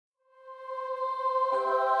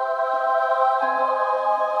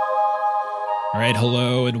All right,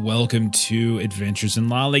 hello and welcome to Adventures in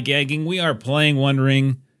Lollygagging. We are playing One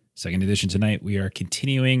Ring, second edition tonight. We are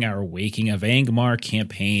continuing our Waking of Angmar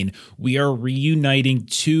campaign. We are reuniting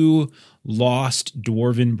two lost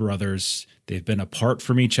dwarven brothers. They've been apart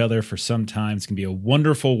from each other for some time. It's going to be a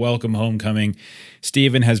wonderful welcome homecoming.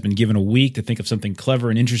 Stephen has been given a week to think of something clever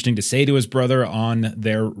and interesting to say to his brother on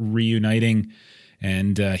their reuniting,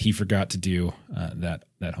 and he forgot to do that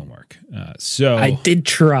homework. So I did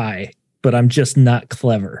try, but I'm just not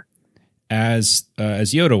clever. As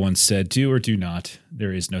Yoda once said, do or do not,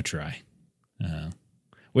 there is no try.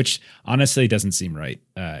 Which honestly doesn't seem right.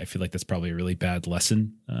 I feel like that's probably a really bad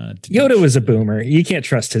lesson. Yoda was a boomer. You can't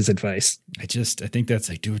trust his advice. I think that's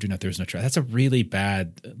like, do or do not, there's no try. That's a really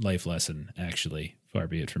bad life lesson, actually. Far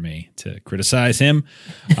be it for me to criticize him.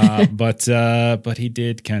 But he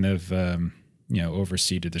did kind of,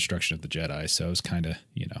 oversee the destruction of the Jedi. So it was kind of,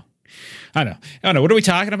 I don't know. What are we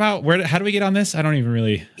talking about? How do we get on this? I don't even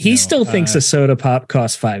really. He still thinks a soda pop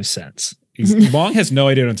costs 5 cents. Long has no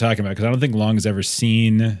idea what I'm talking about because I don't think Long has ever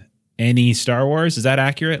seen any Star Wars. Is that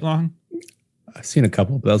accurate, Long? I've seen a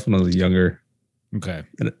couple, but that's when I was younger. Okay.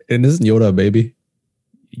 And isn't Yoda a baby?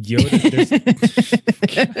 Yoda.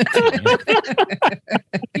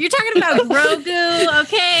 You're talking about Grogu,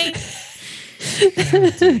 okay?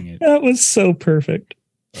 God, dang it. That was so perfect.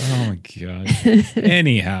 Oh my God.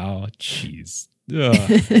 Anyhow, jeez.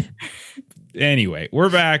 Anyway, we're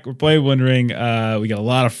back. We're playing One Ring. We got a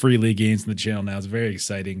lot of free league games in the channel now. It's very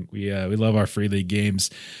exciting. We love our free league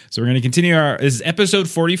games. So we're going to continue this is episode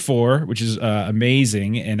 44, which is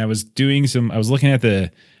amazing. And I was looking at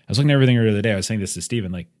everything earlier the day. I was saying this to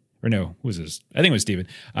Steven, who was this? I think it was Steven.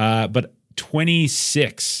 But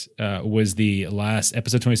 26 was the last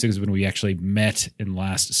episode. 26 is when we actually met and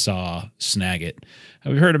last saw Snagit.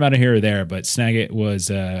 We've heard about it here or there, but Snagit was,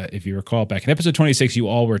 if you recall, back in episode 26, you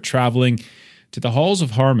all were traveling to the halls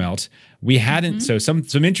of Harmelt. We hadn't, so some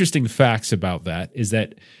interesting facts about that is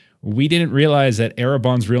that we didn't realize that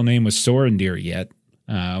Erebon's real name was Sorendir yet.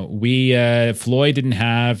 Floyd didn't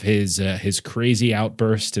have his crazy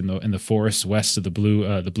outburst in the forests west of the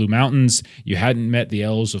Blue Mountains. You hadn't met the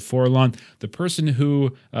elves of Forlon. The person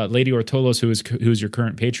who Lady Ortolos, who's your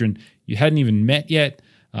current patron, you hadn't even met yet.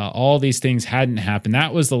 All these things hadn't happened.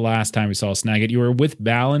 That was the last time we saw Snagit. You were with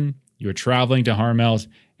Balin. You were traveling to Harmelt,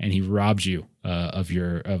 and he robbed you of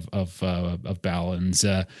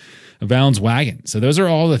Balin's wagon. So those are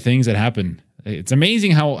all the things that happened. It's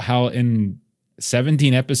amazing how in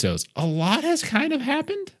 17 episodes, a lot has kind of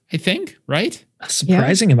happened, I think, right? A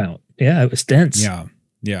surprising amount. Yeah, it was dense.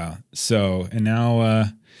 Yeah. So, and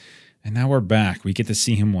now we're back. We get to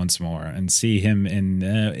see him once more and see him in,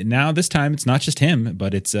 now this time it's not just him,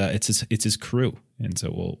 but it's his crew. And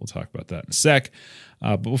so we'll talk about that in a sec.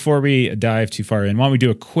 But before we dive too far in, why don't we do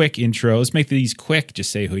a quick intro? Let's make these quick.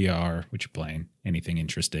 Just say who you are, what you're playing, anything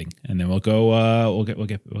interesting, and then we'll go.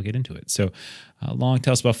 We'll get into it. So, Long,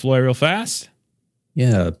 tell us about Floy real fast.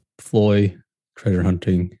 Yeah, Floy, treasure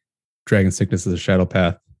hunting, dragon sickness is a shadow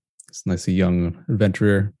path. It's a nice young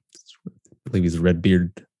adventurer. I believe he's a red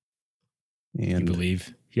beard. And you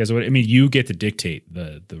believe he has what? I mean, you get to dictate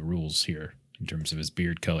the rules here in terms of his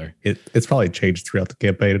beard color. It's probably changed throughout the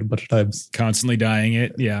campaign a bunch of times. Constantly dyeing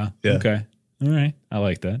it. Yeah. Okay. All right. I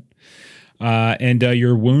like that. And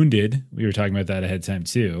you're wounded. We were talking about that ahead of time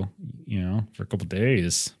too. For a couple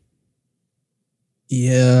days.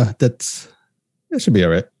 Yeah, that should be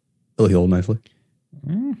all right. It'll heal nicely.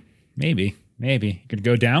 Maybe. You could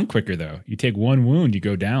go down quicker though. You take one wound, you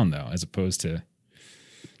go down though, as opposed to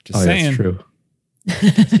just saying. That's true.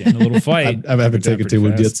 Getting a little fight. I haven't taken 2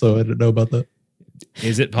 wounds yet, so I don't know about that.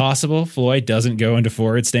 Is it possible Floyd doesn't go into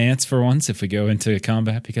forward stance for once if we go into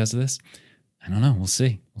combat because of this? I don't know. We'll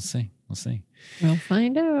see. We'll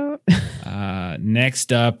find out.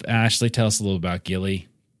 Next up, Ashley, tell us a little about Gilly.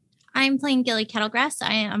 I'm playing Gilly Kettlegrass.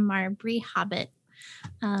 I am Marbree Hobbit.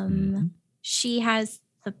 She has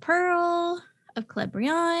the Pearl of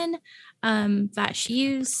Celebrion that she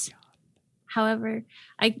used. However,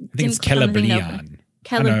 I think it's Celebrion.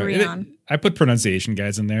 Celebrion. I put pronunciation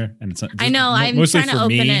guides in there, and it's. I know. I'm trying to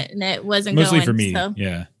open it, and it wasn't mostly going. For me. So.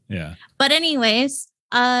 Yeah. But anyways,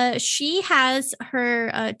 she has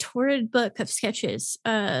her torrid book of sketches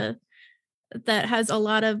that has a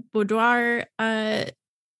lot of boudoir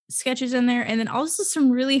sketches in there, and then also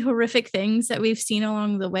some really horrific things that we've seen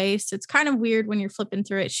along the way. So it's kind of weird when you're flipping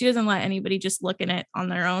through it. She doesn't let anybody just look in it on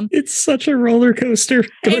their own. It's such a roller coaster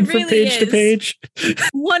going really from page to page.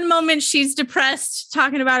 One moment she's depressed,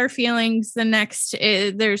 talking about her feelings. The next,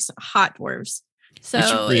 there's hot dwarves.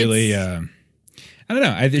 So really, I don't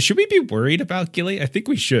know. Should we be worried about Gilly? I think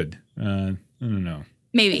we should. I don't know.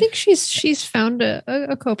 Maybe. I think she's found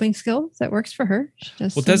a coping skill that works for her.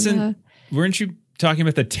 She does weren't you talking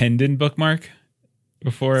about the tendon bookmark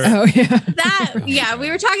before? Oh yeah. We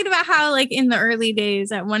were talking about how like in the early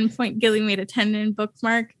days, at one point, Gilly made a tendon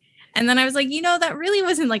bookmark. And then I was like, that really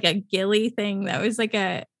wasn't like a Gilly thing. That was like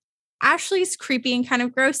Ashley's creepy and kind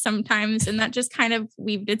of gross sometimes. And that just kind of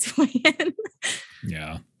weaved its way in.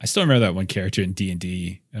 Yeah. I still remember that one character in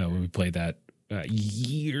D&D when we played that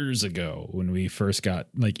years ago when we first got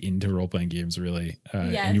like into role-playing games, really.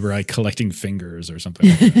 Yes. And you were like collecting fingers or something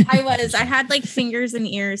like that. I had like fingers and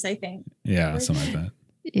ears, I think. Yeah, something like that.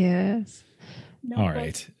 Yes. No, all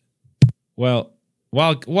right. Well,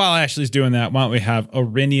 while Ashley's doing that, why don't we have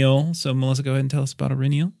Auriniel? So Melissa, go ahead and tell us about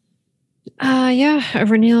Auriniel.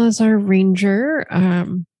 Auriniel is our ranger.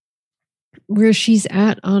 Where she's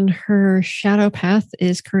at on her shadow path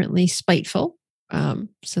is currently spiteful.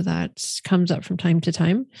 So that comes up from time to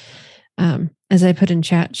time. As I put in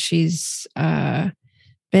chat, she's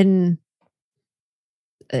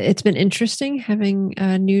it's been interesting having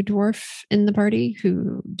a new dwarf in the party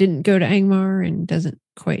who didn't go to Angmar and doesn't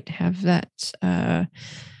quite have that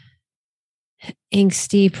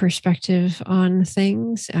angsty perspective on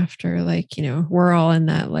things after, like, we're all in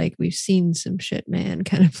that, like, we've seen some shit, man,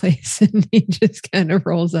 kind of place. And he just kind of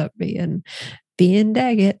rolls up being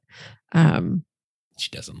Daggett. She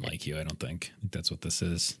doesn't like you, I don't think. I think that's what this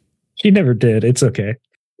is. She never did. It's okay.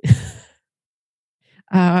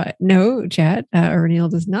 No, chat.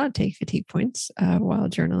 Auriniel does not take fatigue points while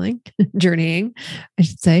journeying, I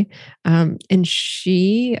should say. And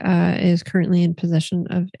she is currently in possession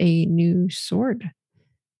of a new sword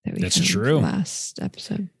that we found true. Last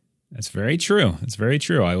episode. That's very true. It's very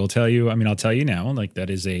true. I will tell you. I mean, I'll tell you now. Like, that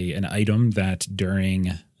is an item that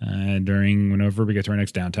during whenever we get to our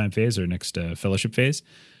next downtime phase or next fellowship phase,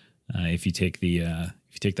 if you take that,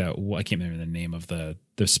 I can't remember the name of the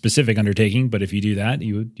specific undertaking, but if you do that,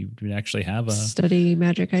 you would actually have a study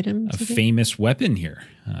magic item, a famous weapon here,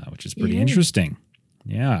 which is pretty interesting.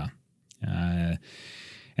 Yeah. And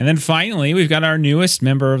then finally, we've got our newest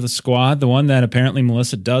member of the squad, the one that apparently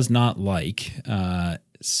Melissa does not like.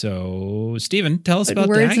 So, Stephen, tell us about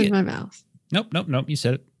words Daggett. in my mouth. Nope. You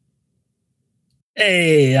said it.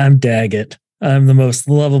 Hey, I'm Daggett. I'm the most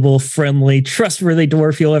lovable, friendly, trustworthy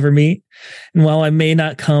dwarf you'll ever meet. And while I may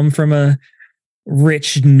not come from a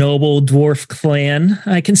rich, noble dwarf clan,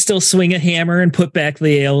 I can still swing a hammer and put back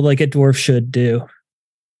the ale like a dwarf should do.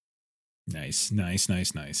 Nice.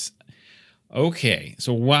 Okay,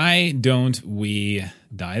 so why don't we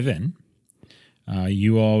dive in?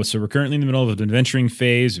 So we're currently in the middle of an adventuring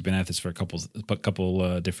phase. We've been at this for a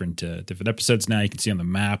couple different episodes now. You can see on the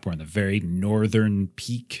map we're on the very northern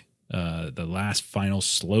peak, the last final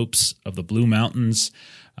slopes of the Blue Mountains.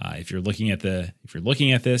 If you're looking at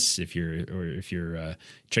this, if you're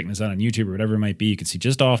checking this out on YouTube or whatever it might be, you can see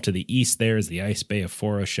just off to the east there is the ice bay of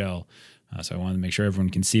Foroshell. So I wanted to make sure everyone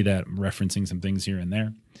can see that, referencing some things here and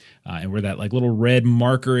there. And where that like little red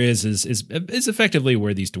marker is effectively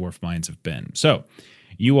where these dwarf mines have been. So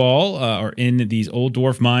you all are in these old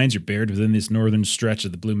dwarf mines. You're buried within this northern stretch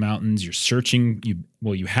of the Blue Mountains. You're searching.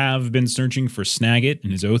 You have been searching for Snagit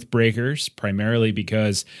and his Oathbreakers, primarily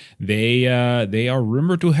because they are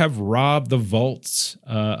rumored to have robbed the vaults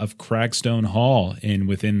of Cragstone Hall, and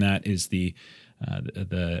within that is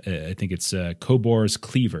I think it's Kobor's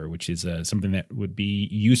Cleaver, which is something that would be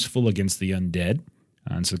useful against the undead.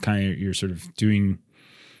 And so kind of you're sort of doing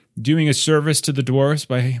a service to the dwarves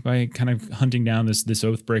by kind of hunting down this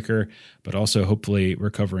Oathbreaker, but also hopefully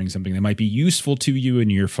recovering something that might be useful to you in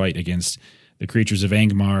your fight against the creatures of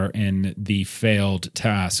Angmar and the failed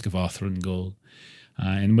task of Othrungul.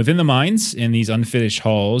 And within the mines and these unfinished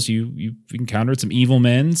halls, you've encountered some evil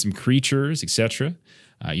men, some creatures, etc.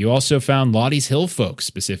 You also found Lottie's Hillfolk,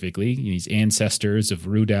 specifically these ancestors of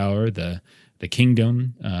Rudour, the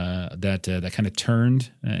kingdom that kind of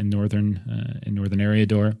turned in northern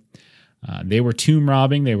Eriador. They were tomb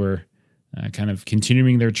robbing. They were kind of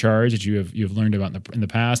continuing their charge that you have learned about in the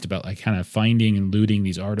past, about like kind of finding and looting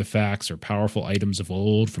these artifacts or powerful items of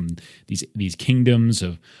old from these kingdoms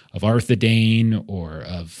of Arthedain or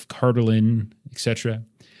of Cardolan, etc.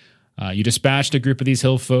 You dispatched a group of these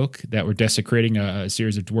Hillfolk that were desecrating a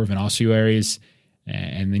series of dwarven ossuaries,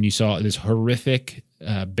 and then you saw this horrific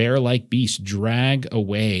bear-like beast drag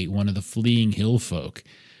away one of the fleeing Hillfolk.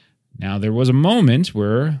 Now, there was a moment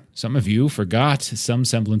where some of you forgot some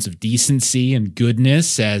semblance of decency and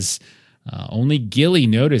goodness, as only Gilly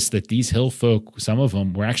noticed that these Hillfolk, some of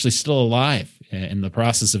them, were actually still alive in the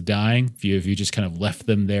process of dying. A few of you just kind of left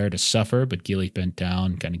them there to suffer, but Gilly bent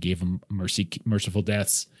down, kind of gave them merciful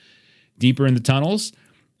deaths deeper in the tunnels.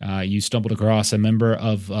 you stumbled across a member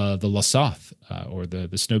of the Lasoth, or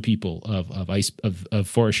the snow people of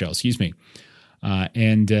Forest Shell, excuse me.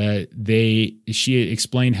 She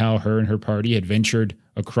explained how her and her party had ventured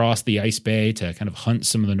across the ice bay to kind of hunt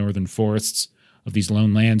some of the northern forests of these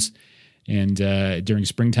lone lands. And during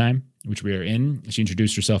springtime, which we are in, she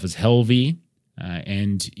introduced herself as Helvi,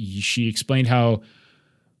 and she explained how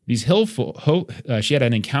these Hillfolk, she had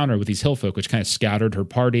an encounter with these Hillfolk, which kind of scattered her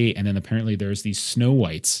party, and then apparently there's these Snow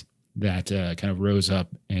Whites that kind of rose up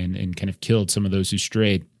and kind of killed some of those who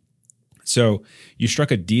strayed. So you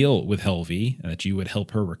struck a deal with Helvi that you would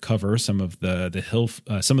help her recover some of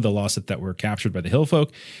some of the loss that were captured by the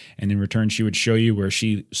Hillfolk, and in return she would show you where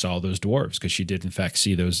she saw those dwarves, because she did in fact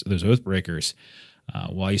see those Oathbreakers.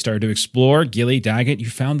 While you started to explore, Gilly Daggett, you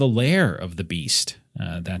found the lair of the beast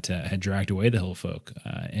that had dragged away the Hillfolk.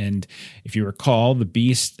 And if you recall, the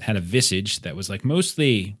beast had a visage that was like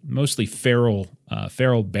mostly feral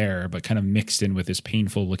bear, but kind of mixed in with this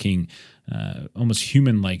painful looking, almost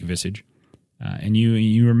human-like visage. And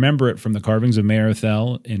you remember it from the carvings of Mayor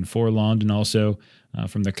Othel in Forlond, and also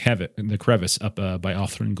from the crevice up by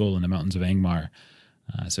Othringol in the mountains of Angmar.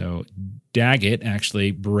 So Daggett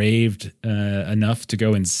actually braved enough to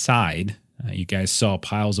go inside. You guys saw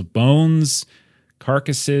piles of bones,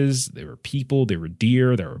 carcasses. There were people, there were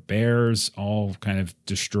deer, there were bears, all kind of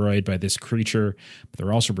destroyed by this creature. But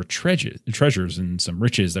there also were treasures and some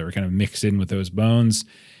riches that were kind of mixed in with those bones.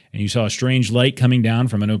 And you saw a strange light coming down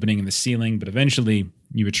from an opening in the ceiling, but eventually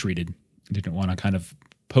you retreated. You didn't want to kind of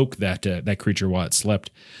poke that creature while it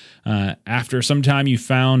slept. After some time, you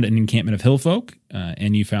found an encampment of Hillfolk,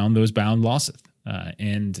 and you found those bound Losseth.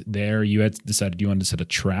 And there you had decided you wanted to set a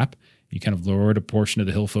trap. You kind of lured a portion of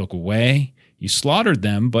the Hillfolk away. You slaughtered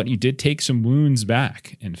them, but you did take some wounds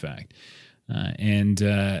back, in fact. And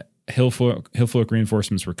Hillfolk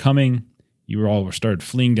reinforcements were coming. You all started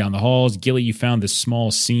fleeing down the halls. Gilly, you found this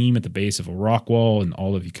small seam at the base of a rock wall, and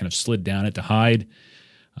all of you kind of slid down it to hide.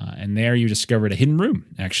 And there you discovered a hidden room,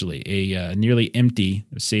 actually, a nearly empty,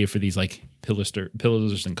 save for these like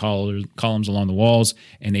pillars and columns along the walls,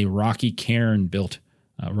 and a rocky cairn built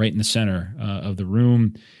right in the center of the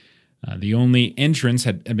room. The only entrance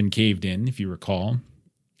had been caved in, if you recall.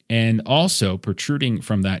 And also protruding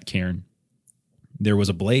from that cairn, there was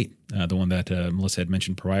a blade, the one that Melissa had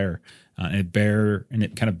mentioned prior. And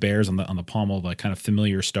it kind of bears on the pommel of the kind of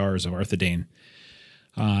familiar stars of Arthedain.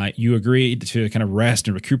 You agreed to kind of rest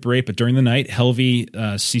and recuperate, but during the night,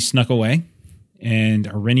 Helvi, she snuck away. And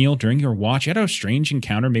Arenial, during your watch, you had a strange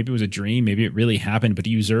encounter. Maybe it was a dream, maybe it really happened, but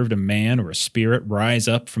you observed a man or a spirit rise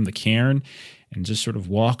up from the cairn and just sort of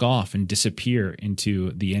walk off and disappear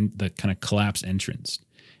into the kind of collapsed entrance.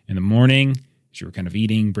 In the morning, as you were kind of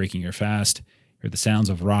eating, breaking your fast, you heard the sounds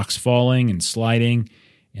of rocks falling and sliding,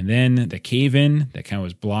 and then the cave-in that kind of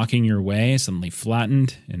was blocking your way suddenly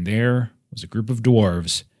flattened, and there was a group of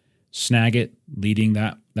dwarves, Snagit leading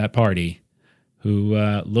that party, who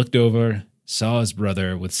looked over, saw his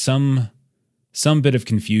brother with some bit of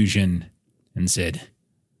confusion, and said,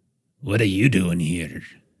 "What are you doing here?"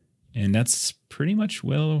 And that's pretty much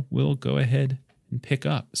where we'll go ahead and pick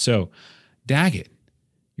up. So, Daggett,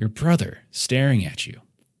 your brother, staring at you.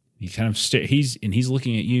 He kind of he's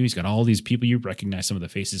looking at you. He's got all these people. You recognize some of the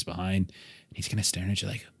faces behind. He's kind of staring at you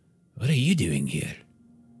like, "What are you doing here?"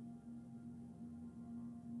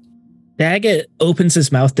 Daggett opens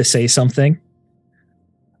his mouth to say something,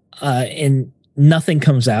 and nothing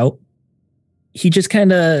comes out. He just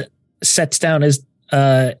kind of sets down his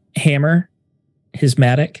hammer, his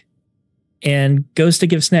mattock, and goes to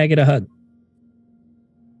give Snagit a hug.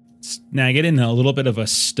 Snagit, in a little bit of a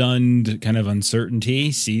stunned kind of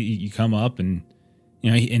uncertainty, see you come up, and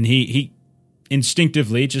and he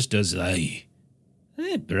instinctively just does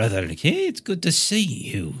 "Hey, brother, okay, it's good to see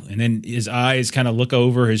you." And then his eyes kind of look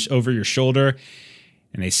over your shoulder,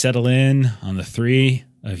 and they settle in on the three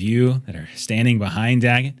of you that are standing behind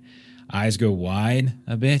Daggett. Eyes go wide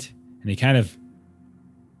a bit, and he kind of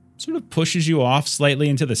sort of pushes you off slightly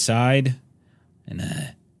into the side, and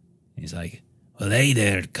he's like, "Well, hey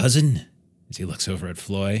there, cousin," as he looks over at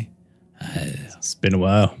Floy. It's been a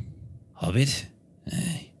while. Hobbit?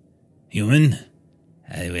 Human?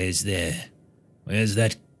 Where's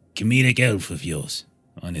that comedic elf of yours?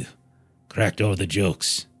 I want to crack all the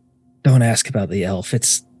jokes. Don't ask about the elf.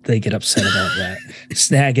 They get upset about that.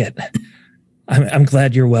 Snagit, I'm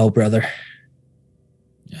glad you're well, brother.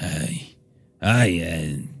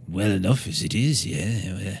 Well enough as it is,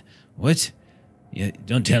 yeah. What?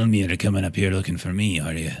 Don't tell me you're coming up here looking for me,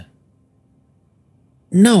 are you?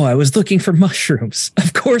 No, I was looking for mushrooms.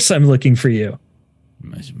 Of course I'm looking for you.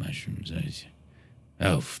 Mushrooms.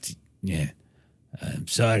 Oh, yeah. I'm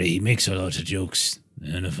sorry, he makes a lot of jokes.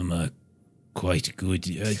 None of them are quite good.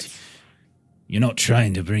 You're not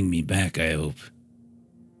trying to bring me back, I hope.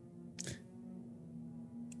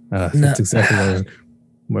 That's exactly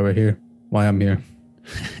why we're here. Why I'm here.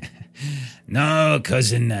 No,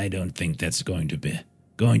 cousin, I don't think that's going to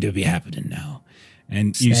be happening now.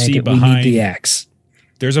 And you Snag see it, behind we need the axe.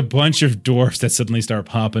 there's a bunch of dwarfs that suddenly start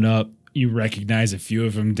popping up. You recognize a few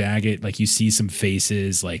of them, Daggett. Like, you see some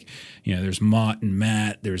faces. Like, you know, there's Mott and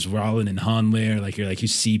Matt. There's Rollin and Hanlir. Like, you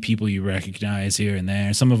see people you recognize here and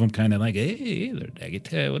there. Some of them kind of like, hey there,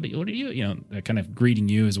 Daggett. What are you? You know, they're kind of greeting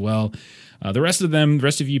you as well. The rest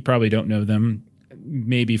of you probably don't know them.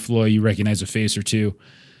 Maybe Floy, you recognize a face or two.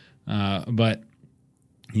 But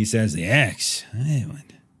he says, The axe? Hey,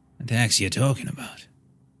 what axe are you talking about?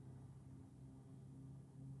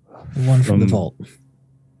 The one from the vault.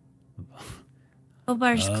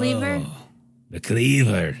 Obar's cleaver. The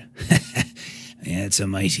cleaver. Yeah, it's a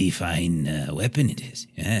mighty fine weapon, it is.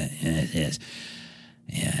 Yeah, it is.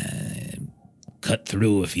 Yeah, cut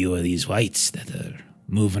through a few of these whites that are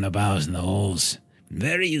moving about in the holes.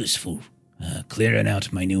 Very useful. Clearing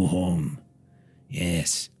out my new home.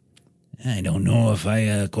 Yes. I don't know if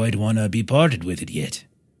I quite want to be parted with it yet.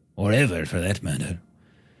 Or ever, for that matter.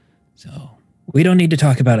 So. We don't need to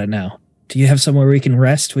talk about it now. Do you have somewhere we can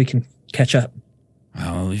rest? We can catch up.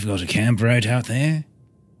 Oh, we've got a camp right out there.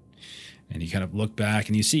 and you kind of look back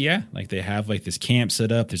and you see, yeah, like they have like this camp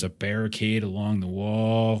set up. There's a barricade along the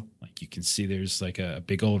wall. Like you can see there's like a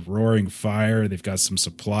big old roaring fire. They've got some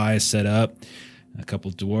supplies set up. A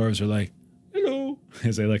couple dwarves are like, hello,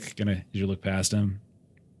 as they look kind of, as you look past them.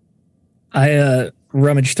 I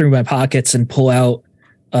rummage through my pockets and pull out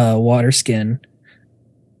water skin.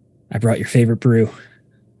 I brought your favorite brew.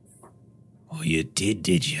 Oh, you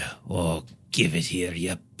did you? Oh, give it here,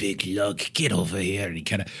 you big lug. Get over here. And he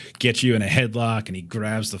kind of gets you in a headlock and he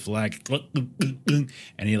grabs the flag and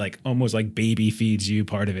he like almost like baby feeds you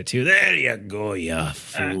part of it too. There you go, you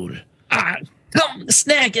fool. Come,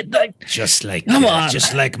 snag it. Just like come on.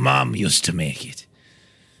 Just like Mom used to make it.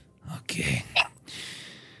 Okay.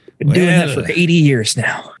 Been doing that for 80 years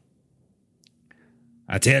now.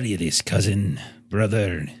 I tell you this, cousin,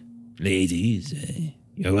 brother, ladies,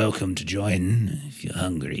 you're welcome to join if you're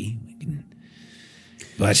hungry.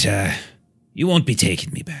 But you won't be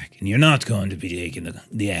taking me back, and you're not going to be taking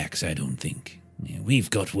the axe, I don't think. Yeah,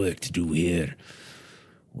 we've got work to do here.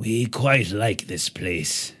 We quite like this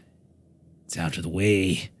place. It's out of the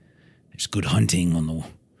way. There's good hunting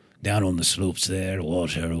down on the slopes there,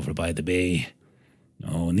 water over by the bay.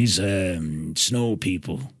 Oh, and these snow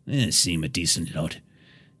people seem a decent lot.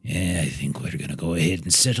 Yeah, I think we're going to go ahead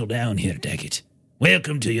and settle down here, Daggett.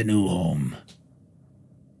 Welcome to your new home.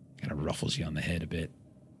 Kind of ruffles you on the head a bit.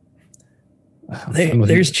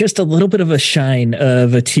 There's just a little bit of a shine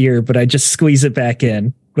of a tear, but I just squeeze it back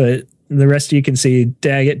in. But the rest of you can see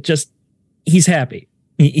Daggett he's happy.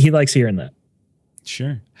 He likes hearing that.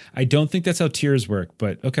 Sure. I don't think that's how tears work,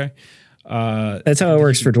 but okay. That's how it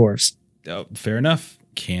works for dwarves. Oh, fair enough.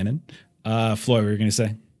 Canon. Floyd, what were you going to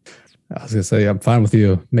say? I was going to say, I'm fine with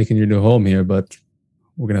you making your new home here, but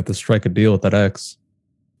we're going to have to strike a deal with that axe.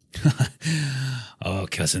 Oh,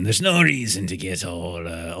 cousin, there's no reason to get all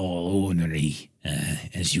ornery,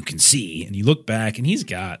 as you can see. And you look back, and he's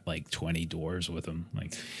got like 20 dwarves with him.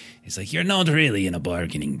 Like, it's like, you're not really in a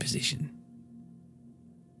bargaining position.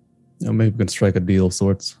 You know, maybe we can strike a deal of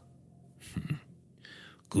sorts.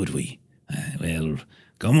 Could we? Well,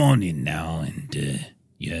 come on in now, and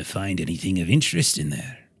you find anything of interest in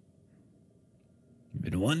there? You've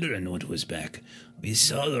been wondering what was back. We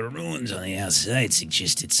saw the ruins on the outside,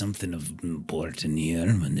 suggested something of important here,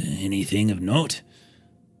 and anything of note?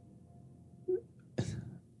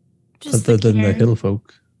 Just Other than the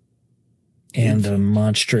Hillfolk. And a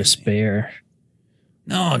monstrous bear.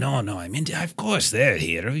 No. I meant, of course, they're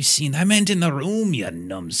here. Have you seen? I meant in the room, you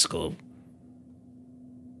numbskull.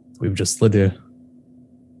 We've just slid here.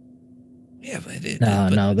 Yeah, but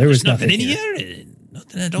No, there was nothing nothing in here. here.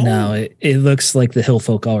 Nothing at all. No, it looks like the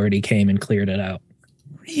Hillfolk already came and cleared it out.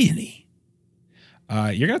 Really?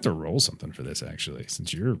 you're gonna have to roll something for this, actually,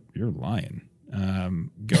 since you're lying.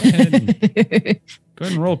 Go ahead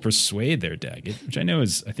and roll persuade there, Daggett, which I know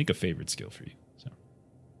is, I think, a favorite skill for you. So.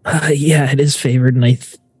 Yeah, it is favored, and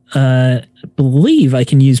I believe I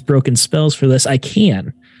can use broken spells for this. I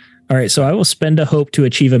can. All right, so I will spend a hope to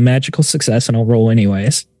achieve a magical success, and I'll roll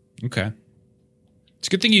anyways. Okay. It's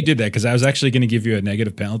a good thing you did that, because I was actually going to give you a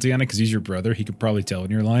negative penalty on it, because he's your brother. He could probably tell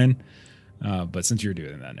when you're lying. But since you're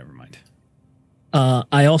doing that, never mind.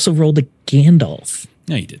 I also rolled a Gandalf.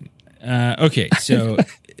 No, you didn't. Okay, so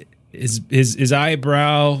his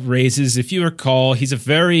eyebrow raises. If you recall, he's a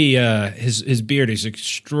very his beard is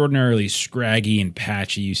extraordinarily scraggy and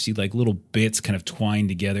patchy. You see like little bits kind of twined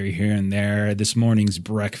together here and there. This morning's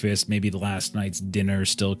breakfast, maybe the last night's dinner,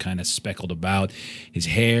 still kind of speckled about. His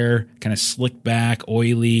hair kind of slicked back,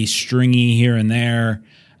 oily, stringy here and there,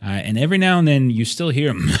 and every now and then you still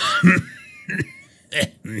hear him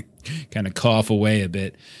kind of cough away a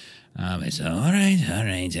bit. It's all right,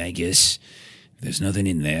 I guess. There's nothing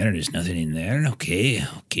in there.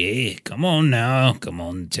 Okay. Come on now. Come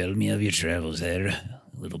on, tell me of your travels there,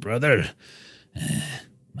 little brother.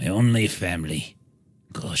 My only family.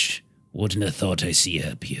 Gosh, wouldn't have thought I'd see you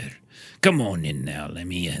up here. Come on in now. Let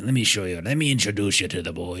me show you. Let me introduce you to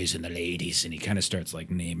the boys and the ladies. And he kind of starts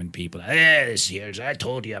like naming people. This here's, I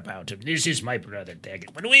told you about him. This is my brother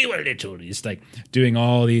Daggett. When we were little, he's like doing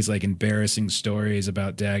all these like embarrassing stories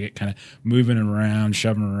about Daggett, kind of moving around,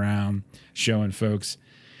 shoving around, showing folks.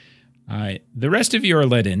 The rest of you are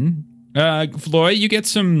let in. Floyd, you get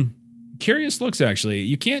some curious looks. Actually,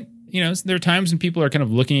 you can't. There are times when people are kind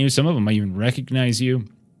of looking at you. Some of them might even recognize you.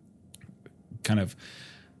 Kind of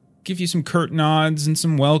give you some curt nods and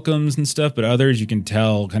some welcomes and stuff, but others you can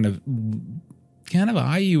tell kind of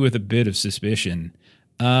eye you with a bit of suspicion.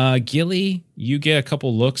 Gilly, you get a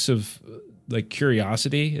couple looks of like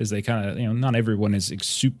curiosity as they kind of, not everyone is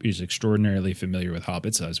extraordinarily familiar with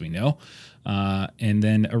hobbits, as we know. And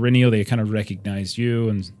then Aurelian, they kind of recognize you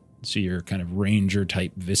and see your kind of ranger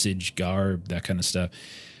type visage, garb, that kind of stuff.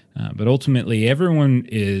 But ultimately, everyone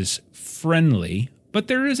is friendly, but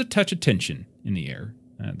there is a touch of tension in the air.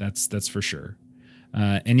 That's for sure.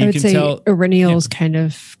 And you can tell Aurelian's kind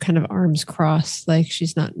of arms crossed, like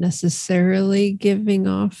she's not necessarily giving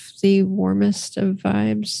off the warmest of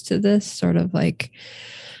vibes to this, sort of like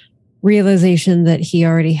realization that he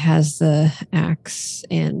already has the axe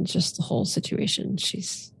and just the whole situation.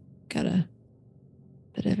 She's got a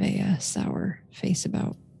bit of a sour face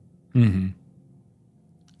about. Mm-hmm.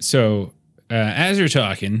 So as you're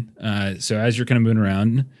talking, as you're kind of moving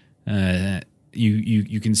around,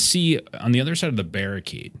 you can see on the other side of the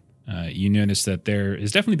barricade, you notice that there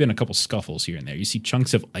has definitely been a couple scuffles here and there. You see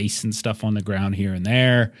chunks of ice and stuff on the ground here and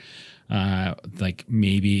there, like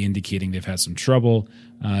maybe indicating they've had some trouble.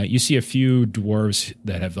 You see a few dwarves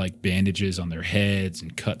that have like bandages on their heads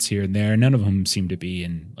and cuts here and there. None of them seem to be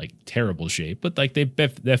in like terrible shape, but like they've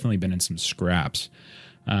definitely been in some scraps.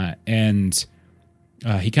 And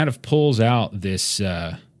he kind of pulls out this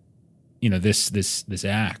this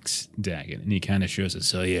axe, Daggett, and he kind of shows it.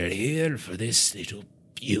 So you're here for this little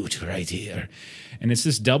beaut right here. And it's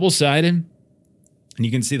this double-sided, and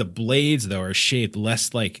you can see the blades, though, are shaped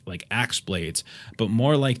less like axe blades, but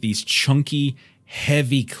more like these chunky,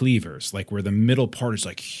 heavy cleavers, like where the middle part is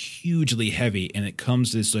like hugely heavy, and it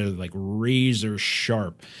comes to this sort of like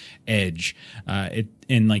razor-sharp edge.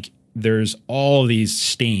 There's all these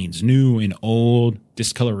stains, new and old,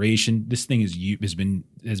 discoloration. This thing has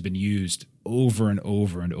been used over and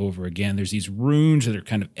over and over again. There's these runes that are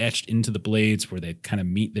kind of etched into the blades where they kind of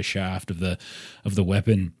meet the shaft of the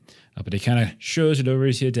weapon. But he kind of shows it over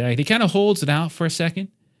to you, Dag. He kind of holds it out for a second,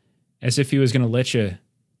 as if he was going to let you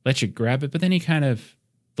grab it. But then he kind of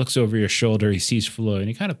looks over your shoulder. He sees Flo, and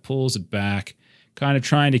he kind of pulls it back, kind of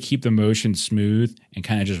trying to keep the motion smooth, and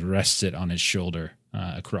kind of just rests it on his shoulder.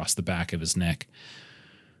 Across the back of his neck.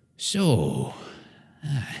 So,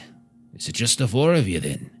 is it just the four of you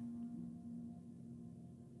then?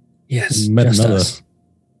 Yes, met just another. us.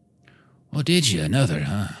 Oh, did you? Another,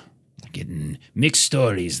 huh? Getting mixed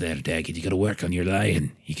stories there, Daggett. You gotta work on your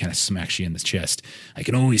lying. He kind of smacks you in the chest. I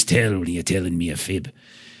can always tell when you're telling me a fib.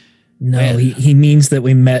 No, Well, he means that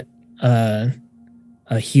we met a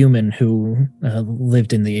human who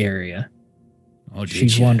lived in the area. Oh, did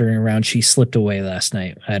She's you? wandering around. She slipped away last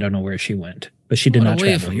night. I don't know where she went, but she did not away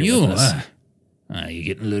travel from here you, with us. huh? You're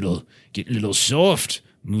getting a little soft,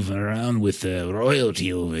 moving around with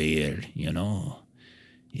royalty over here.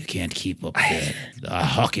 You can't keep up the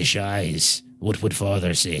hawkish eyes. What would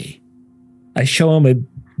father say? I show him a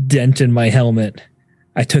dent in my helmet.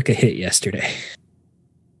 I took a hit yesterday.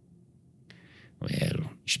 Well, you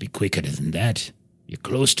should be quicker than that. You're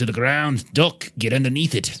close to the ground. Duck, get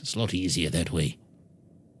underneath it. It's a lot easier that way.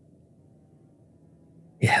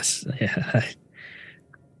 Yes. Yeah.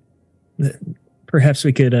 Perhaps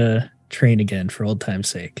we could train again for old time's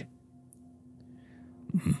sake.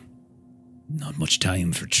 Not much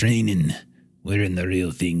time for training. We're in the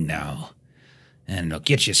real thing now. And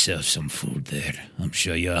get yourself some food there. I'm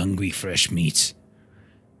sure you're hungry, fresh meats.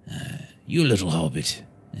 You little hobbit.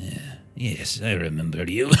 Yes, I remember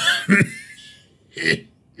you.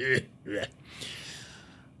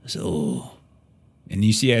 So, And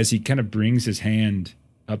you see as he kind of brings his hand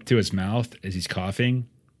up to his mouth as he's coughing,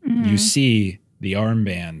 you see the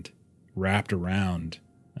armband wrapped around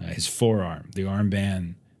his forearm, the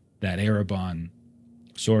armband that Erebon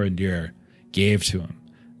Sorendir gave to him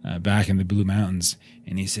back in the Blue Mountains.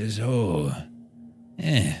 And he says, I've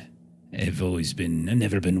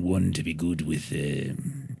never been one to be good with,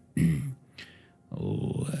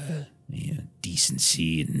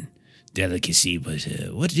 decency and delicacy, but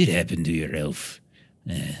what did happen to your elf?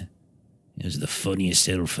 It was the funniest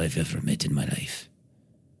elf I've ever met in my life.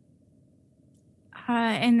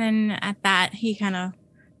 And then at that, he kind of,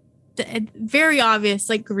 very obvious,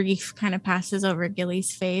 like grief kind of passes over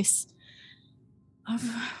Gilly's face.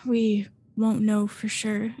 We won't know for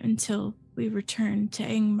sure until we return to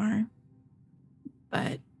Angmar.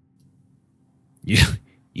 But you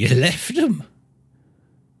left him?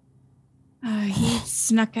 He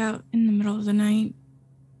snuck out in the middle of the night.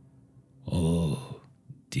 Oh,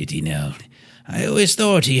 did he now? I always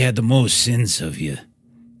thought he had the most sense of you.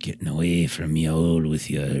 Getting away from you all with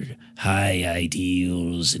your high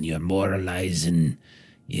ideals and your moralizing.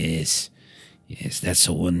 Yes, that's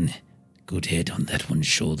the one. Good head on that one's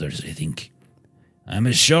shoulders, I think. I'm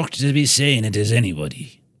as shocked to be saying it as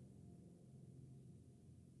anybody.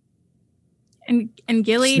 And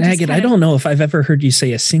Gilly Snag it, I don't know if I've ever heard you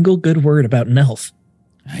say a single good word about an elf.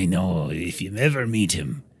 I know, if you ever meet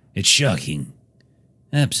him, it's shocking.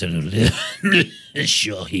 Absolutely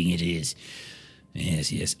shocking it is.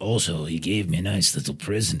 Yes. Also, he gave me a nice little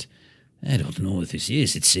present. I don't know what this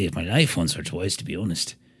is. It saved my life once or twice, to be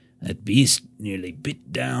honest. That beast nearly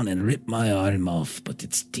bit down and ripped my arm off, but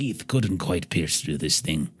its teeth couldn't quite pierce through this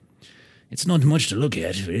thing. It's not much to look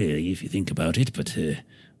at, really, if you think about it, but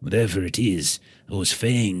whatever it is, those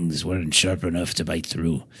fangs weren't sharp enough to bite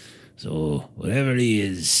through. So, whatever he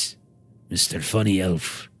is, Mr. Funny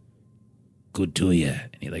Elf, good to you.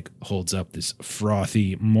 And he like holds up this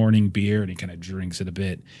frothy morning beer and he kind of drinks it a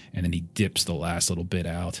bit, and then he dips the last little bit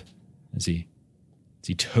out as he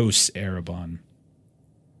toasts Erebon.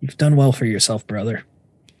 You've done well for yourself, brother.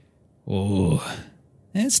 Oh,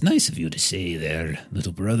 that's nice of you to say there,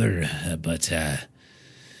 little brother, but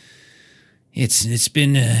it's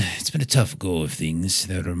been a tough go of things.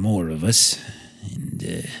 There are more of us,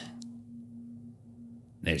 and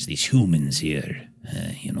there's these humans here,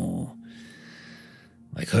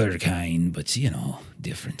 like her kind, but,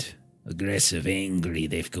 different. Aggressive, angry,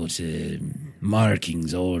 they've got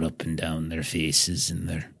markings all up and down their faces,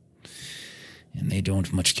 and they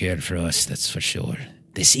don't much care for us, that's for sure.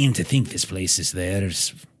 They seem to think this place is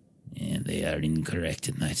theirs, and they are incorrect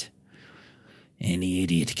in that. Any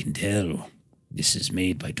idiot can tell. This is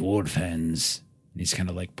made by dwarf hands. And he's kind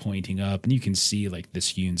of like pointing up, and you can see like this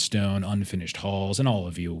hewn stone, unfinished halls, and all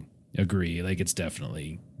of you agree, like it's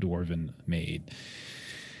definitely dwarven made.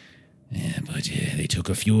 Yeah, but they took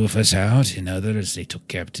a few of us out, and others they took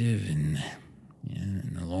captive, and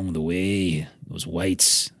along the way, those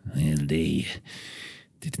whites, they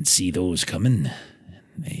didn't see those coming.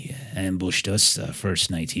 They ambushed us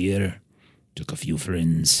first night here, took a few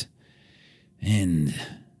friends, and,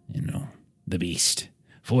 the beast.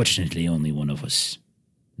 Fortunately, only one of us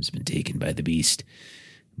has been taken by the beast,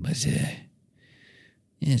 but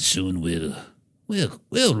soon we'll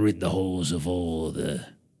rid the halls of all the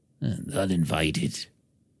uninvited.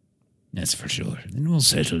 That's for sure. Then we'll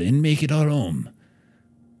settle in, make it our home.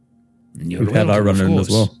 And We've had our run-in as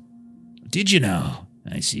well. Did you now?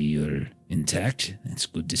 I see you're intact. That's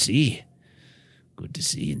good to see. Good to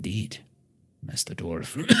see indeed, Master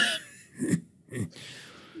Dwarf.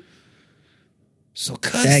 So,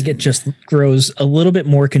 Daggett just grows a little bit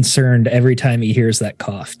more concerned every time he hears that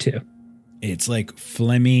cough, too. It's like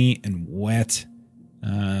phlegmy and wet.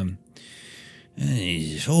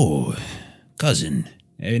 Cousin.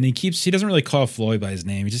 And he doesn't really call Floyd by his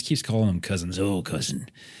name. He just keeps calling him cousin. Oh, cousin.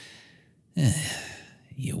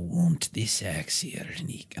 You want this axe here? And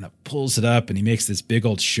he kind of pulls it up and he makes this big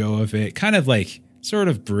old show of it, kind of like sort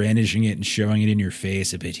of brandishing it and showing it in your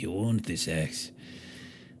face a bit. You want this axe?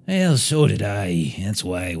 Well, so did I. That's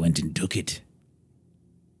why I went and took it.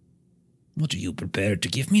 What are you prepared to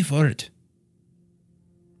give me for it?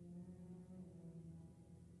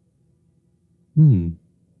 The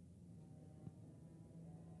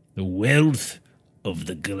wealth of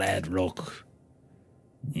the Glad Rock.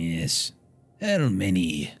 Yes, how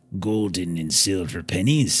many golden and silver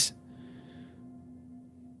pennies?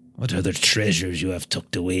 What other treasures you have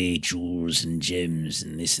tucked away, jewels and gems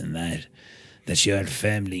and this and that your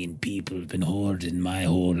family and people have been hoarding my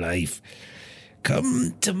whole life.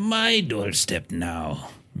 Come to my doorstep now.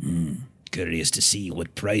 Curious to see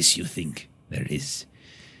what price you think there is.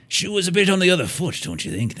 shoe is a bit on the other foot, don't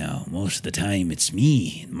you think now? Most of the time it's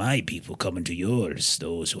me and my people coming to yours,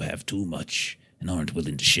 those who have too much and aren't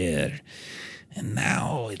willing to share. And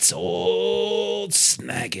now it's old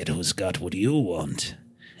Snagget who's got what you want.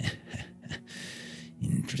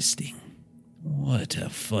 Interesting. What a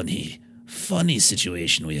funny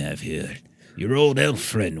situation we have here. Your old elf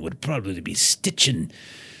friend would probably be stitching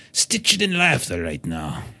in laughter right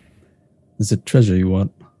now. Is it treasure you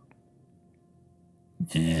want?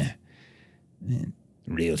 Yeah.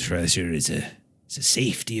 Real treasure is a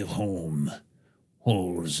safety of home.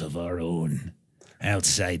 Holes of our own.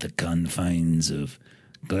 Outside the confines of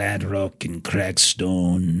Gladrock and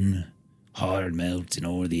Crackstone, Hardmelt and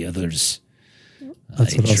all the others.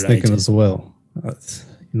 That's what I was thinking as well.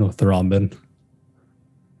 Thrombin,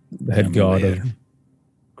 the head god of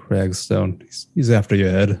Cragstone. He's after your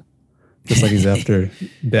head, just like he's after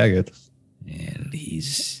Daggett. Well,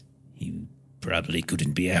 he probably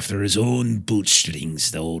couldn't be after his own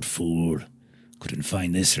bootstrings, the old fool. Couldn't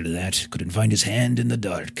find this or that. Couldn't find his hand in the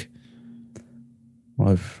dark. Well,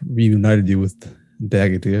 I've reunited you with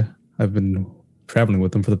Daggett here. I've been traveling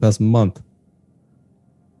with him for the past month.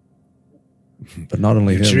 But not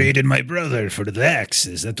only him. You traded my brother for the axe.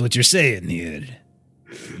 Is that what you're saying here?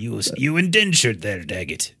 You indentured there,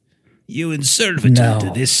 Daggett. You in servitude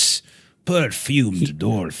to this perfumed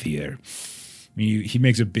dwarf here. He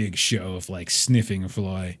makes a big show of like sniffing a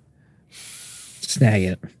fly.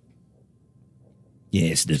 Snagget.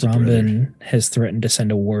 Yes, there's a brother. Thrombin has threatened to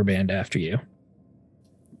send a warband after you.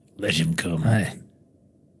 Let him come.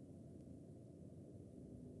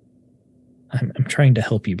 I'm trying to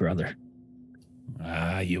help you, brother.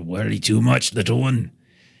 You worry too much, little one.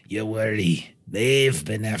 You worry. They've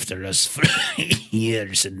been after us for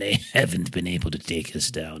years, and they haven't been able to take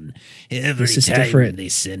us down. Every this is time different. they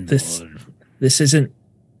send more. This isn't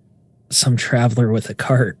some traveler with a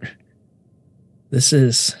cart. This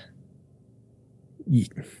is... You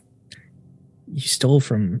stole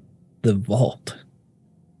from the vault.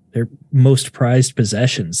 Their most prized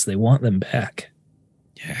possessions. They want them back.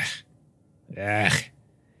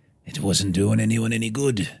 It wasn't doing anyone any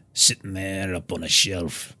good. Sitting there up on a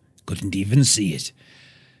shelf. Couldn't even see it.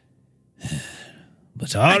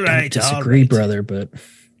 But all right, I don't disagree, brother, but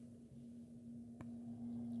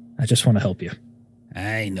I just want to help you.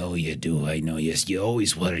 I know you do. I know. Yes, you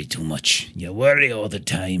always worry too much. You worry all the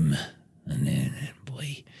time. And then,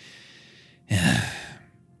 boy,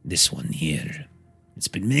 this one here. It's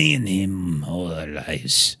been me and him all our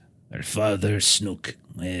lives. Our father, Snook,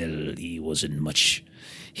 well, he wasn't much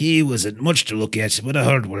to look at, but a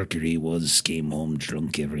hard worker he was. Came home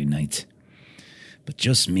drunk every night. But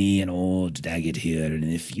just me and old Daggett here, and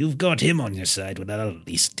if you've got him on your side, well, I'll at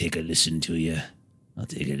least take a listen to you. I'll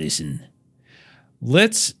take a listen.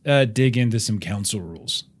 Let's dig into some council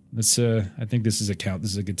rules. Let's. I think this is a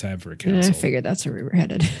good time for a council. I figured that's where we were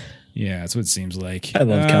headed. Yeah, that's what it seems like. I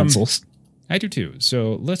love councils. I do too.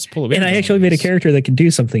 So let's pull it. And I actually made a character that could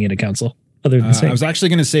do something in a council other than I was actually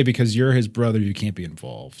going to say, because you're his brother, you can't be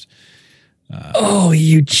involved. Oh,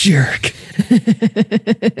 you jerk.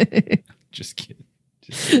 Just kidding.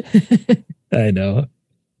 I know.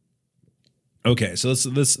 Okay, so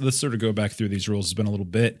let's sort of go back through these rules. It's been a little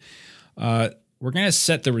bit. We're going to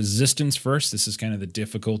set the resistance first. This is kind of the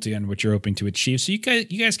difficulty on what you're hoping to achieve. So you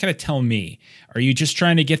guys kind of tell me, are you just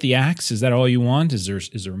trying to get the axe? Is that all you want? Is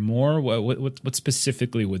there more? What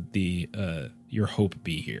specifically would your hope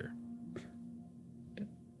be here?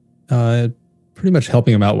 Pretty much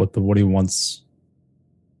helping him out with what he wants,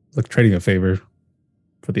 like trading a favor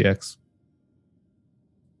for the X.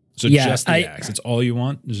 So just the axe. It's all you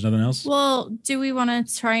want? There's nothing else? Well, do we want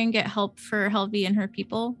to try and get help for Helvi and her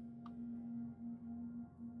people?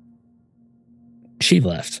 She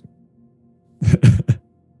left.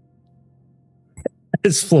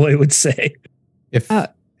 As Floyd would say. If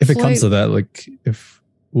it comes to that, like if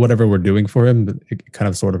whatever we're doing for him, it kind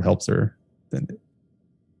of sort of helps her, then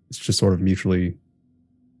it's just sort of mutually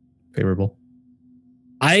favorable.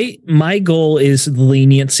 My goal is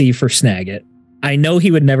leniency for Snagget. I know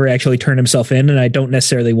he would never actually turn himself in, and I don't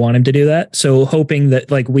necessarily want him to do that. So hoping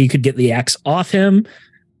that like we could get the axe off him,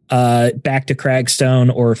 back to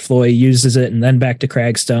Cragstone, or Floyd uses it and then back to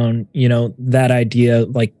Cragstone. You know, that idea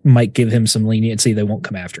like might give him some leniency. They won't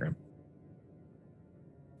come after him.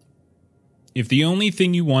 If the only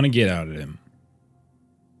thing you want to get out of him,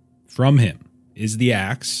 from him, is the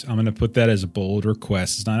axe, I'm going to put that as a bold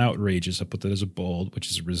request. It's not outrageous. I'll put that as a bold, which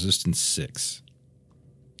is a resistance 6.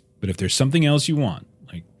 But if there's something else you want,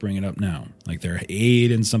 like bring it up now, like their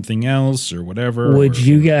aid in something else or whatever. Would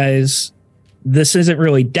you guys, this isn't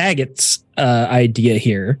really Daggett's idea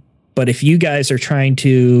here, But if you guys are trying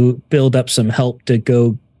to build up some help to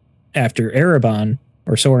go after Erebon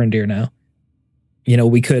or Sorendir now,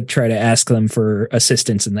 we could try to ask them for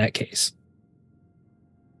assistance in that case.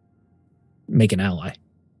 Make an ally.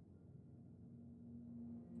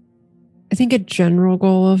 I think a general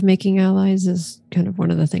goal of making allies is kind of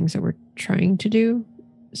one of the things that we're trying to do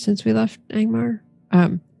since we left Angmar.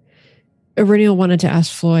 Iriniel wanted to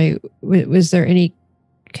ask Floy, was there any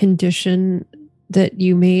condition that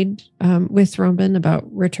you made with Thrombin about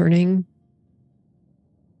returning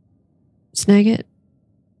Snagit?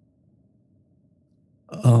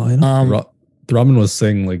 I know Thrombin was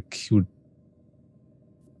saying like he would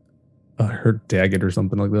hurt Daggett or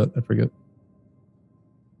something like that. I forget.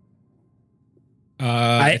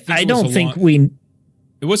 I don't think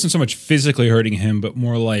it wasn't so much physically hurting him, but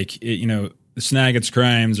more like Snagit's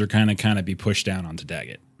crimes are kind of be pushed down onto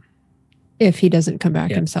Daggett if he doesn't come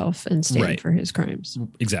back himself and stand for his crimes.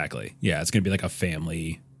 Exactly. Yeah, it's going to be like a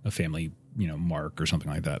family mark or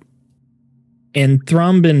something like that. And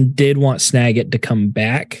Thrombin did want Snagit to come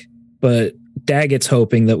back, but Daggett's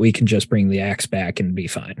hoping that we can just bring the axe back and be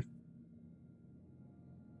fine.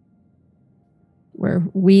 Where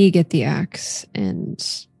we get the axe and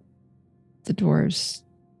the dwarves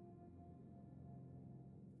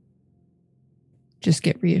just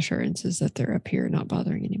get reassurances that they're up here not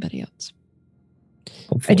bothering anybody else.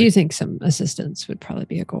 Hopefully. I do think some assistance would probably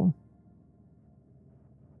be a goal.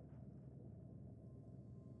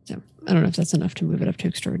 So I don't know if that's enough to move it up to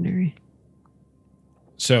extraordinary.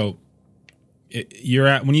 So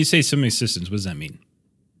when you say some assistance, what does that mean?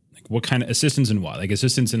 What kind of assistance in what? Like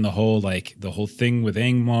assistance in the whole thing with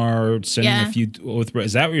Angmar, sending a few.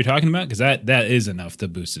 Is that what you're talking about? Because that is enough to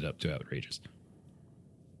boost it up to outrageous.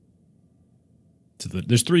 So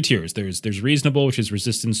there's 3 tiers. There's reasonable, which is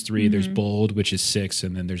resistance 3. Mm-hmm. There's bold, which is 6,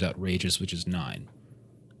 and then there's outrageous, which is 9.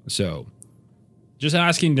 So just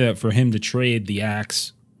asking for him to trade the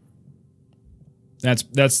axe.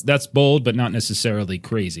 That's bold, but not necessarily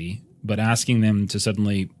crazy. But asking them to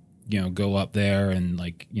suddenly go up there and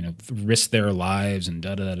risk their lives and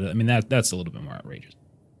da da da. I mean that's a little bit more outrageous.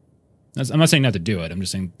 I'm not saying not to do it. I'm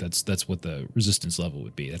just saying that's what the resistance level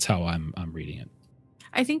would be. That's how I'm reading it.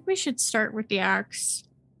 I think we should start with the axe.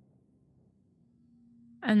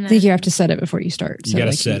 And then, I think you have to set it before you start. You got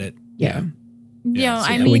to set it. Yeah.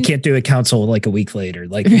 I mean, we can't do a council like a week later.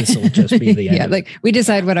 Like this will just be the end. Yeah, like we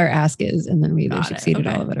decide what our ask is, and then we either succeed at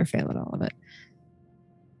all of it or fail at all of it.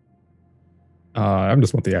 I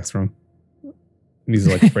just want the axe from him. These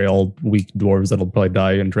are like frail, weak dwarves that'll probably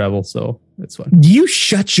die in travel, so it's fine. You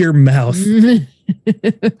shut your mouth.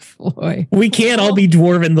 Boy. We can't all be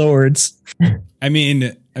dwarven lords. I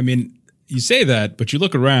mean, you say that, but you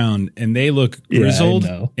look around and they look grizzled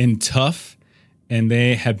and tough, and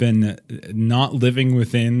they have been not living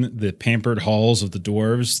within the pampered halls of the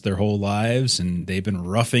dwarves their whole lives, and they've been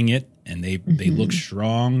roughing it, and they look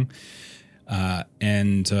strong.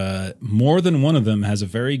 And more than one of them has a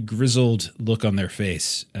very grizzled look on their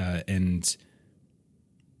face, and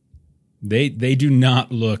they do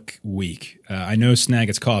not look weak. I know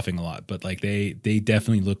Snagit's coughing a lot, but they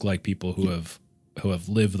definitely look like people who have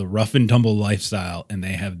lived the rough and tumble lifestyle, and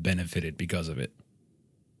they have benefited because of it.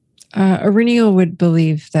 Iriniel would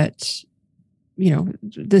believe that,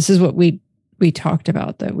 this is what we talked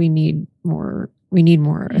about, that we need more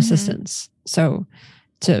assistance. So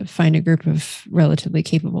to find a group of relatively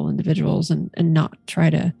capable individuals and not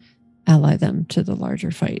try to ally them to the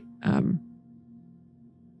larger fight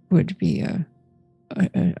would be a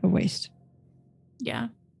waste. Yeah.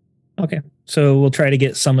 Okay. So we'll try to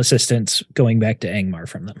get some assistance going back to Angmar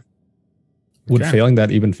from them. Would failing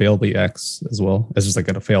that even fail the X as well? It's just like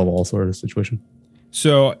a fail all sort of situation.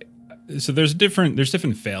 So there's different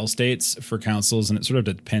fail states for councils, and it sort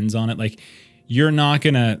of depends on it. Like, you're not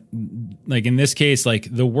gonna, like in this case,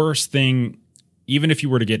 like the worst thing, even if you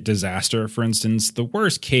were to get disaster, for instance, the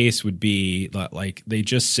worst case would be like they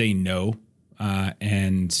just say no,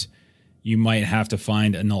 and you might have to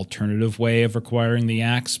find an alternative way of acquiring the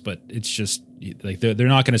axe, but it's just like they're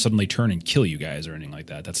not going to suddenly turn and kill you guys or anything like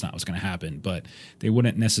that. That's not what's going to happen, but they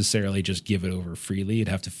wouldn't necessarily just give it over freely. You'd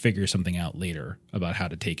have to figure something out later about how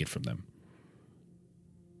to take it from them.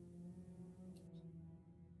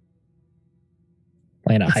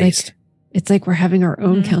 Plan a heist. It's like we're having our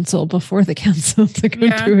own council before the council to go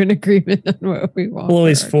to an agreement on what we want.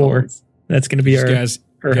 Always 4. Goals. That's going to be our heist.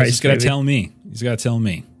 He's got to tell me. He's got to tell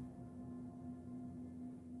me.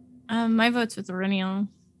 My vote's with Iriniel.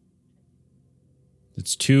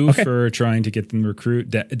 It's 2 for trying to get them to recruit.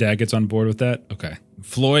 Dad gets on board with that. Okay.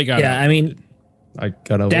 Floyd got. Yeah, I mean, I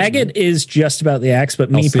gotta. Daggett is just about the axe,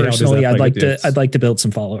 but me personally, I'd like to build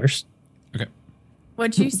some followers. Okay.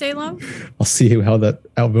 What'd you say, Long? I'll see how that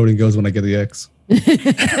outvoting goes when I get the X.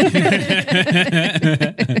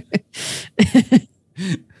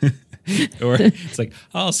 Or it's like,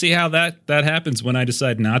 I'll see how that happens when I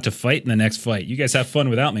decide not to fight in the next fight. You guys have fun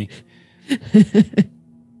without me.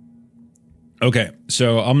 Okay,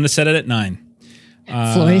 so I'm going to set it at 9.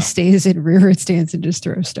 Floy stays in rear, it stands and just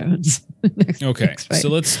throw stones. Okay, so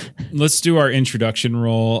let's do our introduction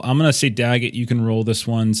roll. I'm going to say, Daggett, you can roll this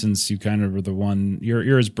one since you kind of were the one,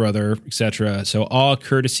 you're his brother, etc. So all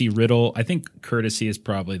courtesy riddle. I think courtesy is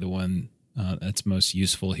probably the one that's most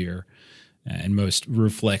useful here and most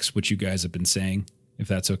reflects what you guys have been saying, if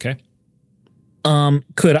that's okay.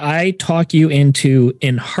 Could I talk you into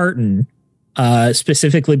Enhearten,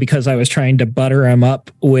 specifically because I was trying to butter him up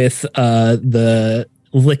with the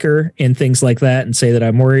liquor and things like that and say that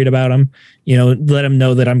I'm worried about him, let him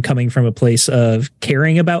know that I'm coming from a place of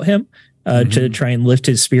caring about him to try and lift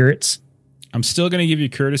his spirits. I'm still going to give you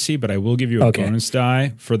courtesy, but I will give you a bonus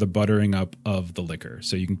die for the buttering up of the liquor.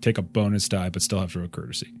 So you can take a bonus die, but still have to roll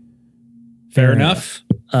courtesy. Fair enough.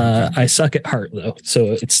 I suck at heart, though,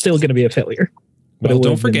 so it's still going to be a failure. Well,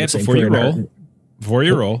 don't forget, before you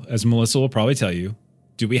roll, as Melissa will probably tell you,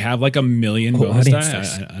 do we have like a million bonus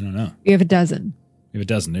die? I don't know. We have a dozen.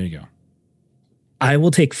 There you go. I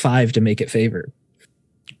will take 5 to make it favored.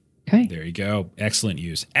 Okay. There you go. Excellent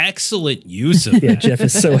use of Yeah, Jeff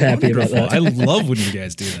is so happy about that. I love when you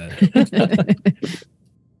guys do that.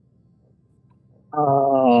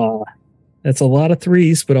 Oh, that's a lot of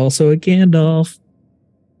 3s, but also a Gandalf.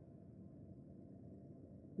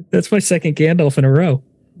 That's my second Gandalf in a row.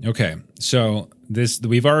 Okay, so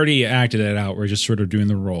we've already acted it out. We're just sort of doing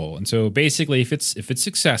the roll, and so basically, if it's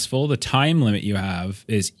successful, the time limit you have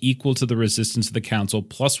is equal to the resistance of the council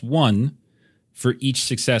plus 1 for each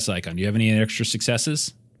success icon. Do you have any extra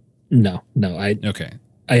successes? No. I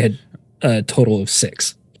had a total of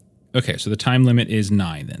 6. Okay, so the time limit is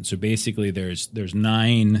 9 then. So basically, there's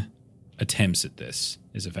 9 attempts at this.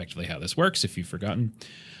 Is effectively how this works. If you've forgotten.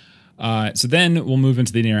 So then we'll move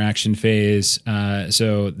into the interaction phase.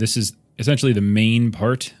 So this is essentially the main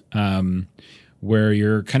part where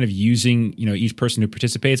you're kind of using, each person who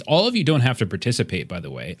participates. All of you don't have to participate, by the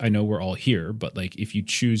way. I know we're all here, but like if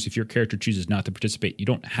your character chooses not to participate, you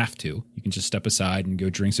don't have to. You can just step aside and go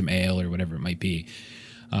drink some ale or whatever it might be.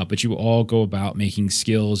 But you all go about making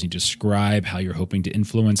skills. You describe how you're hoping to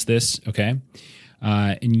influence this, okay?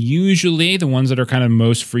 And usually the ones that are kind of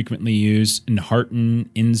most frequently used, Enhearten,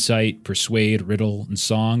 Insight, Persuade, Riddle, and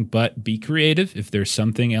Song, but be creative if there's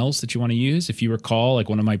something else that you want to use. If you recall, like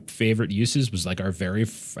one of my favorite uses was like our very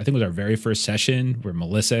first session where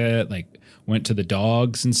Melissa like went to the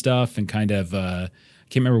dogs and stuff and kind of, I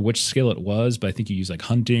can't remember which skill it was, but I think you use like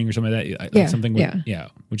hunting or something like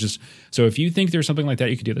that. Which is, so if you think there's something like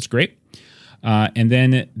that you could do, that's great. And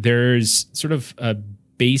then there's sort of a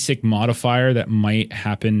basic modifier that might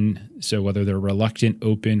happen. So whether they're reluctant,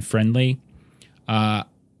 open, friendly,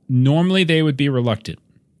 normally they would be reluctant,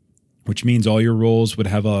 which means all your rolls would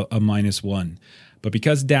have a -1. But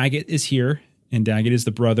because Daggett is here and Daggett is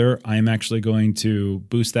the brother, I'm actually going to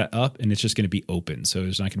boost that up and it's just going to be open. So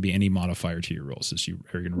there's not going to be any modifier to your rolls. So you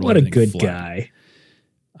are going to roll. What a good guy.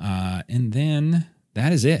 And then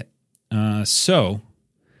that is it. So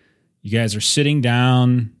you guys are sitting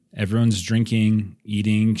down. Everyone's drinking,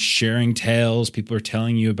 eating, sharing tales. People are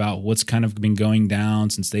telling you about what's kind of been going down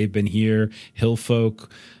since they've been here. Hillfolk,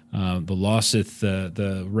 the Lossith,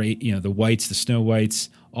 the Whites, the Snow Whites,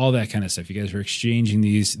 all that kind of stuff. You guys are exchanging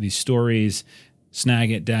these stories,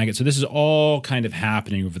 Snagit, Daggett. So this is all kind of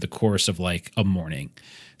happening over the course of like a morning.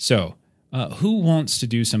 So who wants to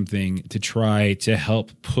do something to try to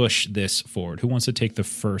help push this forward? Who wants to take the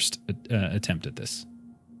first attempt at this?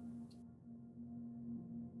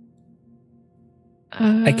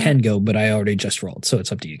 I can go, but I already just rolled, so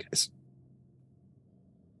it's up to you guys.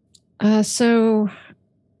 So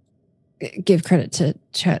give credit to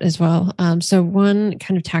chat as well. So one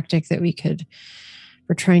kind of tactic that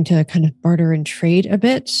we're trying to kind of barter and trade a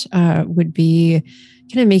bit would be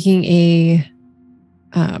kind of making a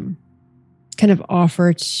kind of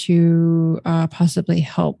offer to possibly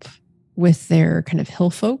help with their kind of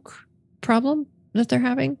Hillfolk problem that they're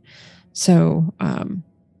having. So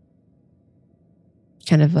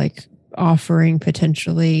kind of like offering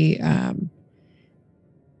potentially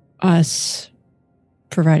us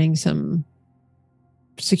providing some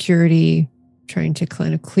security, trying to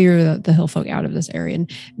kind of clear the Hillfolk out of this area.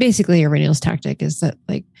 And basically Aureliel's tactic is that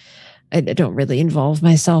like I don't really involve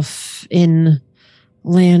myself in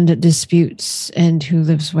land disputes and who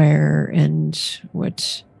lives where and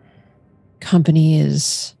what company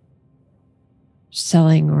is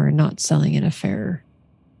selling or not selling at a fair.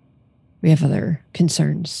 We have other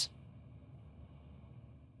concerns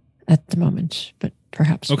at the moment, but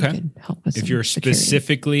perhaps we can help with if some you're security.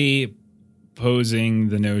 Specifically posing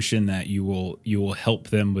the notion that you will help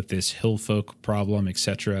them with this Hillfolk problem,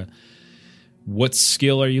 etc. What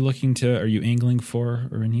skill are you angling for,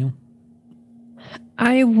 O'Neill?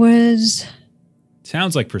 I was.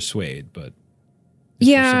 Sounds like persuade, but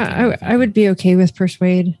yeah, I would be okay with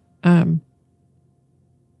persuade.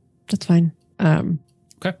 That's fine.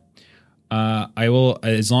 Okay. I will,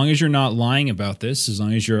 as long as you're not lying about this, as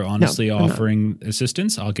long as you're honestly offering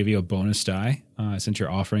assistance, I'll give you a bonus die. Since you're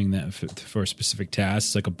offering that for a specific task,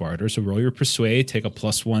 it's like a barter. So roll your persuade, take a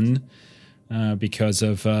 +1 because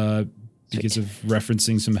of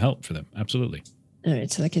referencing some help for them. Absolutely. All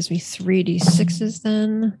right, so that gives me 3d6s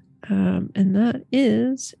then, and that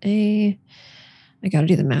is I got to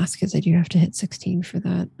do the math because I do have to hit 16 for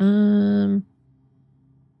that.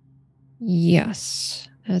 Yes,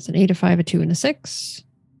 that's an 8, a 5, a 2, and a 6.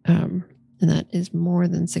 And that is more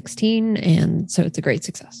than 16. And so it's a great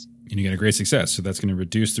success. And you get a great success. So that's going to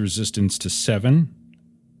reduce the resistance to 7.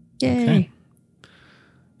 Yay. Okay.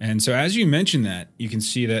 And so as you mention that, you can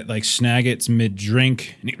see that like Snagget's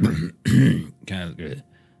mid-drink kind of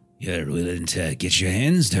you're willing to get your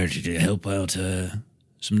hands dirty to help out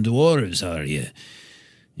some dwarves, are you?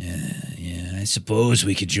 Yeah, I suppose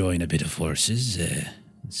we could join a bit of forces. It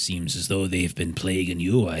seems as though they've been plaguing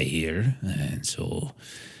you, I hear. And so,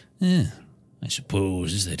 I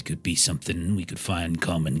suppose that could be something we could find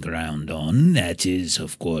common ground on. That is,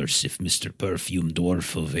 of course, if Mr. Perfume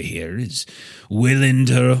Dwarf over here is willing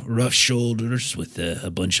to rub shoulders with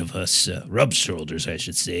a bunch of us, rub shoulders, I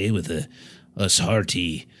should say, with us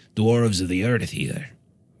hearty dwarves of the earth here.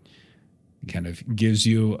 Kind of gives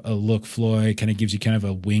you a look, Floyd, kind of gives you kind of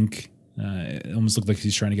a wink. It almost looks like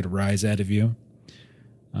he's trying to get a rise out of you.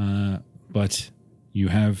 But you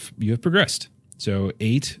have progressed. So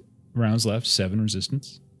 8 rounds left, 7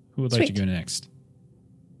 resistance. Who would like to go next?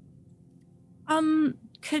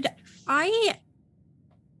 Could I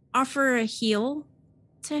offer a heal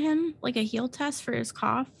to him, like a heal test for his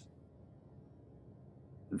cough?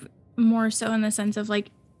 More so in the sense of like,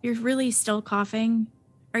 you're really still coughing.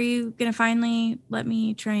 Are you gonna finally let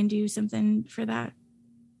me try and do something for that?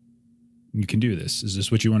 You can do this. Is this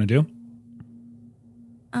what you want to do?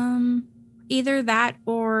 Either that,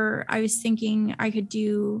 or I was thinking I could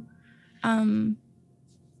do almost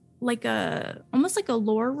like a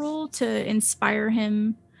lore roll to inspire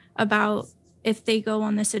him about if they go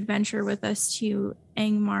on this adventure with us to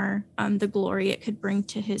Angmar, the glory it could bring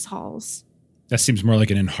to his halls. That seems more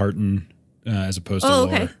like an enhearten as opposed to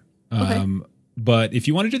lore. Okay. But if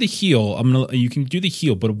you want to do the heal, you can do the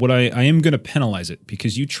heal. But what I am going to penalize it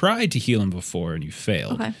because you tried to heal him before and you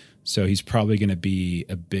failed. Okay. So he's probably going to be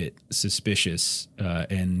a bit suspicious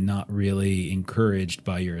and not really encouraged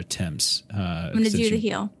by your attempts. I'm going to do the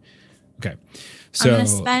heal. Okay. So I'm going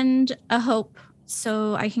to spend a hope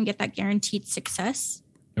so I can get that guaranteed success.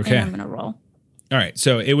 Okay. And I'm going to roll. All right.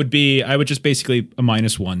 So I would just basically a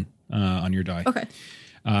 -1 on your die. Okay.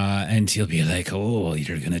 And he'll be like, oh,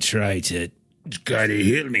 you're going to try to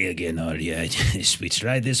heal me again, are you? We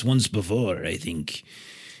tried this once before. I think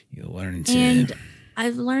you weren't. And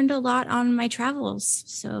I've learned a lot on my travels,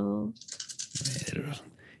 so. Well,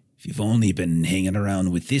 if you've only been hanging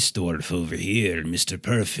around with this dwarf over here, Mr.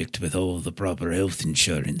 Perfect, with all the proper health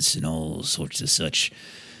insurance and all sorts of such,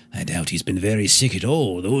 I doubt he's been very sick at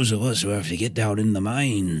all. Those of us who have to get down in the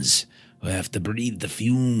mines, who have to breathe the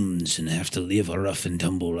fumes and have to live a rough and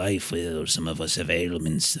tumble life, well, some of us have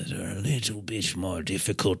ailments that are a little bit more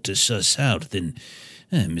difficult to suss out than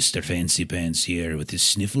Mr. Fancy Pants here with his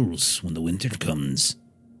sniffles when the winter comes.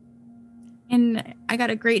 And I got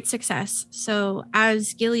a great success. So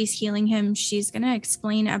as Gilly's healing him, she's going to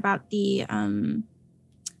explain about the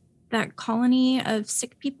that colony of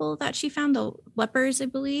sick people that she found, the lepers, I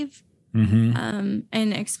believe, and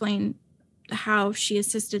explain how she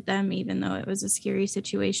assisted them, even though it was a scary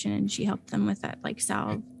situation, and she helped them with that like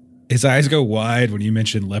salve. His eyes go wide when you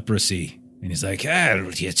mention leprosy. And he's like, what are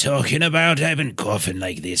you talking about? I've been coughing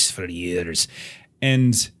like this for years.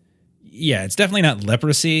 And yeah, it's definitely not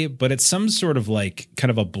leprosy, but it's some sort of like kind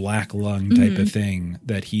of a black lung type of thing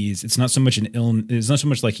that it's not so much an illness. It's not so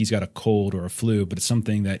much like he's got a cold or a flu, but it's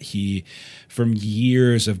something that he, from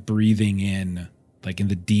years of breathing in, like in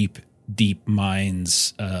the deep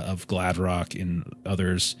mines of Gladrock and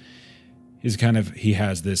others, he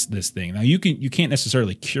has this thing. Now you can't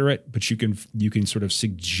necessarily cure it, but you can sort of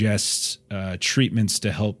suggest treatments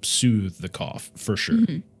to help soothe the cough for sure.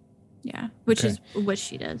 Mm-hmm. Yeah, which is what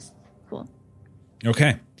she does. Cool.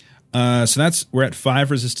 Okay. So we're at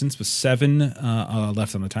 5 resistance with 7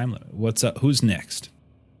 left on the time limit. What's up? Who's next?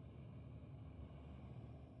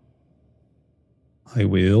 I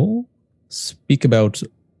will speak about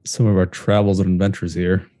some of our travels and adventures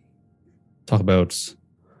here. Talk about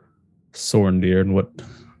Sorendir and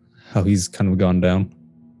how he's kind of gone down.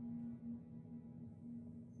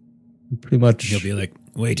 Pretty much. He'll be like,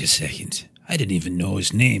 wait a second. I didn't even know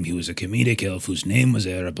his name. He was a comedic elf whose name was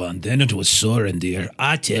Erebon. Then it was Sorendir.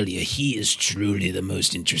 I tell you, he is truly the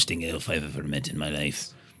most interesting elf I've ever met in my life.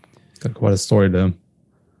 He's got quite a story to him.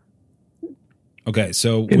 Okay,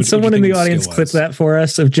 so can someone in the audience clip that for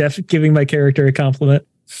us of Jeff giving my character a compliment?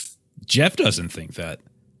 Jeff doesn't think that.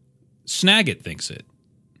 Snagit thinks it.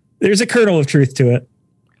 There's a kernel of truth to it.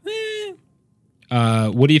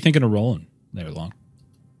 What are you thinking of rolling there, Long?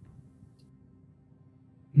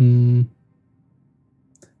 Kind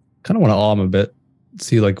of want to awe him a bit.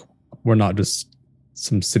 See, like, we're not just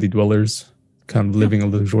some city dwellers kind of living a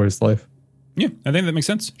luxurious life. Yeah, I think that makes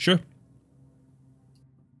sense. Sure.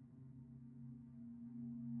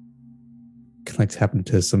 Can I tap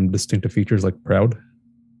into some distinctive features like proud?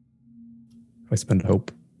 If I spend a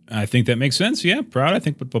hope. I think that makes sense. Yeah, proud I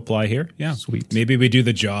think would apply here. Yeah. Sweet. Maybe we do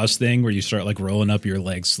the Jaws thing where you start like rolling up your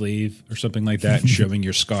leg sleeve or something like that and showing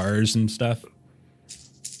your scars and stuff.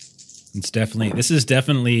 This is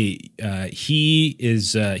definitely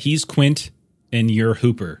he's Quint and you're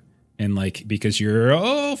Hooper. And like, because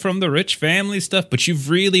you're from the rich family stuff, but you've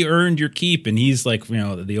really earned your keep. And he's like,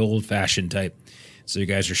 the old fashioned type. So you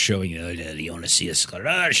guys are showing, you want to see a scar?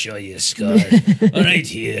 I'll show you a scar. right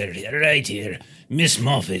here. Miss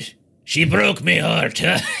Moffat. She broke me heart.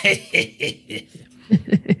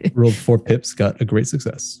 Rolled 4 pips, got a great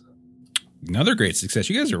success. Another great success.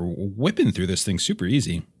 You guys are whipping through this thing super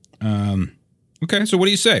easy. Okay, so what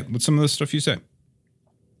do you say? What's some of the stuff you say?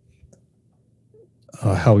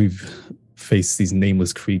 How we've faced these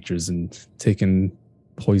nameless creatures and taken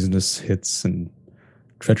poisonous hits and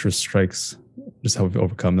treacherous strikes. Just how we've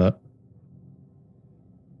overcome that.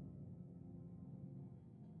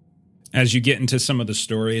 As you get into some of the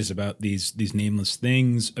stories about these nameless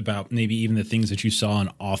things, about maybe even the things that you saw in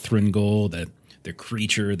Othrengol, the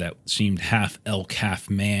creature that seemed half elk, half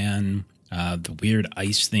man, the weird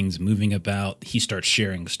ice things moving about, he starts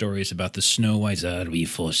sharing stories about the Snow Whites. We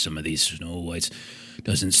fought some of these Snow Whites.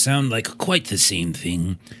 Doesn't sound like quite the same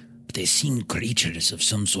thing, but they seem creatures of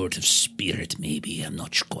some sort of spirit, maybe. I'm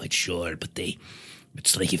not quite sure, but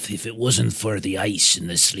it's like if it wasn't for the ice and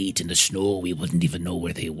the sleet and the snow, we wouldn't even know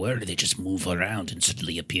where they were. They just move around and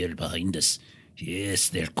suddenly appear behind us. Yes,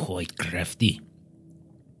 they're quite crafty.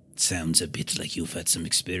 Sounds a bit like you've had some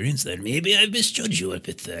experience there. Maybe I've misjudged you a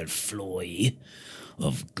bit there, Floy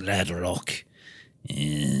of Gladrock.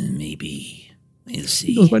 Maybe. We'll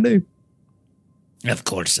see. What's my name? Of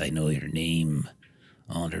course I know your name.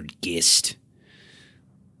 Honored guest.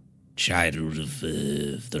 Child of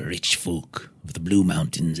the rich folk of the Blue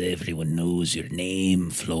Mountains. Everyone knows your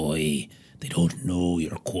name, Floy. They don't know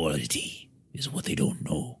your quality, is what they don't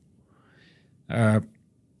know.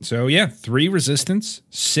 So, 3 resistance,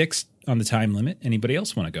 6 on the time limit. Anybody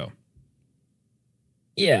else want to go?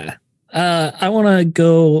 Yeah. I want to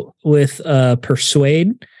go with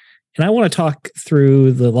Persuade. And I want to talk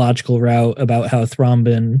through the logical route about how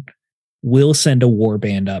Thrombin will send a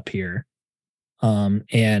warband up here.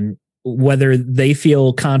 And whether they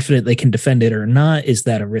feel confident they can defend it or not, is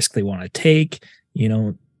that a risk they want to take?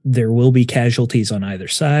 There will be casualties on either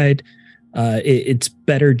side. It's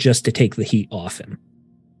better just to take the heat off him.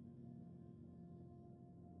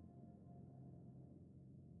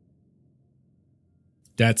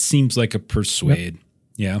 That seems like a persuade. Yep.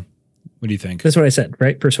 Yeah. What do you think? That's what I said,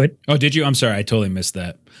 right? Persuade. Oh, did you? I'm sorry. I totally missed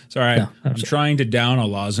that. Sorry. No, I'm trying to down a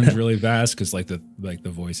lozenge really fast because the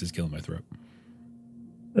voice is killing my throat.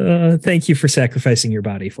 Thank you for sacrificing your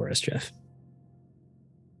body for us, Jeff.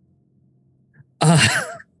 I'm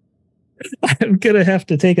going to have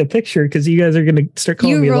to take a picture because you guys are going to start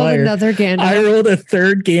calling me a liar. You rolled another Gandy. I rolled a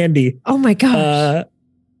third Gandy. Oh my gosh.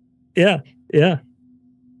 Yeah.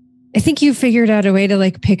 I think you figured out a way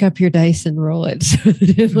to pick up your dice and roll it.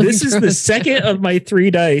 This is the second of my 3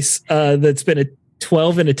 dice that's been a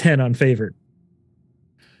 12 and a 10 on favored.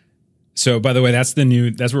 So, by the way, that's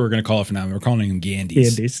what we're going to call it for now. We're calling them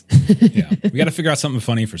Gandys. Yeah. We got to figure out something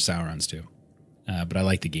funny for Saurons too. But I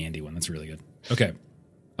like the Gandy one. That's really good. Okay.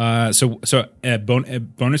 So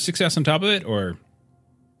bonus success on top of it or?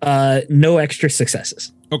 No extra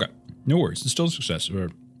successes. Okay. No worries. It's still a success.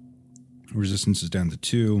 Resistance is down to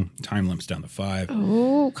 2. Time limit's down to 5.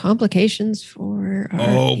 Oh, complications for our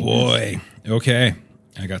Oh, humans. boy. Okay.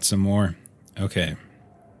 I got some more. Okay.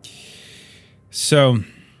 So.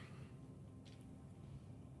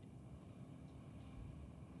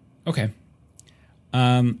 Okay.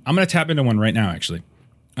 I'm going to tap into one right now, actually.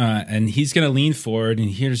 And he's going to lean forward, and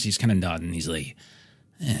he's kind of nodding. He's like,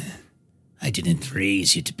 I didn't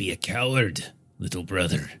raise you to be a coward, little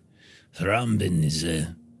brother. Thrombin is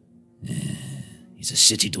he's a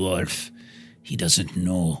city dwarf. He doesn't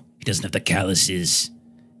know. He doesn't have the calluses.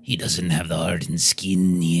 He doesn't have the hardened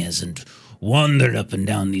skin. He hasn't wandered up and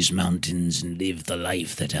down these mountains and lived the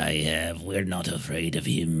life that I have. We're not afraid of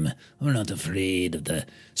him. We're not afraid of the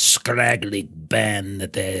scraggly band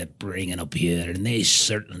that they're bringing up here, and they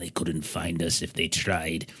certainly couldn't find us if they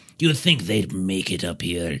tried. You think they'd make it up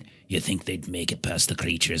here? You think they'd make it past the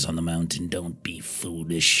creatures on the mountain? Don't be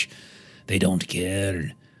foolish. They don't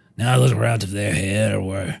care. Now look around of their hair.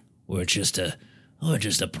 We're just a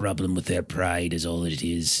problem with their pride is all it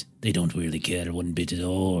is. They don't really care one bit at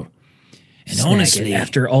all. And Snag honestly, it.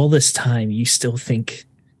 After all this time, you still think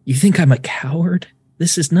I'm a coward?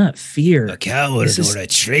 This is not fear. a coward or a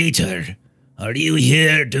traitor? Are you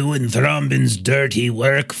here doing Thrombin's dirty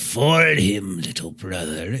work for him, little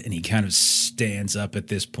brother? and he kind of stands up at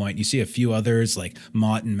this point. You see a few others, like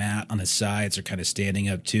Mott and Matt on the sides, are kind of standing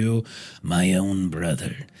up too. My own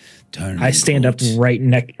brother. I stand up right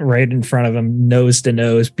in front of him, nose to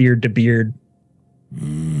nose, beard to beard.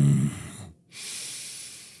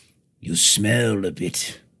 You smell a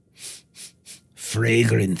bit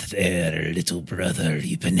fragrant there, little brother.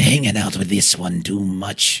 You've been hanging out with this one too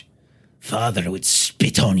much. Father would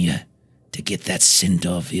spit on you to get that scent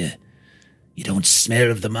off you. You don't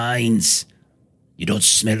smell of the mines. You don't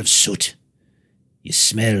smell of soot. You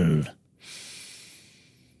smell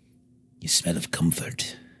of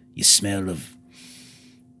comfort. You smell of...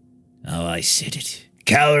 Oh, I said it.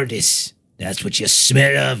 Cowardice. That's what you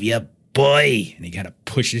smell of, you boy. And he kind of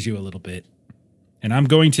pushes you a little bit. And I'm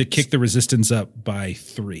going to kick the resistance up by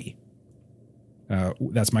 3.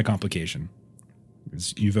 That's my complication.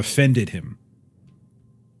 You've offended him.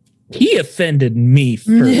 He offended me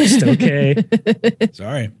first, okay?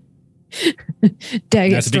 Sorry.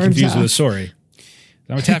 Daggett Not to be storms confused with a off. sorry.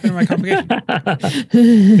 I'm tapping my complication.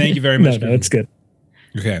 Thank you very much. No, it's good.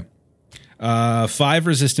 Okay. 5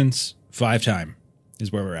 resistance, 5 time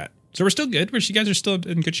is where we're at. So we're still good. You guys are still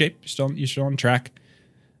in good shape. You're still on track.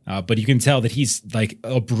 But you can tell that he's like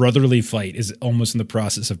a brotherly fight is almost in the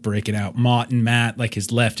process of breaking out. Mott and Matt, like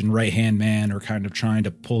his left and right hand man, are kind of trying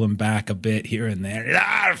to pull him back a bit here and there.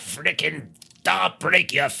 I'll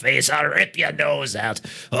break your face. I'll rip your nose out.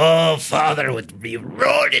 Oh, Father would be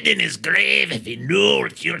rolling in his grave if he knew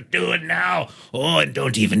what you're doing now. Oh, and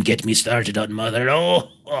don't even get me started on Mother.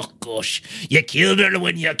 Oh, gosh. You killed her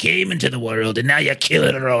when you came into the world, and now you're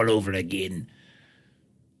killing her all over again.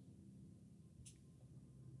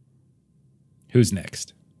 Who's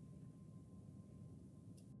next?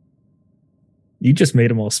 You just made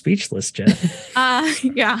them all speechless, Jen.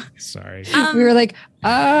 Yeah. Sorry. We were like,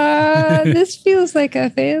 this feels like a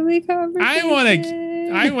family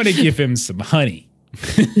conversation. I want to give him some honey.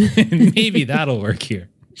 Maybe that'll work here.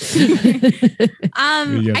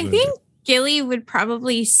 I think Gilly would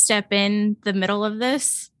probably step in the middle of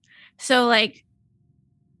this. So like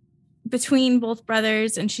between both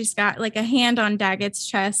brothers, and she's got like a hand on Daggett's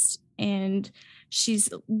chest, and she's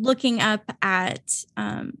looking up at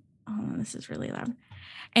this is really loud.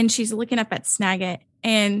 And she's looking up at Snagit,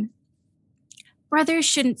 and brothers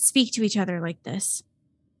shouldn't speak to each other like this.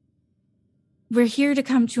 We're here to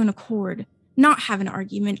come to an accord, not have an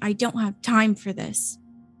argument. I don't have time for this.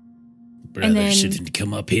 Brother shouldn't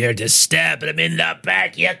come up here to stab him in the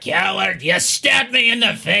back, you coward. You stabbed me in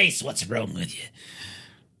the face. What's wrong with you?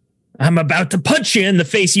 I'm about to punch you in the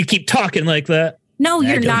face. You keep talking like that. No,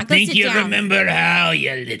 you're not. Go think sit you down. remember how,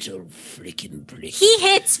 you little freaking prick. He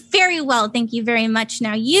hits very well. Thank you very much.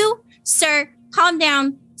 Now you, sir, calm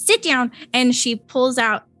down, sit down. And she pulls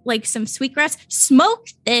out like some sweetgrass. Smoke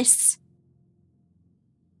this.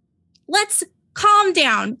 Let's calm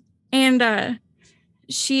down. And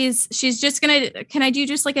she's just gonna, can I do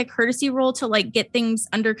just like a courtesy roll to like get things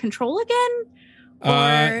under control again?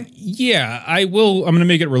 Yeah, I will. I'm going to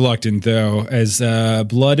make it reluctant though, as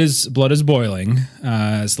blood is boiling.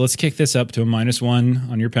 So let's kick this up to a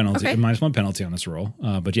 -1 on your penalty. Okay. A -1 penalty on this roll.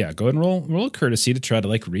 But yeah, go ahead and roll a courtesy to try to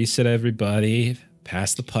like reset everybody,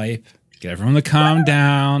 pass the pipe, get everyone to calm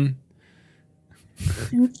down.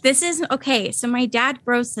 This is okay. So my dad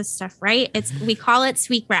grows this stuff, right? We call it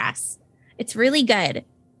sweetgrass. It's really good.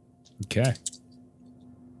 Okay.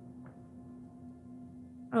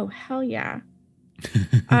 Oh, hell yeah.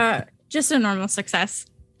 Just a normal success.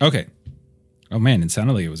 Okay. Oh man, it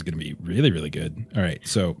sounded like it was going to be really, really good. All right,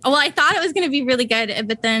 so. Well, I thought it was going to be really good,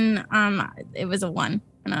 but then it was a 1,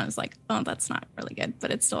 and I was like, oh, that's not really good,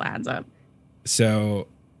 but it still adds up. So,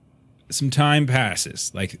 some time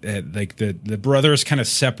passes. Like the brothers kind of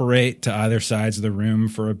separate to either sides of the room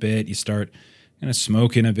for a bit. You start kind of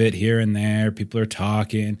smoking a bit here and there. People are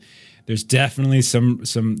talking. There's definitely some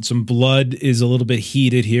blood is a little bit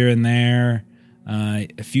heated here and there.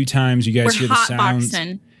 A few times you guys hear the sounds.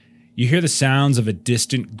 You hear the sounds of a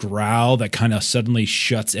distant growl that kind of suddenly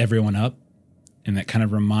shuts everyone up, and that kind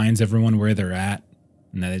of reminds everyone where they're at,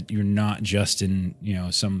 and that you're not just in,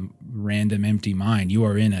 some random empty mine. You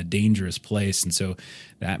are in a dangerous place, and so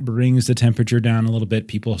that brings the temperature down a little bit.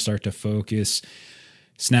 People start to focus.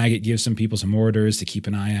 Snagit gives some people some orders to keep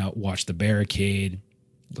an eye out, watch the barricade.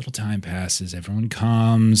 A little time passes. Everyone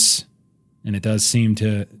calms, and it does seem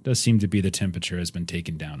to be the temperature has been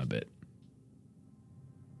taken down a bit.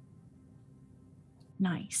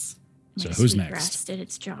 Nice. So My who's sweet next? grass did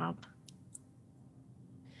its job.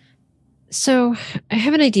 So I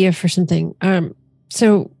have an idea for something.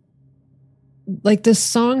 So like the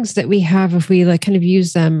songs that we have, if we like kind of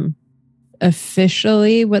use them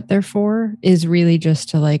officially, what they're for is really just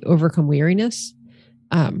to like overcome weariness,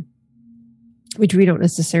 which we don't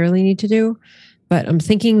necessarily need to do. But I'm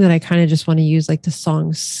thinking that I kind of just want to use like the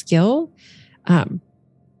song skill,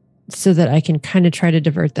 so that I can kind of try to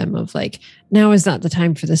divert them of like, now is not the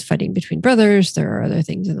time for this fighting between brothers. There are other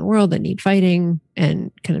things in the world that need fighting, and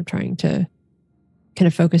kind of trying to kind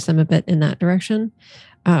of focus them a bit in that direction.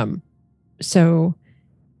 So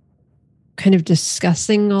kind of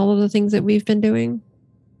discussing all of the things that we've been doing,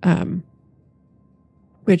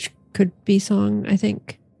 which could be song, I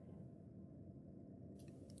think.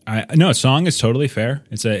 No, song is totally fair.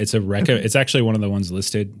 It's a rec. Okay. It's actually one of the ones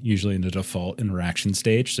listed usually in the default interaction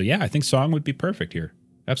stage. So yeah, I think song would be perfect here.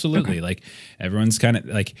 Absolutely. Okay. Like everyone's kind of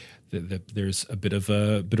like there's a bit of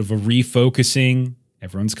a refocusing.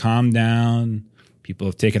 Everyone's calmed down. People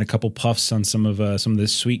have taken a couple puffs on some of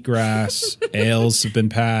this sweet grass. Ales have been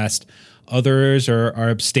passed. Others are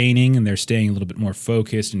abstaining, and they're staying a little bit more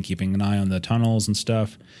focused and keeping an eye on the tunnels and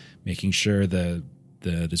stuff, making sure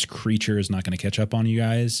this creature is not going to catch up on you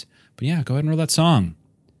guys. But yeah, go ahead and roll that song.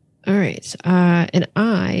 All right. And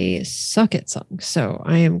I suck at songs, so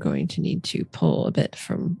I am going to need to pull a bit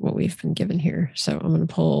from what we've been given here. So I'm going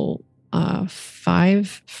to pull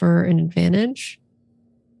 5 for an advantage.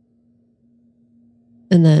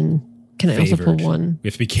 And then can I also pull 1? We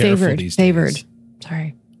have to be careful these days. Favored.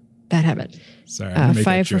 Sorry. Bad habit. Sorry. I'm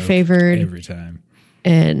 5 for favored. Every time.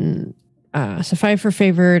 And so 5 for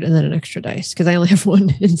favored, and then an extra dice, because I only have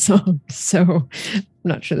 1 in song. So I'm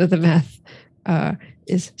not sure that the math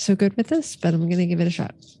is so good with this, but I'm going to give it a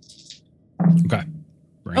shot. Okay.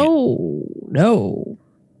 Bring it. Oh, no.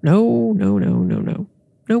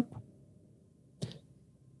 Nope.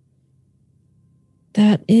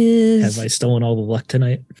 That is... Have I stolen all the luck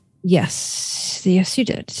tonight? Yes, you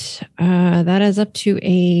did. That is up to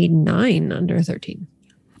a 9 under 13.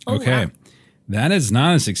 Okay. Wow. That is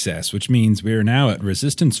not a success, which means we are now at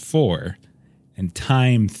resistance 4 and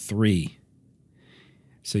time 3.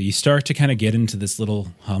 So you start to kind of get into this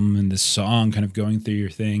little hum and this song kind of going through your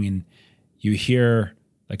thing, and you hear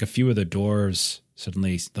like a few of the dwarves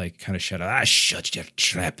suddenly like kind of shout out, shut your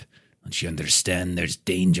trap. Don't you understand there's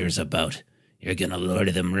dangers about? You're gonna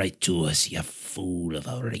lure them right to us, you fool of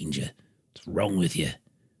a ranger. What's wrong with you?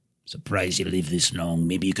 Surprised you live this long.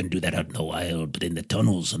 Maybe you can do that out in the wild, but in the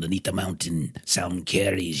tunnels underneath the mountain, sound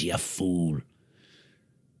carries, you fool.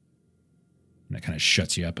 and that kind of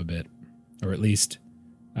shuts you up a bit, or at least,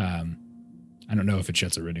 I don't know if it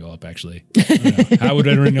shuts a renewal up, actually. I don't know. How would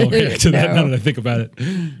a renewal react to that now that I think about it?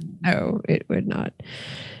 No, it would not.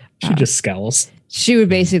 She just scowls. She would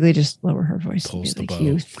basically just lower her voice. Pulls and be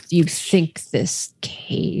the like, bow. You think this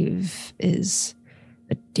cave is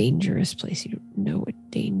a dangerous place? You don't know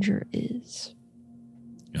what danger is.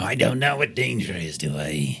 I don't know what danger is, do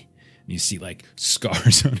I? You see like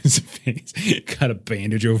scars on his face, got a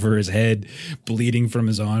bandage over his head, bleeding from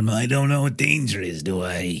his arm. I don't know what danger is, do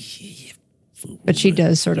I? But she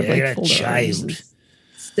does sort of You're like a fold her arms child. and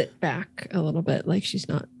sit back a little bit, like she's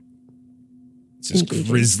not. It's this engaging.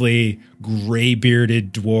 grizzly,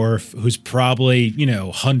 gray-bearded dwarf who's probably,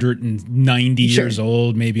 190 Sure. years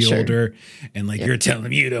old, maybe Sure. older. And like, Yep. you're telling Telling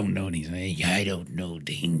me you don't know anything. I don't know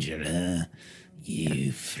danger, huh?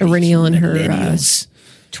 You Aurenial and her, millennials.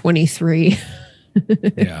 23.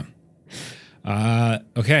 yeah.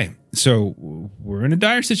 Okay. So we're in a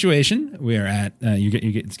dire situation. We are at,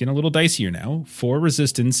 it's getting a little dicier now. 4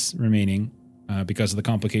 resistance remaining. because of the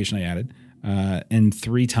complication I added, and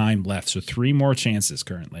 3 time left. So 3 more chances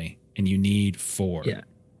currently, and you need 4. Yeah.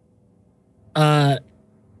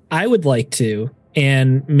 I would like to,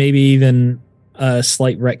 and maybe even a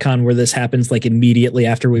slight retcon where this happens like immediately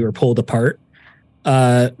after we were pulled apart.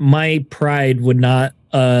 My pride would not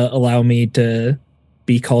allow me to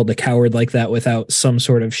be called a coward like that without some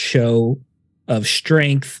sort of show of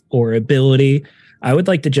strength or ability. I would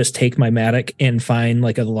like to just take my mattock and find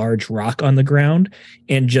like a large rock on the ground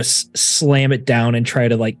and just slam it down and try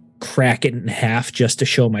to like crack it in half just to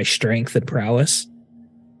show my strength and prowess.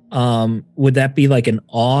 Would that be like an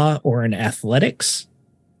awe or an athletics?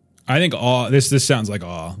 I think awe. This sounds like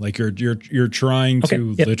awe. Like you're trying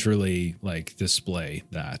to literally like display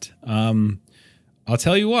that. I'll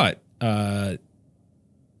tell you what.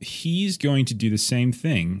 He's going to do the same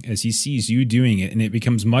thing as he sees you doing it, and it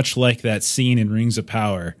becomes much like that scene in Rings of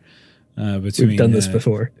Power. Between We've done this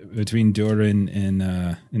before between Doran and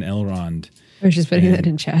Elrond. I was just putting that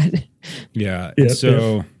in chat. Yeah.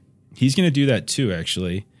 So he's going to do that too,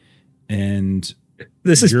 actually. And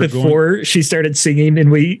this is before she started singing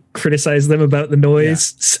and we criticized them about the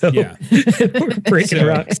noise. Yeah. So we're breaking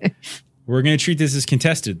rocks. We're going to treat this as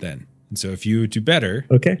contested then. And so if you do better,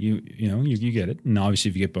 okay, you get it. And obviously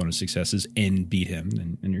if you get bonus successes and beat him,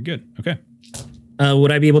 then you're good. Okay.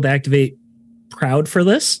 Would I be able to activate Proud for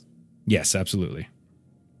this? Yes, absolutely.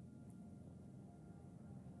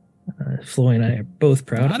 Floy and I are both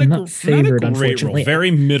proud. I'm not favored, unfortunately. Roll.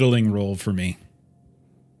 Very middling roll for me.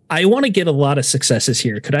 I want to get a lot of successes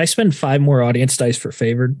here. Could I spend 5 more audience dice for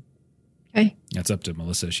favored? Okay. That's up to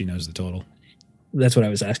Melissa. She knows the total. That's what I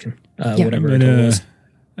was asking. Whatever it was.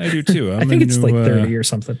 I do too. I think it's like 30 or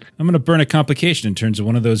something. I'm going to burn a complication in terms of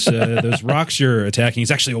one of those those rocks you're attacking.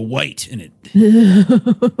 It's actually a white in it.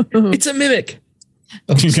 It's a mimic.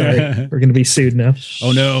 Oh, sorry. We're going to be sued now.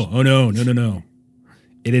 Oh, no.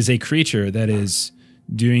 It is a creature that is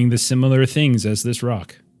doing the similar things as this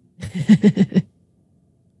rock.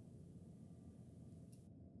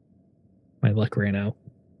 My luck ran out.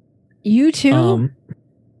 You too?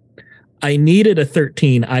 I needed a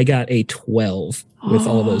 13. I got a 12 with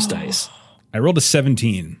all those dice. I rolled a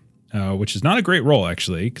 17, which is not a great roll,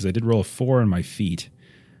 actually, because I did roll a 4 on my feet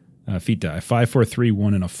die. 5, 4, 3,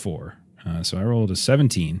 1, and a 4. So I rolled a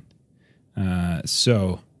 17.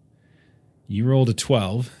 So you rolled a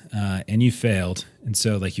 12, and you failed. And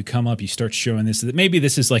so, like, you come up, you start showing this. Maybe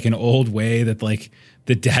this is like an old way that, like,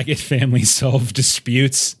 the Daggett family solve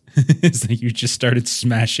disputes. It's like you just started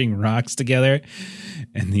smashing rocks together,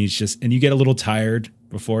 and you get a little tired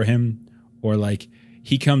before him, or like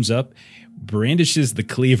he comes up, brandishes the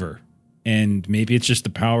cleaver, and maybe it's just the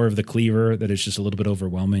power of the cleaver that is just a little bit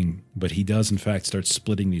overwhelming, but he does in fact start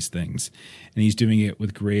splitting these things, and he's doing it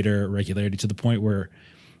with greater regularity to the point where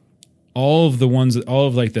all of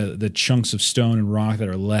the chunks of stone and rock that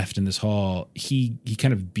are left in this hall, he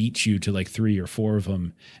kind of beats you to like 3 or 4 of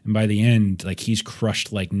them. And by the end, like he's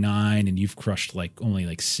crushed like 9 and you've crushed like only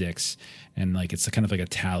like 6. And like, it's kind of like a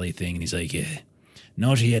tally thing. And he's like,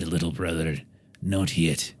 not yet, little brother, not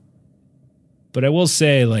yet. But I will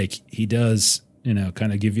say, like, he does,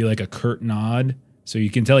 kind of give you like a curt nod. So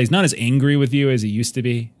you can tell he's not as angry with you as he used to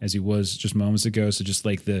be, as he was just moments ago. So just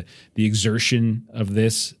like the exertion of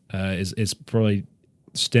this is probably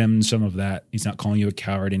stemmed some of that. He's not calling you a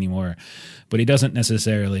coward anymore, but he doesn't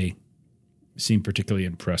necessarily seem particularly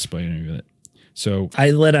impressed by any of it. So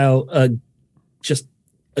I let out just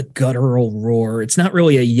a guttural roar. It's not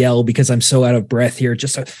really a yell because I'm so out of breath here.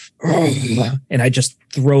 Just and I just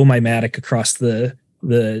throw my mattock across the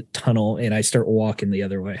tunnel and I start walking the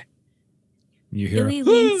other way. You hear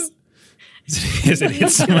as it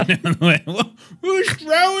hits someone down the way. Who's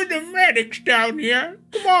throwing the medics down here?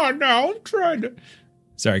 Come on now, I'm trying to.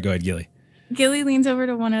 Sorry, go ahead, Gilly. Gilly leans over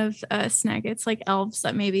to one of Snagget's like elves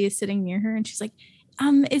that maybe is sitting near her, and she's like,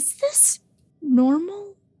 is this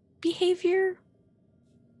normal behavior?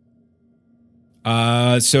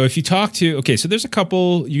 So if you talk to, so there's a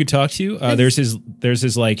couple you could talk to. There's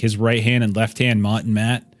his like his right hand and left hand, Mont and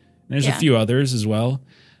Matt. And there's a few others as well.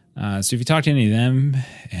 So if you talk to any of them,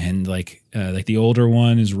 and like the older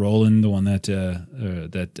one is Roland, the one that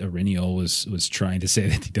Ariniel was trying to say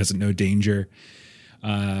that he doesn't know danger.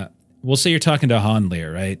 We'll say you're talking to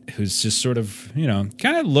Hanlir, right? Who's just sort of,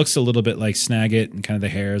 kind of looks a little bit like Snagget, and kind of the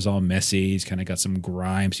hair is all messy. He's kind of got some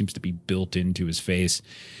grime, seems to be built into his face.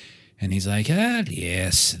 And he's like,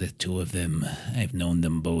 yes, the two of them. I've known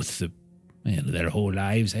them both their whole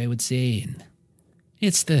lives, I would say. And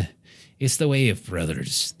it's the way of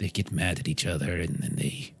brothers. They get mad at each other, and then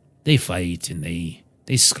they fight, and they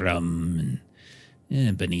scrum,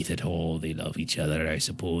 beneath it all, they love each other, I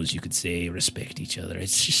suppose you could say, respect each other.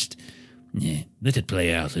 It's just, let it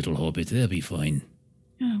play out, little hobbit. They'll be fine.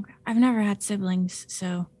 Oh, I've never had siblings,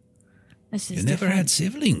 so this is You never different. had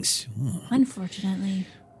siblings? Oh. Unfortunately.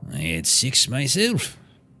 I had 6 myself.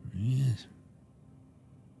 Yes.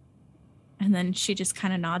 And then she just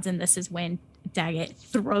kind of nods, and this is when Daggett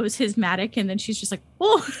throws his mattock, and then she's just like,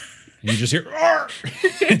 oh. And you just hear,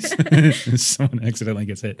 someone accidentally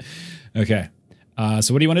gets hit. Okay.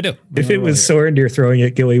 So what do you want to do? If it was Sword and you're throwing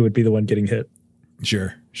it, Gilly would be the one getting hit.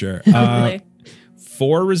 Sure. Really?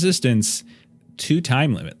 4 resistance, 2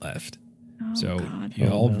 time limit left. Oh, So God. you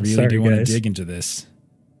all no. really Sorry, do want to guys. dig into this.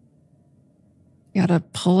 Gotta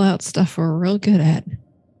pull out stuff we're real good at.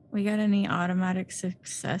 We got any automatic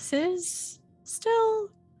successes still?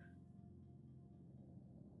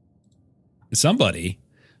 Somebody,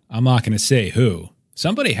 I'm not going to say who,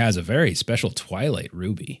 somebody has a very special Twilight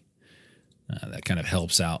Ruby that kind of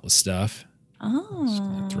helps out with stuff. Just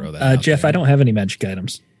gonna Oh. throw that out Jeff, there. I don't have any magic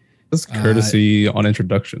items. That's courtesy on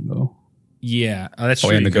introduction, though. Yeah, that's Oh,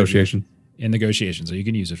 true. and You could- negotiation. In negotiation, so you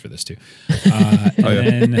can use it for this too.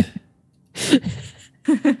 And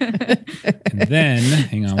then,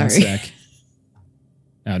 hang on one Sorry. sec.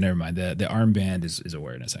 Oh, never mind. The armband is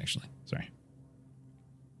awareness, actually. Sorry.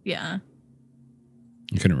 Yeah.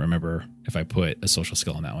 I couldn't remember if I put a social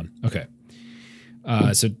skill on that one. Okay.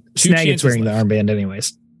 So 2 Snagget's chances wearing left. the armband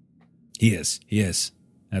anyways. He is.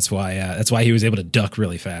 That's why he was able to duck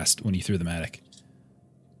really fast when he threw the mattock.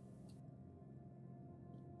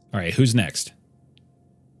 All right, who's next?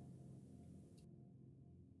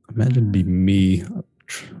 Imagine it'd be me. I'm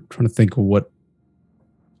trying to think of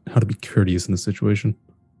how to be courteous in this situation.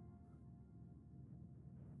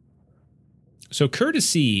 So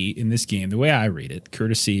courtesy in this game, the way I read it,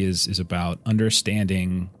 courtesy is about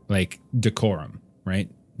understanding like decorum, right?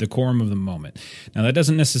 Decorum of the moment. Now that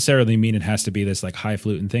doesn't necessarily mean it has to be this like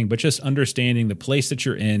highfalutin thing, but just understanding the place that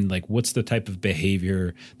you're in, like what's the type of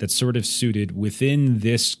behavior that's sort of suited within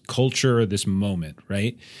this culture or this moment,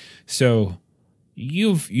 right? So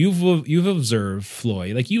you've observed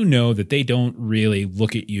Floyd, like you know that they don't really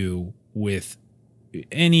look at you with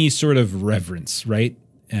any sort of reverence, right?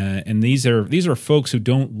 And these are folks who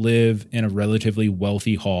don't live in a relatively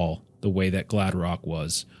wealthy hall the way that Gladrock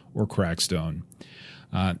was or Crackstone,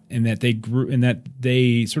 and that they grew and that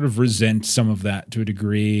they sort of resent some of that to a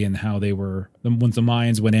degree, and how they were once the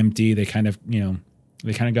mines went empty, they kind of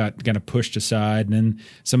got pushed aside, and then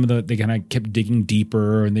they kind of kept digging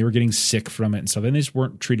deeper, and they were getting sick from it and stuff, and they just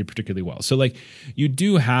weren't treated particularly well. So like you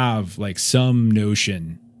do have like some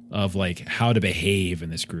notion of like how to behave in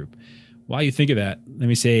this group. While you think of that, let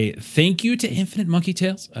me say thank you to Infinite Monkey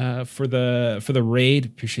Tales for the raid.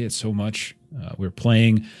 Appreciate it so much. We're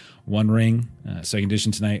playing One Ring, second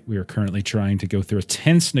edition tonight. We are currently trying to go through a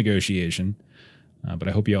tense negotiation, but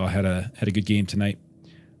I hope you all had a good game tonight,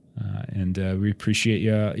 and we appreciate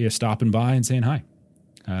you stopping by and saying hi.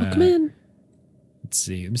 Welcome in. Let's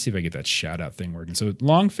see. Let me see if I get that shout out thing working. So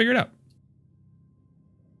Long, figure it out.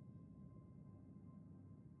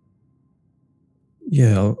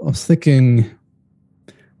 Yeah, I was thinking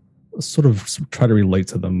sort of try to relate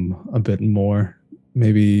to them a bit more.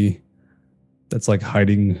 Maybe that's like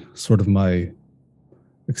hiding sort of my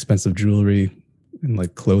expensive jewelry and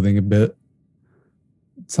like clothing a bit.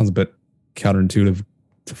 It sounds a bit counterintuitive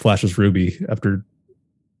to Flash's Ruby after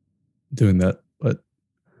doing that, but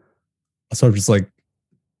I sort of just like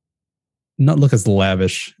not look as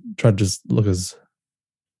lavish, try to just look as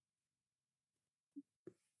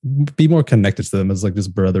be more connected to them as like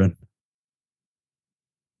just brethren.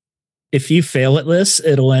 If you fail at this,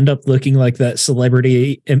 it'll end up looking like that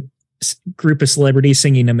celebrity group of celebrities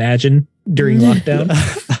singing Imagine during lockdown.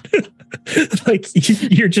 Like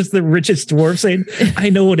you're just the richest dwarf saying, I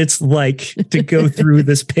know what it's like to go through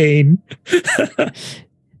this pain.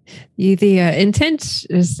 The intent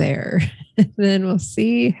is there. Then we'll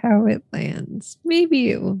see how it lands. Maybe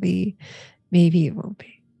it will be. Maybe it won't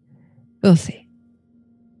be. We'll see.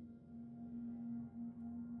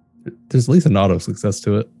 There's at least an auto success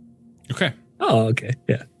to it. Okay. Oh, okay.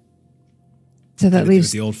 Yeah. So that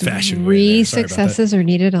leaves the old-fashioned way three there. Sorry about that. successes are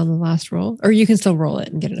needed on the last roll. Or you can still roll it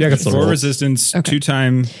and get it. Yeah, I can another still roll. roll. 4 resistance, Okay. 2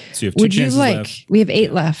 time. So you have 2 Would you chances like? left. We have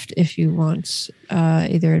 8 left. If you want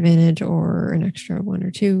either advantage or an extra 1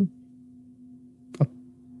 or 2.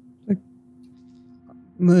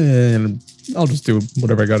 Man, I'll just do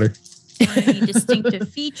whatever I got here. Any distinctive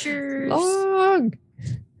features? Long.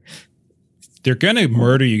 They're gonna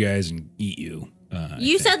murder you guys and eat you.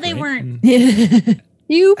 You said they weren't.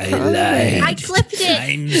 You. I lied. I clipped it.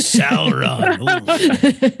 I'm Sauron.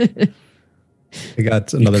 Ooh. I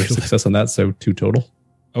got another success on that, so 2 total.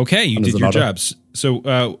 Okay, you did your jobs.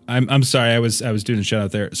 So I'm sorry, I was doing a shout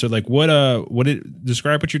out there. So like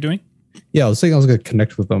describe what you're doing? Yeah, I was saying I was gonna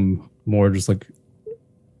connect with them more, just like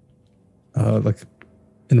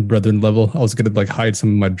in a brethren level. I was gonna like hide some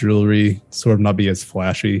of my jewelry, sort of not be as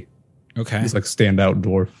flashy. Okay. Just like standout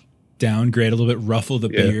dwarf. Downgrade a little bit, ruffle the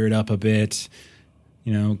beard up a bit,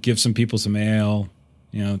 give some people some ale,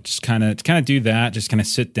 just kind of do that. Just kind of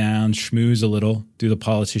sit down, schmooze a little, do the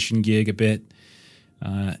politician gig a bit.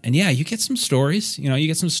 And yeah, you get some stories, you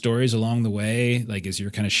get some stories along the way, like as you're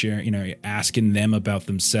kind of sharing, you're asking them about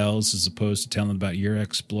themselves as opposed to telling them about your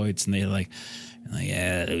exploits. And they're like,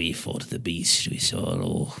 yeah, we fought the beast. We saw it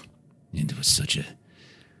all. And it was such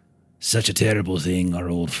a terrible thing. Our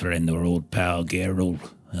old friend, our old pal, Geralt,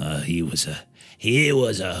 he was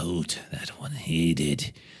a hoot, that one. He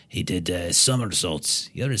did somersaults.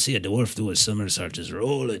 You ever see a dwarf do a somersault just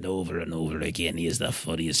rolling over and over again? He is the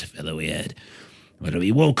funniest fellow we had. Well,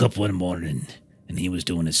 we woke up one morning, and he was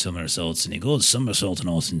doing his somersaults, and he goes somersaulting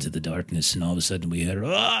us into the darkness, and all of a sudden we hear,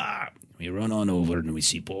 ah! We run on over, and we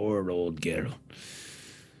see poor old Geralt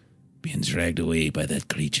being dragged away by that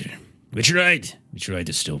creature. We tried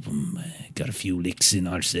to stop him. Got a few licks in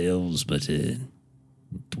ourselves, but it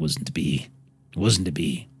wasn't to be.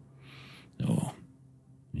 Oh,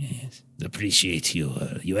 yes. Appreciate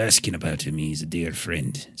you asking about him. He's a dear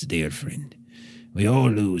friend. We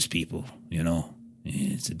all lose people,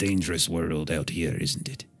 It's a dangerous world out here, isn't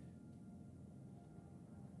it?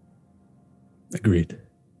 Agreed.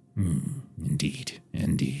 Indeed.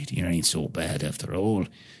 You ain't so bad after all.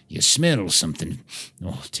 You smell something.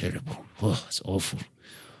 Oh, terrible. Oh, it's awful.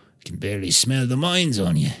 I can barely smell the mines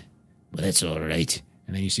on you. But that's all right.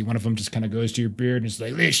 And then you see one of them just kind of goes to your beard and it's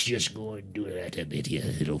like, let's just go and do that a bit, you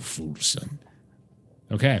little fool, son.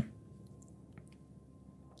 Okay.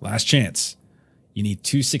 Last chance. You need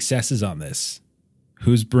 2 successes on this.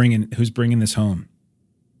 Who's bringing this home?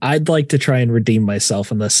 I'd like to try and redeem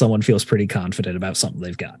myself unless someone feels pretty confident about something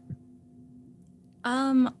they've got.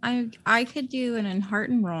 I could do an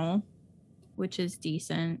Enhearten roll, which is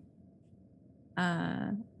decent.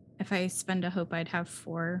 If I spend a hope, I'd have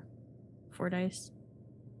 4 dice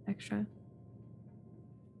extra.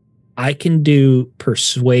 I can do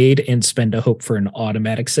persuade and spend a hope for an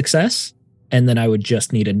automatic success, and then I would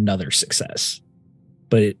just need another success.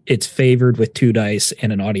 But it's favored with 2 dice,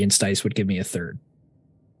 and an audience dice would give me a 3rd.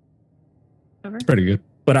 It's pretty good.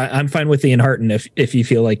 But I'm fine with the Enhearten if you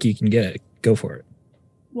feel like you can get it. Go for it.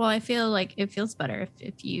 Well, I feel like it feels better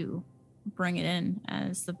if you bring it in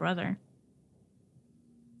as the brother.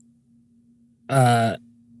 The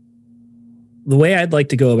way I'd like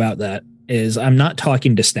to go about that is I'm not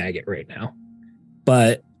talking to Snagit right now,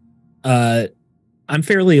 but I'm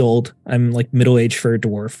fairly old. I'm like middle-aged for a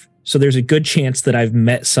dwarf. So there's a good chance that I've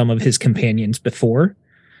met some of his companions before.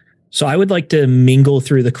 So I would like to mingle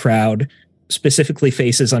through the crowd, specifically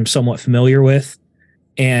faces I'm somewhat familiar with,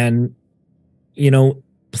 and,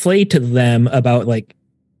 play to them about like,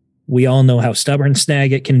 we all know how stubborn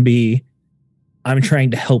Snagit can be. I'm trying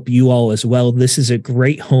to help you all as well. This is a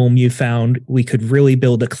great home you found. We could really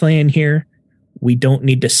build a clan here. We don't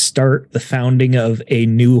need to start the founding of a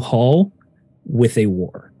new hall with a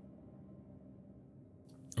war.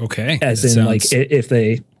 Okay. As in, like, if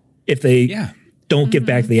they don't give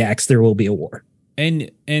back the axe, there will be a war. And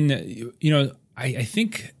I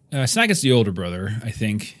think Snagit's the older brother, I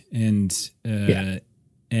think, and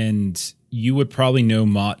you would probably know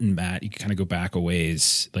Mott and Matt. You could kind of go back a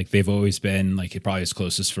ways. Like they've always been like probably his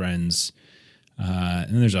closest friends. And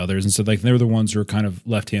then there's others, and so like they're the ones who are kind of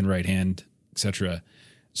left hand, right hand, etc.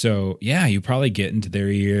 So yeah, you probably get into their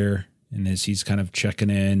ear. And as he's kind of checking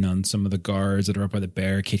in on some of the guards that are up by the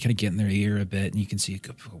barricade, kind of get in their ear a bit, and you can see a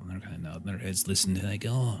couple they're kind of nodding their heads, listening to like,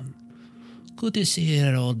 oh, good to see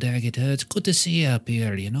you, old Daggett. It's good to see you up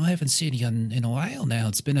here. I haven't seen you in a while now.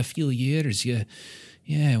 It's been a few years. What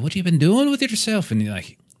have you been doing with yourself? And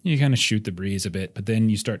you kind of shoot the breeze a bit, but then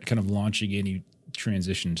you start kind of launching in, you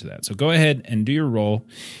transition to that. So go ahead and do your roll.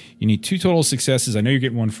 You need 2 total successes. I know you're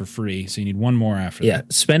getting 1 for free, so you need 1 more after that. Yeah,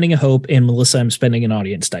 spending a hope, and Melissa, I'm spending an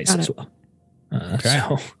audience dice as well. Okay.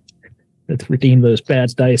 So let's redeem those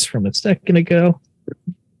bad dice from a second ago.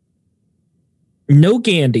 No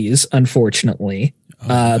Gandys, unfortunately,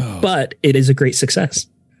 no. But it is a great success.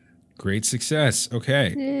 Great success.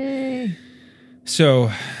 Okay. Yay.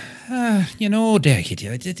 So, Daggett,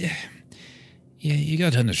 you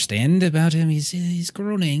got to understand about him. He's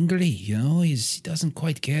grown angry, He doesn't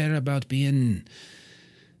quite care about being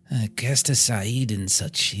cast aside and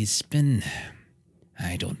such. He's been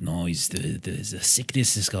I don't know. The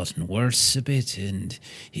sickness has gotten worse a bit, and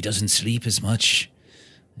he doesn't sleep as much.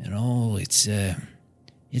 You know,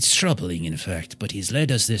 it's troubling, in fact. But he's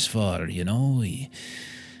led us this far. You know,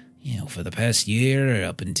 for the past year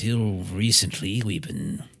up until recently, we've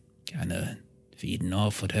been kind of feeding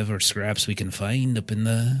off whatever scraps we can find up in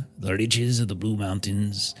the ridges of the Blue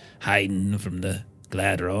Mountains, hiding from the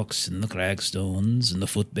glad rocks and the cragstones and the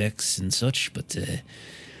footbecks and such. But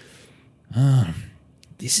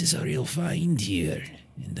this is a real find here,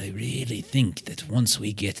 and I really think that once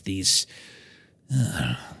we get these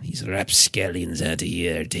rapscallions out of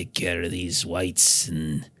here, take care of these whites,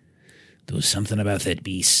 and do something about that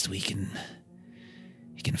beast, we can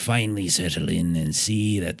finally settle in and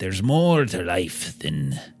see that there's more to life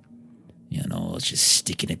than, just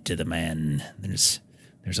sticking it to the man. There's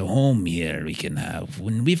a home here we can have.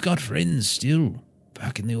 When we've got friends still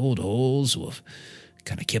back in the old holes who have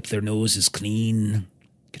kind of kept their noses clean,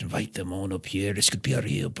 can invite them on up here. This could be a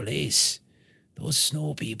real place. Those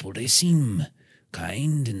snow people, they seem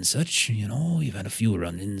kind and such, You've had a few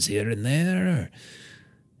run-ins here and there.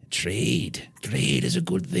 Trade is a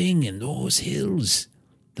good thing in those hills.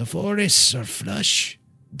 The forests are flush,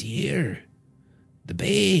 deer. The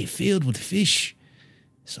bay filled with fish.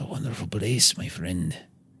 It's a wonderful place, my friend.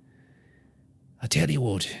 I'll tell you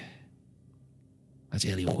what,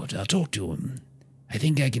 I'll talk to him. I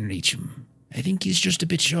think I can reach him. I think he's just a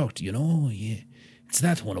bit shocked, It's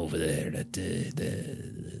that one over there, that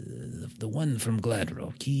the one from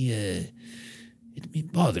Gladrock.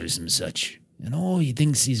 It bothers him such. He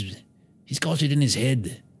thinks he's got it in his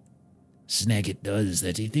head. Snagit does,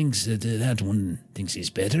 that he thinks that one thinks he's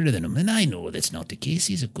better than him. And I know that's not the case.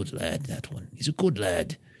 He's a good lad, that one. He's a good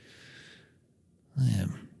lad.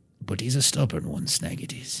 But he's a stubborn one,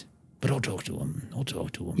 Snagit is. But I'll talk to him.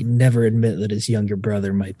 He'd never admit that his younger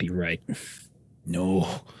brother might be right.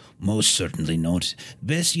 No, most certainly not.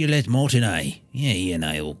 Best you let Mort and I. Yeah, he and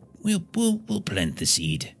I we'll plant the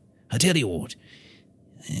seed. I'll tell you what.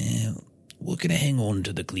 We're gonna hang on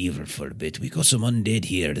to the cleaver for a bit. We got some undead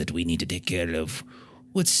here that we need to take care of.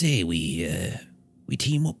 What say we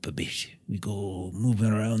team up a bit? We go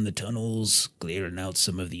moving around the tunnels, clearing out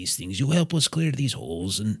some of these things. You help us clear these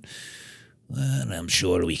holes, and well, I'm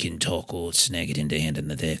sure we can talk old Snagit into handing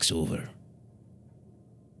the decks over.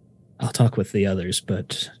 I'll talk with the others,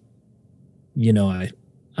 but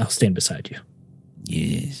I'll stand beside you.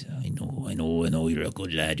 Yes, I know. You're a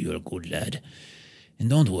good lad. And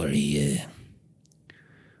don't worry,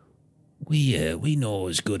 we know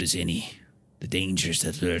as good as any the dangers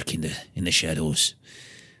that lurk in the shadows.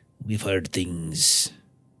 We've heard things,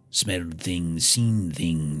 smelled things, seen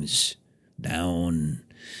things down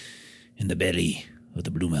in the belly of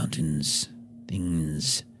the Blue Mountains.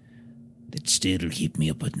 Things that still keep me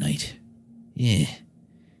up at night. Yeah.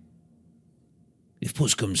 If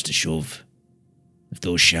push comes to shove, if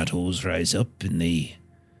those shadows rise up and they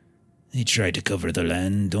try to cover the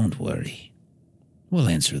land, don't worry. We'll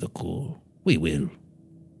answer the call. We will.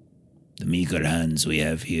 The meager hands we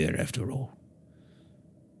have here, after all.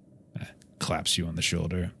 Claps you on the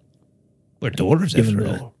shoulder. We're dwarves, after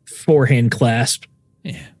all. Forehand clasp.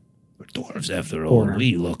 Yeah. We're dwarves, after all. Forehand.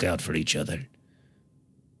 We look out for each other.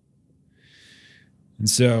 And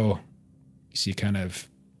so, you see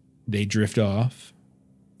they drift off.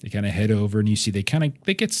 They kind of head over, and you see they get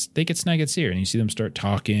Snagit's ear, and you see them start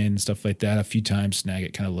talking, stuff like that. A few times,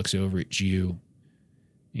 Snagit kind of looks over at you.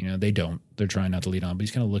 They don't. They're trying not to lead on, but he's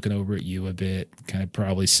kind of looking over at you a bit, kind of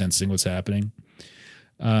probably sensing what's happening.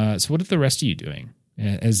 So what are the rest of you doing?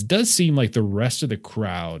 As it does seem like the rest of the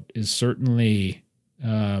crowd is certainly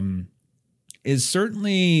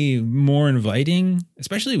more inviting,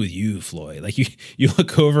 especially with you, Floy. Like you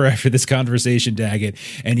look over after this conversation, Daggett,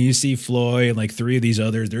 and you see Floy and like three of these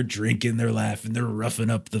others. They're drinking, they're laughing, they're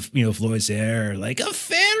roughing up the Floyd's hair like a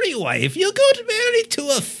fairy wife. You got married to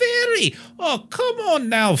a fairy. Oh, come on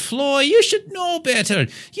now, Floy. You should know better.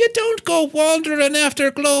 You don't go wandering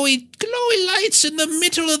after glowy lights in the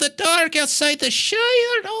middle of the dark outside the Shire.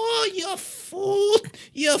 Oh, you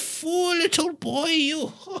fool little boy,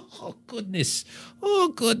 you. Oh, goodness.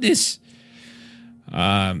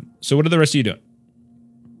 So what are the rest of you doing?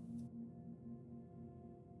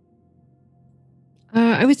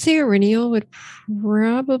 I would say Aurenial would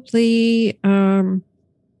probably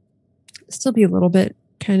still be a little bit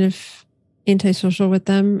kind of antisocial with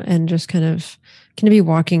them and just kind of be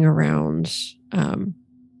walking around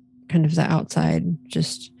kind of the outside,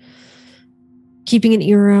 just keeping an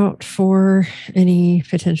ear out for any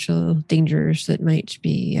potential dangers that might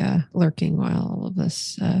be lurking while all of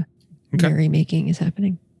this merrymaking is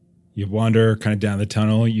happening. You wander kind of down the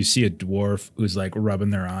tunnel. You see a dwarf who's like rubbing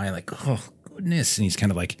their eye, like, oh goodness, and he's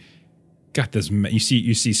kind of like got this. You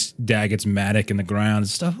see Daggett's mattock in the ground and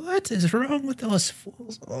stuff. What is wrong with those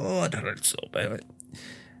fools? Oh, it hurts so bad.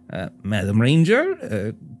 Madam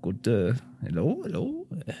Ranger, good. Hello.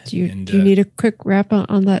 Do you need a quick wrap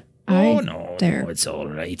on that eye? Oh no, there. No, it's all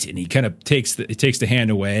right. And he kind of takes the hand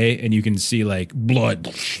away, and you can see like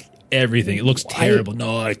blood, everything. It looks terrible.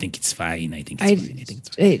 No, I think it's fine. I think it's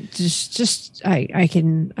fine.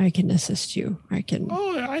 I can assist you. I can.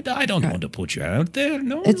 Oh, I don't want to put you out there.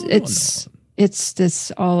 No, it's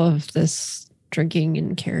this all of this drinking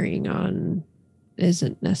and carrying on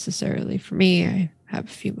isn't necessarily for me. I have a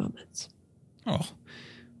few moments. Oh.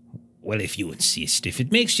 Well, if you insist, if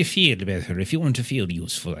it makes you feel better, if you want to feel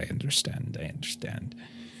useful, I understand.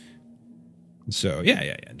 So,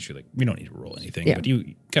 yeah. And you're like, we don't need to roll anything, but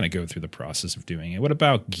you kind of go through the process of doing it. What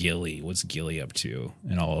about Gilly? What's Gilly up to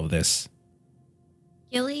in all of this?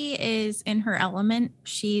 Gilly is in her element.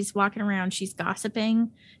 She's walking around, she's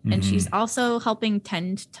gossiping, and she's also helping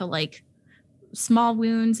tend to like small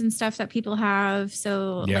wounds and stuff that people have.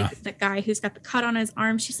 So, like the guy who's got the cut on his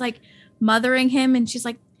arm, she's like mothering him, and she's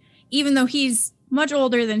like, even though he's much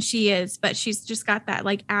older than she is, but she's just got that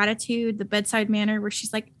like attitude, the bedside manner where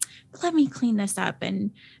she's like, let me clean this up.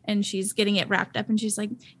 And she's getting it wrapped up, and she's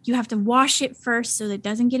like, you have to wash it first so that it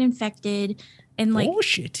doesn't get infected. And like,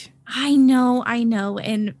 wash it. I know.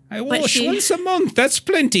 And I wash once a month. That's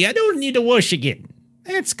plenty. I don't need to wash again.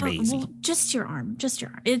 That's crazy. Well, just your arm.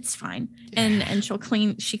 It's fine. And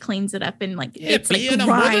she cleans it up, and like it's like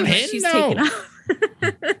grime that she's taken off.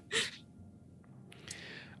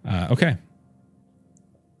 Okay.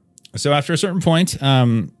 So after a certain point,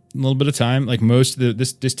 a little bit of time, like most of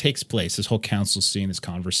this takes place. This whole council scene, this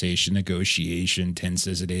conversation, negotiation, tense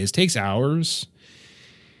as it is, takes hours.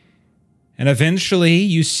 And eventually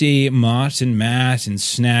you see Mott and Matt and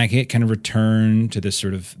Snagit kind of return to this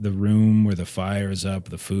sort of the room where the fire is up,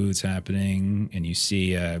 the food's happening, and you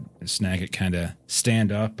see Snagit kind of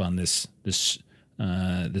stand up on this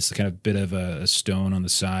kind of bit of a stone on the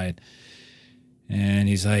side. And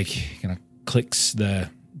he's like, kind of clicks the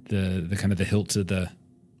kind of the hilt of the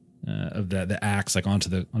axe like onto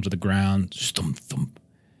the ground. Thump thump.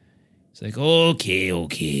 It's like,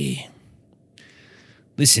 okay.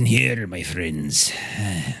 Listen here, my friends,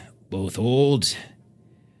 both old.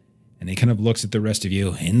 And he kind of looks at the rest of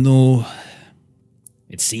you. And though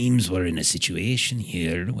it seems we're in a situation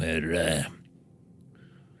here where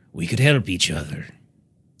we could help each other.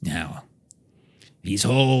 Now, these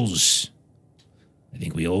halls, I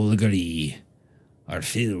think we all agree, are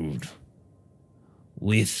filled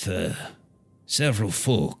with several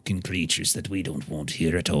folk and creatures that we don't want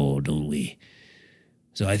here at all, do we?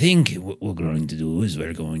 So I think what we're going to do is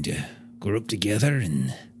we're going to group together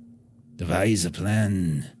and devise a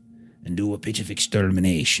plan and do a pitch of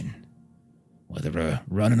extermination. Whether we're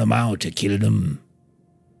running them out or killing them,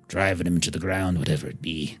 driving them to the ground, whatever it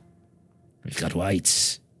be. We've got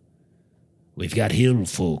whites. We've got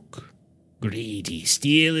Hillfolk. Greedy,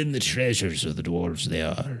 stealing the treasures of the dwarves they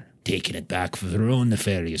are, taking it back for their own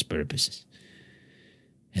nefarious purposes.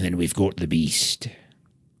 And then we've got the beast.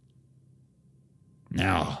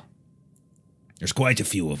 Now, there's quite a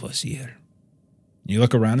few of us here. You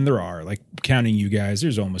look around and there are, like, counting you guys,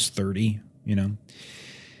 there's almost 30, you know.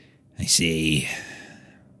 I say,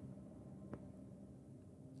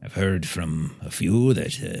 I've heard from a few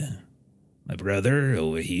that my brother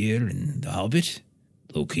over here in the Hobbit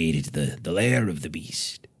located the lair of the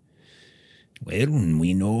beast. Well, and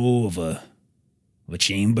we know of a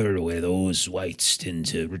chamber where those whites tend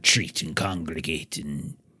to retreat and congregate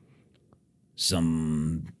in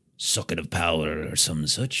some socket of power or some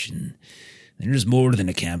such, and there's more than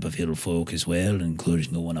a camp of Hillfolk as well,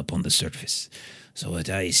 including the one up on the surface. So what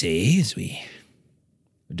I say is we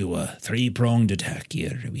do a 3-pronged attack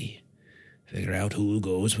here. We figure out who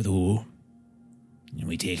goes with who, and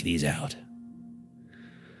we take these out.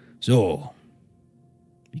 So,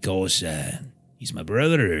 because he's my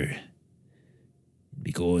brother,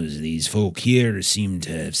 because these folk here seem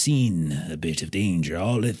to have seen a bit of danger,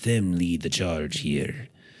 I'll let them lead the charge here.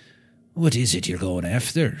 What is it you're going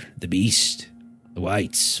after? The beast, the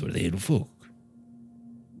whites, or the Hillfolk?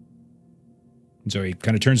 And so he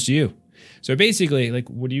kind of turns to you. So basically, like,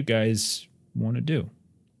 what do you guys want to do?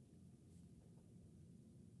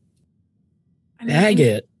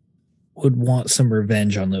 Daggett would want some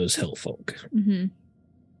revenge on those Hillfolk. Mm-hmm.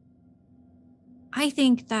 I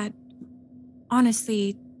think that,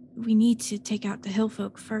 honestly, we need to take out the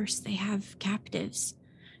Hillfolk first. They have captives.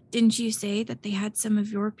 Didn't you say that they had some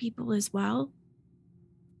of your people as well?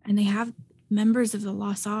 And they have members of the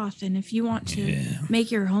Losoth, and if you want to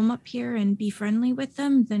make your home up here and be friendly with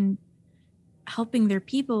them, then helping their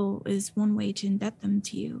people is one way to indent them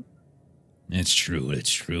to you. It's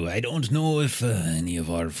true. I don't know if any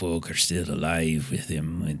of our folk are still alive with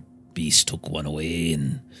him. The beast took one away,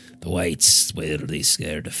 and the whites, well, they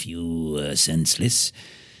scared a few senseless.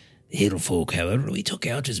 The Hillfolk, however, we took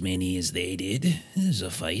out as many as they did. It was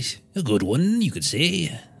a fight. A good one, you could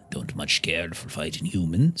say. Don't much care for fighting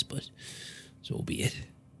humans, but so be it.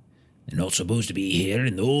 They're not supposed to be here,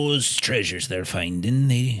 and those treasures they're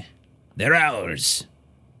finding, they're ours.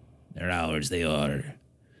 They're ours, they are.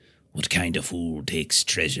 What kind of fool takes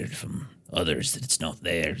treasure from others that it's not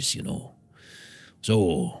theirs, you know?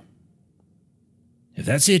 So, if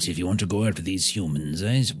that's it, if you want to go after these humans,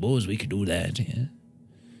 I suppose we could do that, yeah?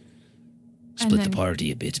 Split the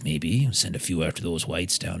party a bit, maybe. Send a few after those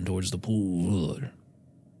whites down towards the pool, or...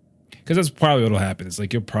 Because that's probably what'll happen. It's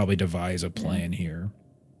like you'll probably devise a plan here.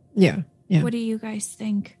 Yeah. What do you guys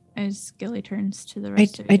think as Gilly turns to the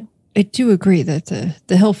rest of you? I do agree that the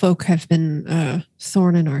Hillfolk have been a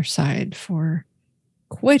thorn in our side for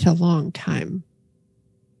quite a long time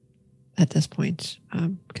at this point,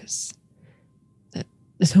 because that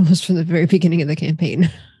is almost from the very beginning of the campaign.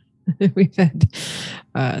 We've had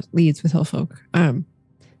leads with Hillfolk.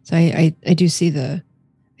 So I do see the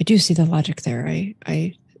logic there.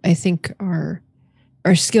 I think our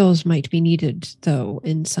skills might be needed, though,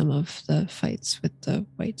 in some of the fights with the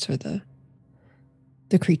whites or the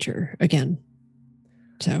creature again.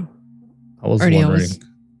 So I was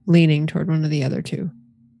leaning toward one of the other two.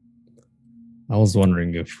 I was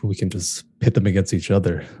wondering if we can just pit them against each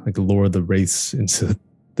other, like lure the race into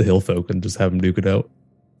the Hillfolk and just have them duke it out,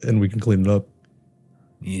 and we can clean it up.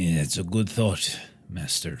 Yeah, it's a good thought,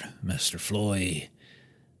 Master Floy.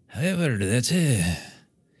 However, that's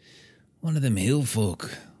one of them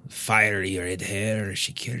Hillfolk, fiery red hair.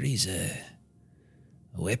 She carries a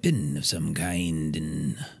weapon of some kind,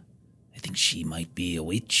 and I think she might be a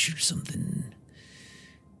witch or something.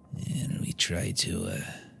 And we tried to,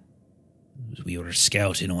 we were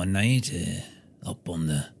scouting one night up on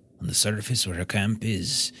the surface where her camp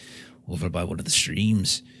is, over by one of the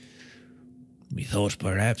streams. We thought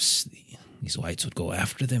perhaps these whites would go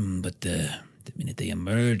after them, but the minute they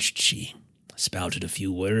emerged, she spouted a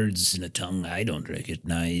few words in a tongue I don't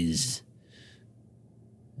recognize.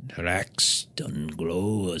 And her axe done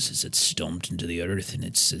glow as it stomped into the earth, and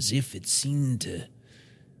it's as if it seemed to,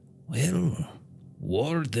 well,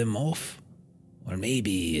 ward them off. Or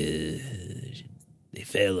maybe they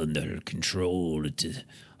fell under her control. It's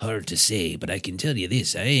hard to say, but I can tell you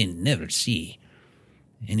this, I ain't never see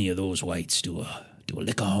any of those whites do a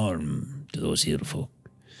lick of harm to those Hillfolk.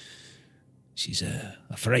 She's a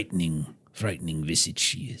frightening visage,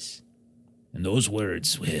 she is. And those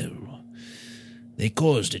words, well, they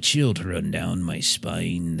caused a chill to run down my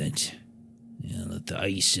spine that the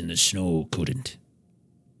ice and the snow couldn't.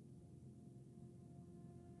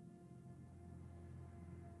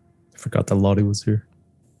 I forgot that Lottie was here.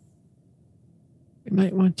 We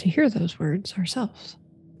might want to hear those words ourselves.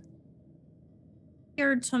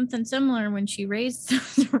 Heard something similar when she raised the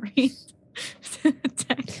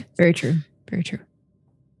Very true. Very true.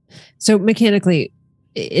 So mechanically,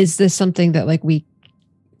 is this something that like we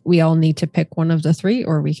all need to pick one of the three,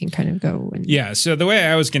 or we can kind of go and... Yeah, so the way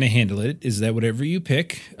I was going to handle it is that whatever you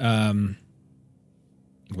pick,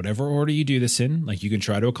 whatever order you do this in, like you can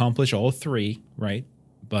try to accomplish all three, right?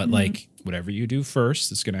 But like whatever you do first,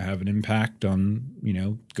 it's going to have an impact on,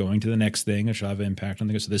 going to the next thing. It should have an impact on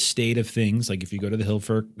the state of things. Like if you go to the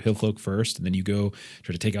Hillfolk first, and then you go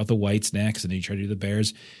try to take out the whites next, and then you try to do the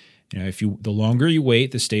bears. The longer you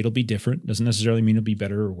wait, the state will be different. Doesn't necessarily mean it'll be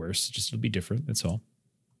better or worse. Just it'll be different. That's all.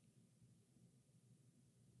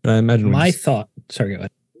 I imagine thought. Sorry, go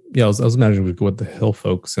ahead. Yeah, I was imagining we'd go with the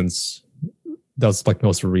Hillfolk since that was like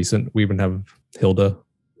most recent. We even have Helvia.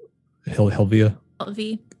 Helvy.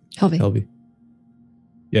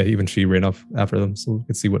 Yeah, even she ran off after them, so we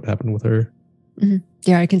could see what happened with her. Mm-hmm.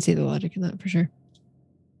 Yeah, I can see the logic in that for sure.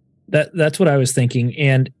 That's what I was thinking.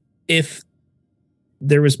 And if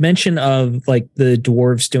there was mention of like the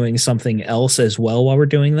dwarves doing something else as well while we're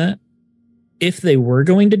doing that, if they were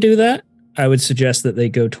going to do that, I would suggest that they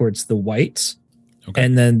go towards the whites. Okay.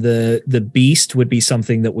 And then the beast would be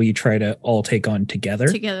something that we try to all take on together.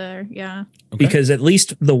 Together, yeah. Okay. Because at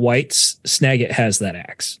least the whites, Snagit has that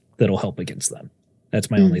axe that'll help against them.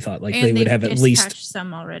 That's my only thought. Like, and they would have at least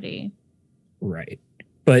some already. Right.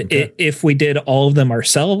 But if we did all of them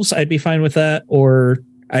ourselves, I'd be fine with that. Or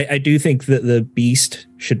I do think that the beast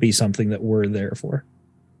should be something that we're there for.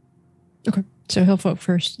 Okay. So Hillfolk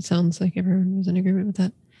first. It sounds like everyone was in agreement with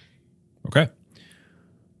that. Okay.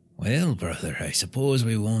 Well, brother, I suppose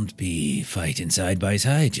we won't be fighting side by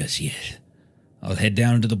side just yet. I'll head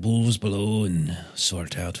down to the wolves below and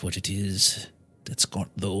sort out what it is that's got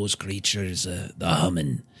those creatures the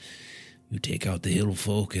humming. You take out the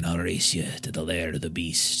Hillfolk and I'll race you to the lair of the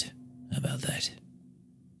beast. How about that?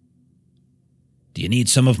 Do you need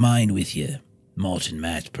some of mine with you? Malt and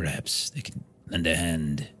Matt, perhaps. They can lend a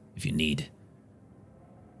hand if you need.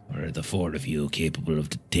 Or are the four of you capable of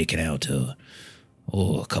taking out a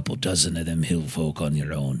couple dozen of them Hillfolk on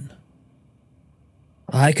your own?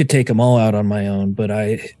 I could take them all out on my own, but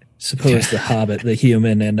I suppose the hobbit, the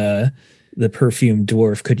human, and the perfumed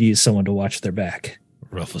dwarf could use someone to watch their back.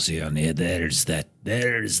 Ruffles you on the head. There's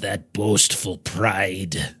that boastful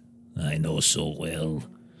pride I know so well.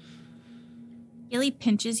 Gilly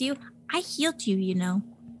pinches you. I healed you, you know.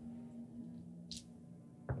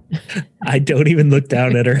 I don't even look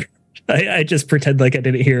down at her. I just pretend like I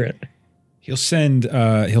didn't hear it. He'll send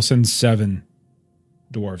 7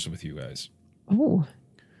 dwarves with you guys. Oh.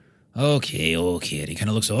 Okay. And he kind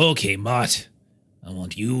of looks, okay, Mott. I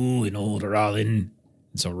want you and old Rollin.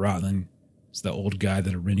 And so Rotlin is the old guy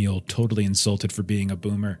that Iriniel totally insulted for being a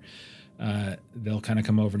boomer. They'll kind of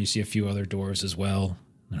come over and you see a few other dwarves as well.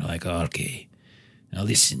 They're like, okay, now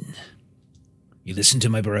listen. You listen to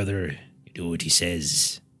my brother. You do what he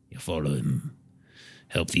says. You follow him.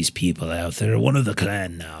 Help these people out. They're one of the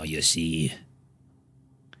clan now, you see.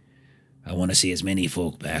 I want to see as many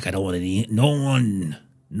folk back. I don't want any... No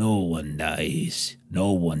one dies.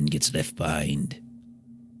 No one gets left behind.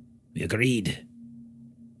 We agreed?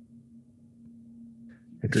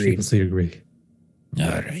 Agreed. Agree. All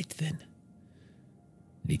right, then.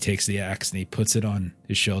 And he takes the axe and he puts it on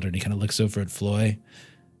his shoulder and he kind of looks over at Floy.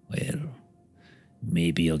 Well,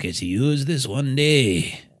 maybe you'll get to use this one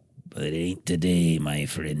day, but it ain't today, my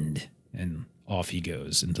friend. And off he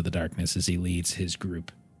goes into the darkness as he leads his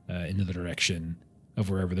group into the direction of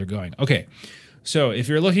wherever they're going. Okay, so if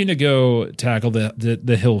you're looking to go tackle the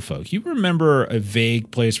Hillfolk, you remember a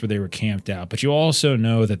vague place where they were camped out, but you also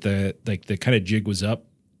know that the kind of jig was up.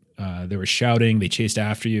 They were shouting, they chased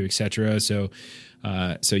after you, etc. So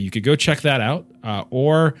you could go check that out,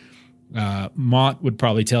 or Mott would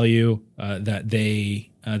probably tell you that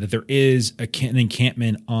there is an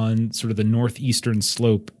encampment on sort of the northeastern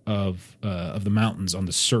slope of the mountains on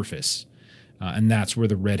the surface, and that's where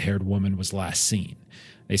the red-haired woman was last seen.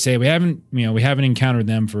 They say we haven't encountered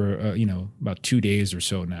them for about 2 days or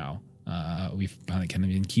so now. We've kind of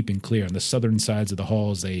been keeping clear on the southern sides of the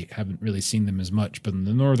halls. They haven't really seen them as much, but on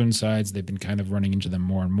the northern sides, they've been kind of running into them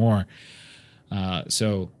more and more.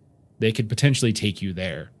 So they could potentially take you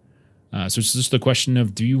there. So it's just the question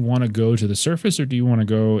of, do you want to go to the surface or do you want to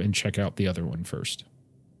go and check out the other one first?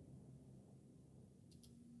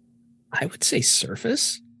 I would say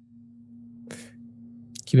surface.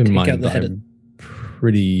 Keep in mind, I'm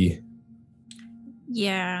pretty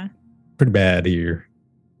bad here.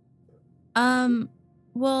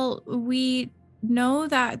 Well, we know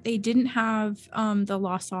that they didn't have the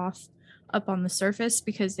Lost Oth up on the surface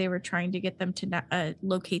because they were trying to get them to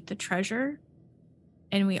locate the treasure.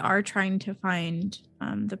 And we are trying to find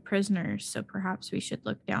the prisoners, so perhaps we should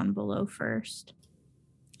look down below first.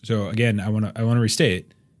 So again, I want to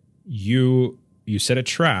restate: you set a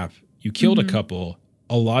trap, you killed a couple,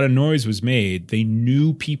 a lot of noise was made. They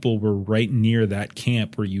knew people were right near that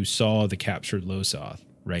camp where you saw the captured Losoth,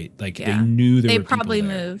 right? Like they knew they were probably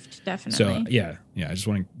people there. Moved, definitely. So yeah. I just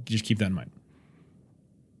want to keep that in mind.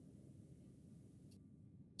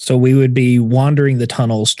 So we would be wandering the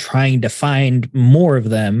tunnels, trying to find more of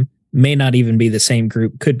them. May not even be the same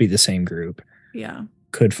group. Could be the same group. Yeah.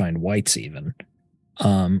 Could find whites even.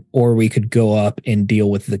 Or we could go up and deal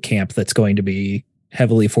with the camp that's going to be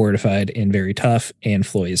heavily fortified and very tough, and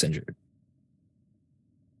Floy is injured.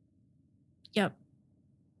 Yep.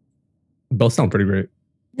 Both sound pretty great.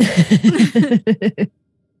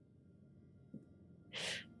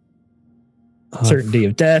 Certainty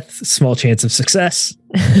of death, small chance of success.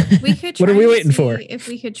 We could. What are we waiting for? If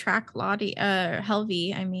we could track Lottie,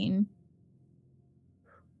 Helvi, I mean.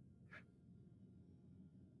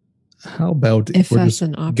 How about if we're just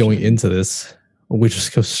going into this, we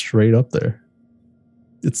just go straight up there?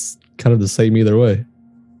 It's kind of the same either way.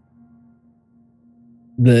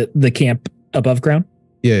 The camp above ground?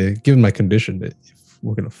 Yeah, given my condition, if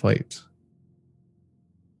we're going to fight.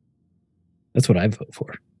 That's what I vote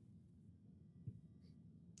for.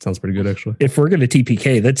 Sounds pretty good, actually. If we're going to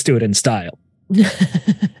TPK, let's do it in style.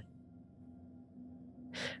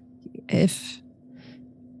 If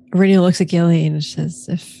Iriniel looks at Gilly and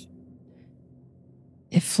says,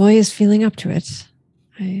 if Floy is feeling up to it,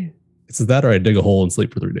 It's that or I dig a hole and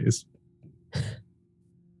sleep for 3 days.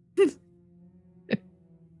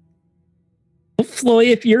 Well, Floy,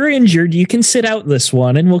 if you're injured, you can sit out this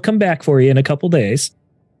one and we'll come back for you in a couple days.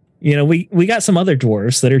 You know, we got some other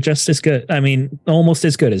dwarves that are just as good. I mean, almost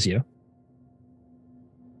as good as you.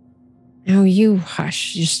 No, you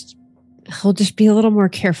hush. He'll just be a little more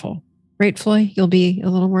careful. Right, Floy? You'll be a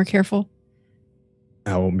little more careful?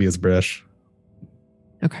 I won't be as brash.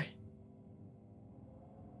 Okay.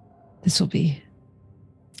 I'll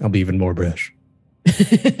be even more brash.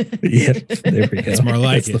 Yeah, there we go. It's more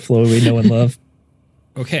like That's the Floy we know and love.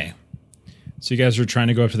 Okay. So you guys are trying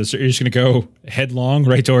to go up to the... You're just going to go headlong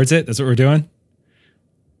right towards it? That's what we're doing?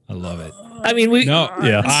 I love it. I mean, we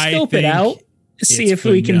scope it out, see if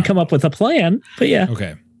we can come up with a plan. But yeah.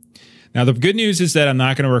 Okay. Now, the good news is that I'm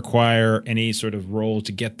not going to require any sort of roll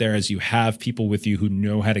to get there, as you have people with you who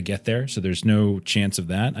know how to get there. So there's no chance of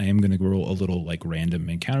that. I am going to roll a little like random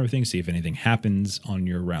encounter thing, see if anything happens on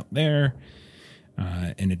your route there.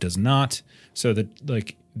 And it does not. So that,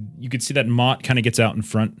 like, you could see that Mott kind of gets out in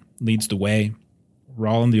front, leads the way.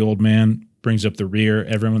 Rollin, the old man, brings up the rear.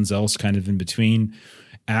 Everyone's else kind of in between.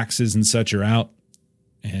 Axes and such are out.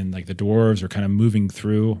 And like the dwarves are kind of moving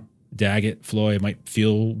through. Daggett, Floy might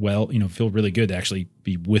feel really good to actually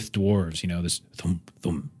be with dwarves, this thump,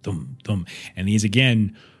 thump, thump, thump. And these,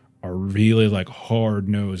 again, are really like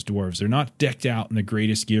hard-nosed dwarves. They're not decked out in the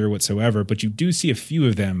greatest gear whatsoever, but you do see a few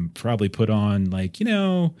of them probably put on like,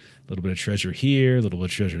 a little bit of treasure here, a little bit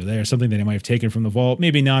of treasure there, something that they might have taken from the vault.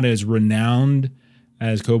 Maybe not as renowned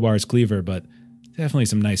as Kobar's Cleaver, but definitely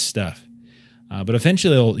some nice stuff. But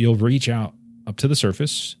eventually you'll reach out up to the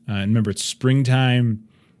surface. And remember, it's springtime.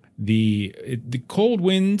 The cold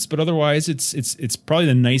winds, but otherwise it's probably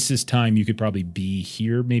the nicest time you could probably be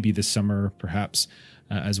here. Maybe this summer, perhaps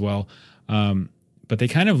as well. But they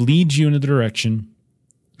kind of lead you in a direction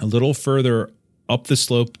a little further up the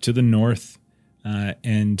slope to the north,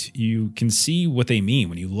 and you can see what they mean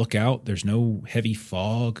when you look out. There's no heavy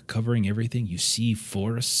fog covering everything. You see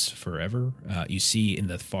forests forever. You see in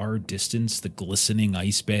the far distance the glistening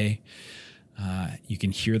ice bay. You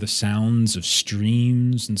can hear the sounds of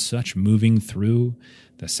streams and such moving through,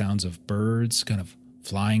 the sounds of birds kind of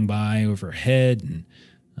flying by overhead. And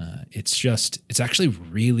it's actually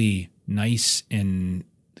really nice and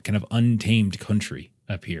kind of untamed country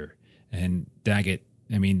up here. And Daggett,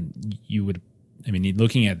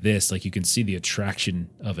 looking at this, like you can see the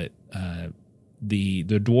attraction of it. The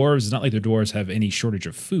dwarves, it's not like the dwarves have any shortage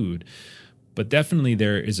of food, but definitely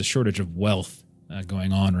there is a shortage of wealth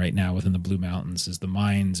going on right now within the Blue Mountains, as the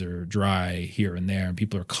mines are dry here and there, and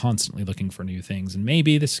people are constantly looking for new things, and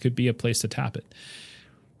maybe this could be a place to tap it.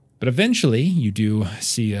 But eventually, you do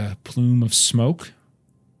see a plume of smoke,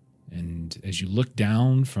 and as you look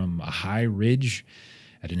down from a high ridge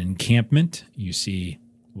at an encampment, you see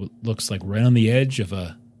what looks like right on the edge of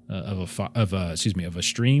a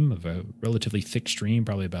stream, of a relatively thick stream,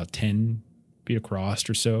 probably about 10 feet across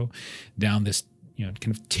or so, down this kind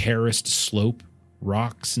of terraced slope.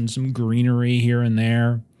 Rocks and some greenery here and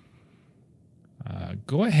there.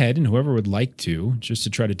 Go ahead, and whoever would like to, just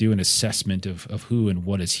to try to do an assessment of who and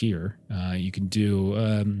what is here, you can do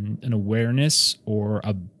an awareness or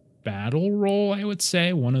a battle roll, I would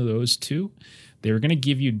say, one of those two. They're going to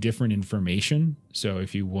give you different information, so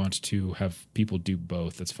if you want to have people do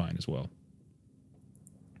both, that's fine as well.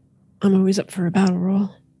 I'm always up for a battle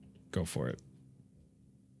roll. Go for it.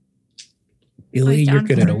 Illy, you're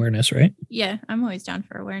good at awareness, right? Yeah, I'm always down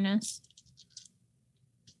for awareness.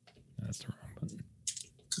 That's the wrong button.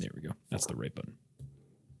 There we go. That's the right button.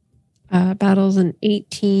 Battle's an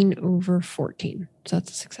 18 over 14. So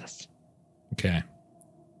that's a success. Okay.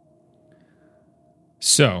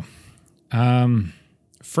 So,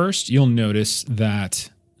 first you'll notice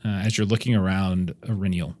that as you're looking around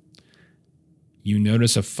Aurinial, you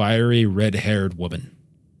notice a fiery red-haired woman.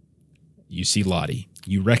 You see Lottie.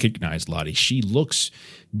 You recognize Lottie. She looks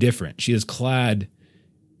different. She is clad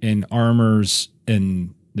in armors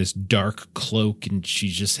and this dark cloak, and she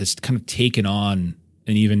just has kind of taken on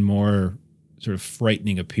an even more sort of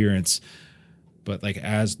frightening appearance. But like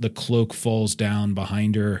as the cloak falls down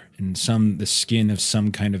behind her and the skin of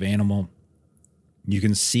some kind of animal, you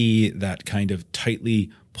can see that kind of tightly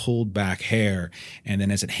pulled back hair. And then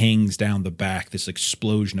as it hangs down the back, this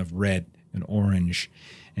explosion of red and orange.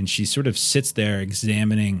 And she sort of sits there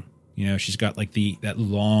examining, she's got like that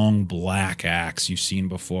long black axe you've seen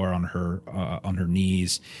before on her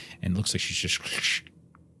knees, and looks like she's just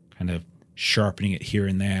kind of sharpening it here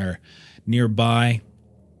and there. Nearby,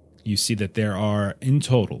 you see that there are, in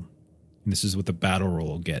total, and this is what the battle roll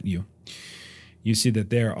will get you, you see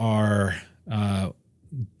that there are, I'm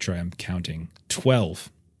counting, 12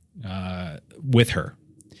 with her.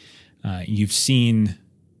 You've seen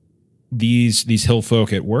these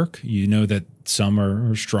Hillfolk at work. You know that some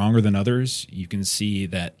are stronger than others. You can see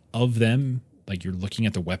that of them, like you're looking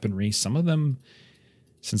at the weaponry, some of them,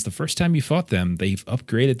 since the first time you fought them, they've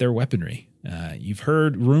upgraded their weaponry. You've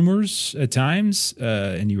heard rumors at times,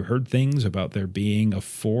 and you heard things about there being a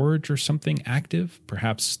forge or something active,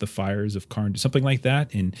 perhaps the fires of Karn, something like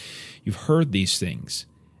that. And you've heard these things,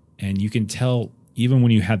 and you can tell even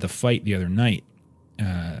when you had the fight the other night,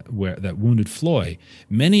 where that wounded Floy,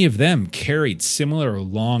 many of them carried similar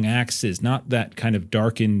long axes, not that kind of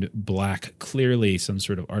darkened black, clearly some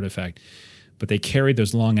sort of artifact, but they carried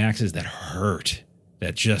those long axes that hurt.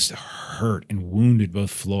 That just hurt and wounded both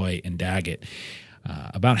Floy and Daggett.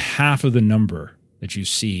 About half of the number that you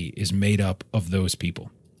see is made up of those people.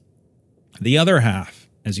 The other half,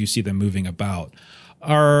 as you see them moving about,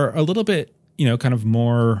 are a little bit, kind of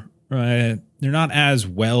more, they're not as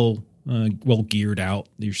well geared out.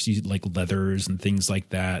 You see like leathers and things like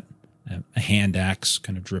that. A hand axe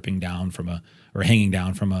kind of dripping down hanging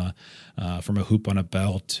down from a hoop on a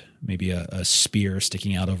belt, maybe a spear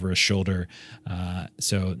sticking out over a shoulder.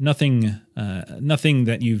 So nothing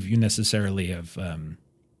that you necessarily have,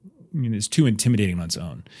 is too intimidating on its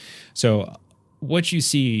own. So what you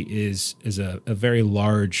see is a very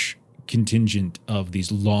large contingent of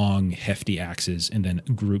these long, hefty axes, and then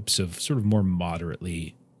groups of sort of more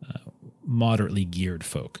moderately geared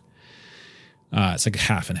folk. It's like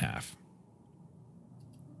half and half.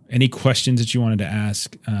 Any questions that you wanted to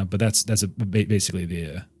ask? But that's basically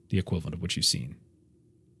the equivalent of what you've seen.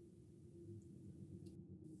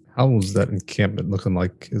 How was that encampment looking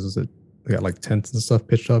like? They got like tents and stuff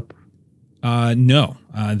pitched up? No,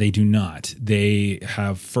 they do not. They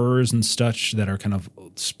have furs and such that are kind of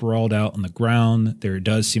sprawled out on the ground. There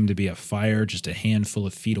does seem to be a fire just a handful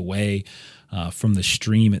of feet away from the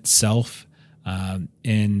stream itself.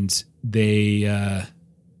 And they...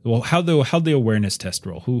 how'd the awareness test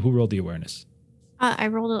roll? Who rolled the awareness? I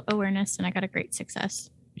rolled awareness and I got a great success.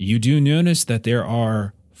 You do notice that there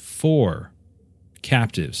are 4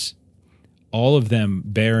 captives, all of them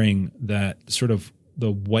bearing that sort of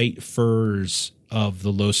the white furs of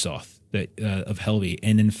the Losoth of Helvi.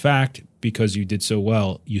 And in fact, because you did so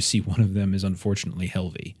well, you see one of them is unfortunately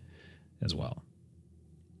Helvi as well.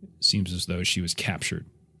 It seems as though she was captured.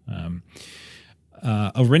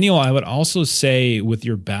 Aurinial, I would also say with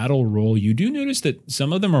your battle roll, you do notice that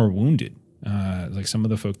some of them are wounded. Like some of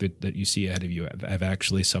the folk that you see ahead of you have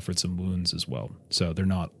actually suffered some wounds as well. So they're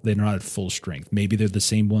not at full strength. Maybe they're the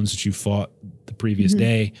same ones that you fought the previous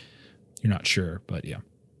day. You're not sure, but yeah.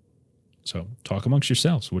 So talk amongst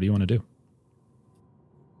yourselves. What do you want to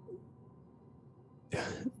do?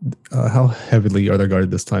 How heavily are they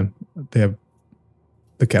guarded this time? They have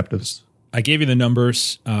the captives. I gave you the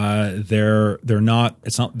numbers. They're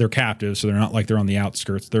captives, so they're not like they're on the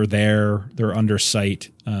outskirts. They're there. They're under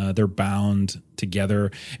sight. They're bound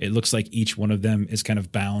together. It looks like each one of them is kind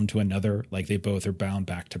of bound to another. Like they both are bound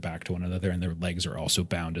back to one another, and their legs are also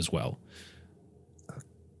bound as well.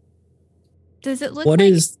 Does it look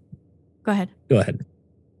Go ahead.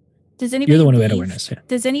 Does anybody You're the one who had awareness. Yeah.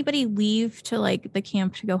 Does anybody leave to like the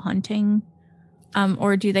camp to go hunting?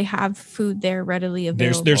 Or do they have food there readily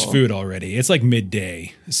available? There's food already. It's like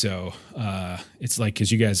midday. So it's like,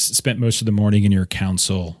 because you guys spent most of the morning in your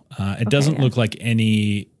council. It doesn't look like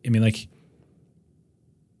any,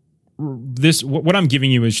 what I'm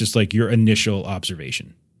giving you is just like your initial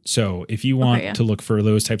observation. So if you want to look for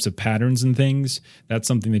those types of patterns and things, that's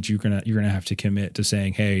something that you're gonna have to commit to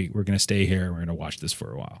saying, hey, we're going to stay here. And we're going to watch this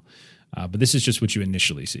for a while. But this is just what you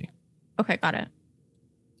initially see. Okay, got it.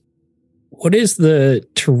 What is the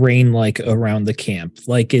terrain like around the camp?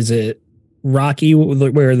 Like, is it rocky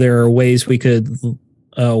where there are ways we could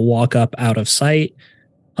walk up out of sight?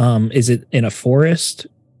 Is it in a forest?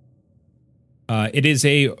 It is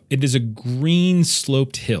a green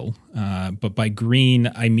sloped hill, but by green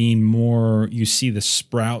I mean more. You see the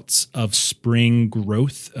sprouts of spring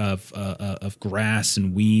growth of grass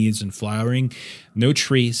and weeds and flowering. No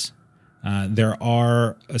trees. There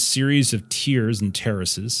are a series of tiers and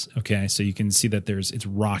terraces. Okay, so you can see that it's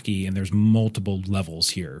rocky and there's multiple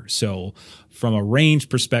levels here. So from a range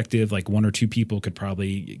perspective, like 1 or 2 people could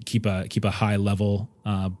probably keep a high level,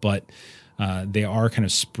 but they are kind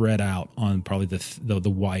of spread out on probably the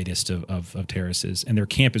widest of terraces. And their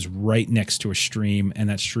camp is right next to a stream, and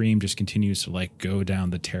that stream just continues to like go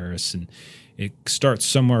down the terrace, and it starts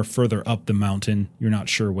somewhere further up the mountain. You're not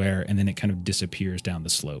sure where, and then it kind of disappears down the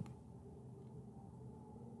slope.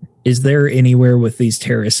 Is there anywhere with these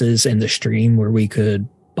terraces and the stream where we could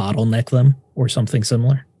bottleneck them or something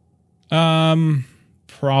similar?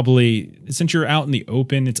 probably, since you're out in the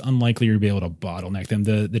open, it's unlikely you'll be able to bottleneck them.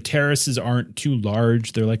 The terraces aren't too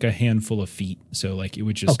large. They're like a handful of feet. So like it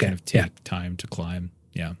would just kind of take time to climb.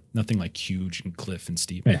 Yeah. Nothing like huge and cliff and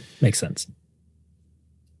steep. Yeah, makes sense.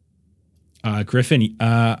 Griffin,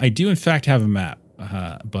 I do in fact have a map,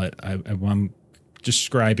 but I'm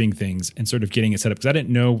describing things and sort of getting it set up because I didn't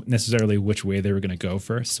know necessarily which way they were going to go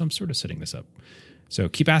first. So I'm sort of setting this up. So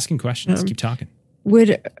keep asking questions. Keep talking.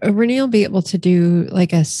 Would Renil be able to do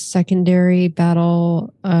like a secondary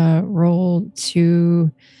battle role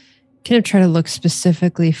to kind of try to look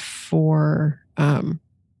specifically for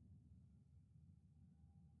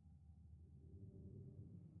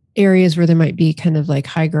areas where there might be kind of like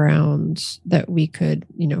high ground that we could,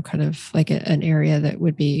 kind of like an area that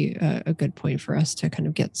would be a good point for us to kind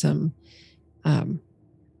of get some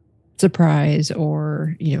surprise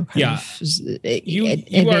or, you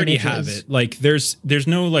already have it. Like there's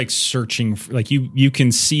no like searching for, like you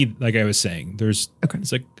can see, like I was saying,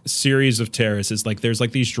 it's like a series of terraces. Like there's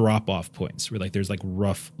like these drop off points where like there's like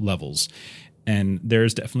rough levels, and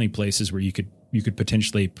there's definitely places where you could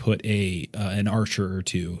potentially put an archer or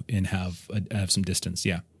two and have some distance.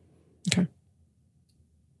 Yeah. Okay.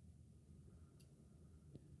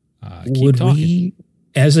 Would we,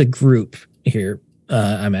 as a group here,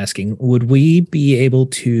 I'm asking, would we be able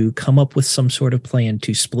to come up with some sort of plan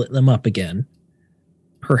to split them up again?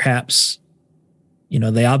 Perhaps,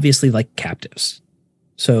 they obviously like captives.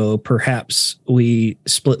 So perhaps we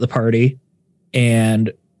split the party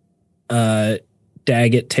and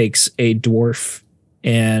Daggett takes a dwarf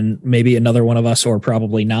and maybe another one of us, or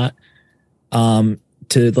probably not,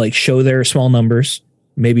 to like show their small numbers,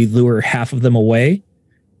 maybe lure half of them away,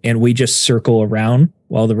 and we just circle around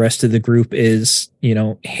while the rest of the group is,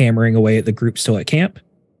 hammering away at the group still at camp.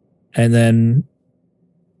 And then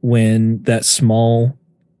when that small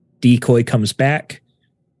decoy comes back,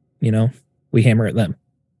 we hammer at them.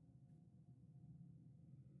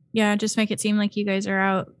 Yeah, just make it seem like you guys are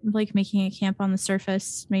out, like making a camp on the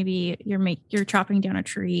surface. Maybe you're chopping down a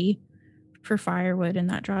tree for firewood, and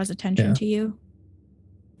that draws attention to you.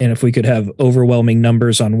 And if we could have overwhelming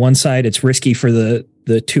numbers on one side, it's risky for the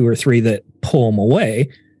 2 or 3 that pull them away.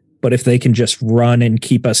 But if they can just run and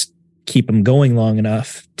keep them going long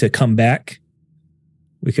enough to come back,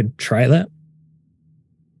 we could try that.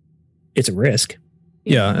 It's a risk.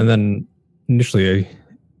 Yeah, and then initially,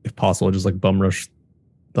 if possible, just like bum rush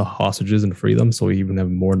the hostages and free them, so we even have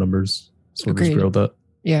more numbers. So we'll just grow that.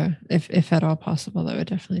 Yeah, if at all possible, that would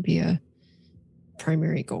definitely be a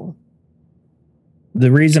primary goal. The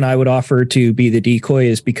reason I would offer to be the decoy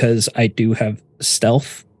is because I do have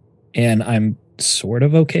stealth, and I'm sort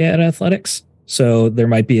of okay at athletics. So there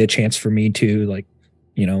might be a chance for me to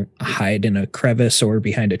hide in a crevice or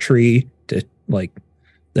behind a tree to like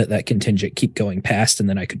that contingent keep going past, and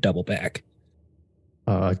then I could double back.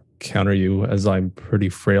 Counter you, as I'm pretty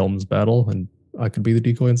frail in this battle, and I could be the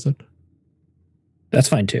decoy instead. That's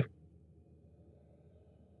fine too.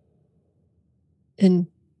 And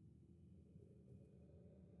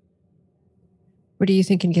what are you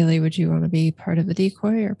thinking, Gilly? Would you want to be part of the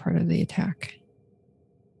decoy or part of the attack?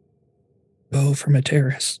 Go from a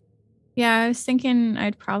terrace. Yeah, I was thinking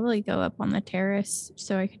I'd probably go up on the terrace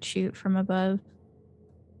so I could shoot from above.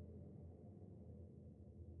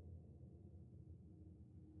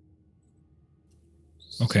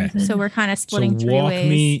 Okay. So we're kind of splitting 3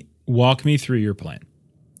 ways. Walk me through your plan.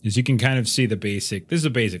 As you can kind of see this is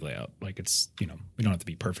a basic layout. Like it's, we don't have to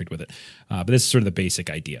be perfect with it. But this is sort of the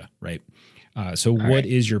basic idea, right? So what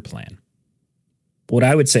is your plan? What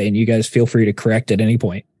I would say, and you guys feel free to correct at any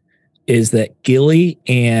point, is that Gilly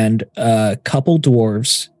and a couple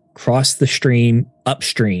dwarves cross the stream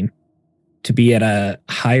upstream to be at a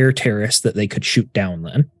higher terrace that they could shoot down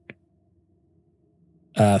then.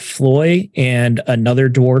 Floy and another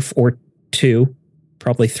dwarf or 2,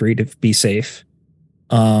 probably 3 to be safe,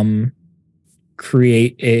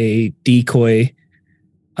 create a decoy,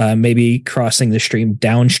 maybe crossing the stream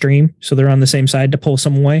downstream so they're on the same side to pull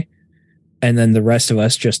some away, and then the rest of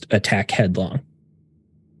us just attack headlong.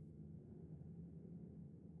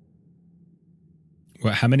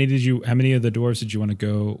 Well, how many of the dwarves did you want to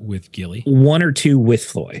go with Gilly? 1 or 2 with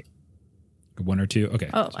Floy. 1 or 2? Okay.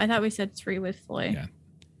 Oh, I thought we said 3 with Floy. Yeah.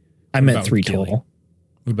 I meant 3 total.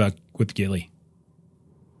 What about with Gilly?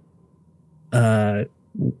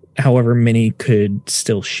 However many could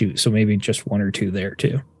still shoot, so maybe just 1 or 2 there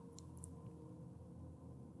too.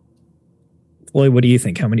 Floy, what do you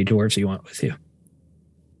think? How many dwarves do you want with you?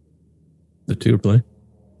 The 2 play.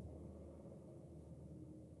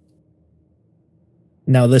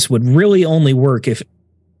 Now, this would really only work if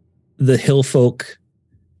the Hillfolk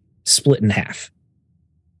split in half.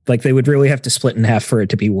 Like they would really have to split in half for it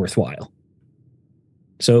to be worthwhile.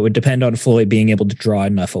 So it would depend on Floyd being able to draw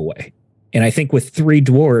enough away. And I think with 3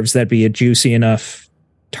 dwarves, that'd be a juicy enough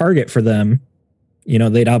target for them. You know,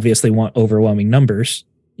 they'd obviously want overwhelming numbers.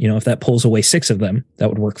 You know, if that pulls away 6 of them, that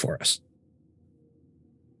would work for us.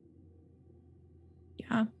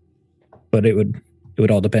 Yeah. But it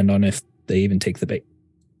would all depend on if they even take the bait.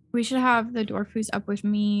 We should have the dwarf who's up with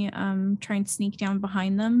me try and sneak down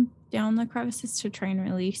behind them down the crevices to try and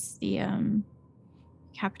release the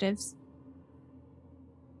captives.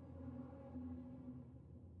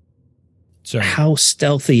 So how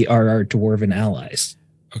stealthy are our dwarven allies?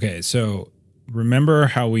 Okay, so remember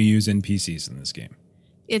how we use NPCs in this game.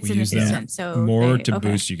 It's we an use assistant, so more to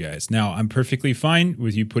boost you guys. Now, I'm perfectly fine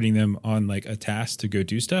with you putting them on like a task to go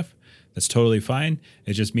do stuff. That's totally fine.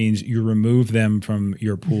 It just means you remove them from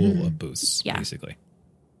your pool of boosts, basically.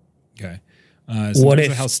 Okay. So what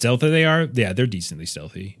if how stealthy they are? Yeah, they're decently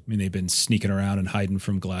stealthy. I mean, they've been sneaking around and hiding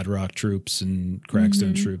from Gladrock troops and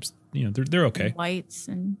Cragstone troops. You know, they're okay. Lights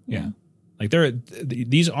and like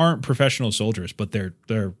these aren't professional soldiers, but they're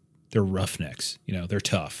roughnecks. You know, they're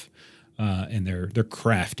tough and they're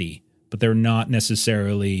crafty, but they're not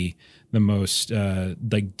necessarily the most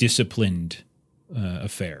like disciplined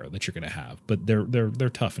affair that you're going to have. But they're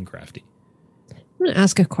tough and crafty. I'm going to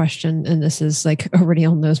ask a question, and this is like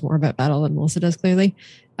Aureliel knows more about battle than Melissa does clearly.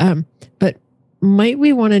 But might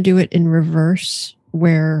we want to do it in reverse,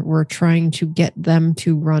 where we're trying to get them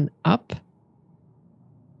to run up,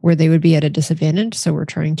 where they would be at a disadvantage? So we're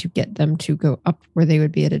trying to get them to go up where they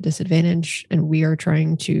would be at a disadvantage, and we are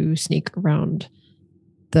trying to sneak around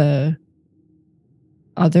the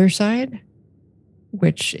other side,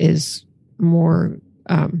 which is more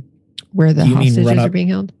where the hostages are being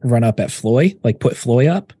held. Run up at Floy, like put Floy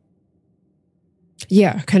up?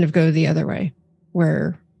 Yeah, kind of go the other way,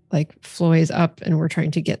 where like Floy's up and we're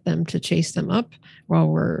trying to get them to chase them up while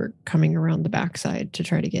we're coming around the backside to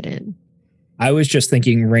try to get in. I was just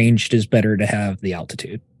thinking ranged is better to have the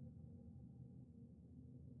altitude.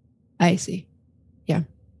 I see. Yeah.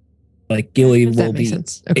 Like Gilly will be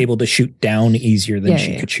able to shoot down easier than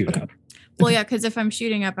she could shoot up. Well, yeah, because if I'm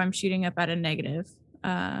shooting up at a negative.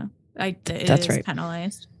 That's right.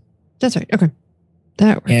 Penalized. That's right. Okay.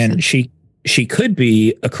 That works. And then. she could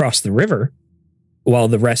be across the river while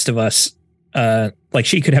the rest of us like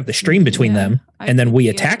she could have the stream between them and then we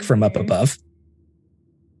attack from up above.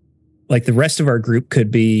 Like the rest of our group could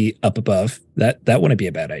be up above. That wouldn't be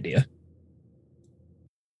a bad idea.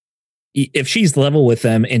 If she's level with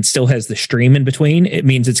them and still has the stream in between, it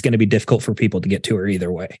means it's going to be difficult for people to get to her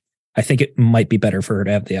either way. I think it might be better for her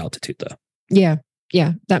to have the altitude though. Yeah.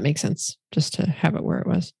 Yeah, that makes sense. Just to have it where it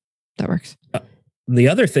was. That works. The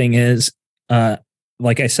other thing is,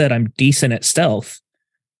 like I said, I'm decent at stealth.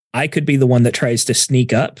 I could be the one that tries to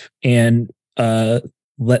sneak up and let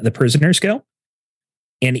the prisoners go.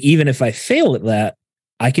 And even if I fail at that,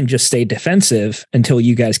 I can just stay defensive until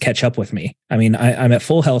you guys catch up with me. I mean, I'm at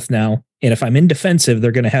full health now. And if I'm in defensive,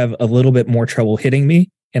 they're going to have a little bit more trouble hitting me.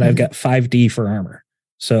 And I've got 5D for armor.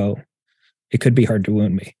 So it could be hard to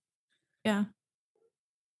wound me. Yeah.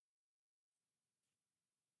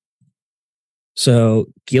 So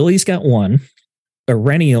Gilly's got 1.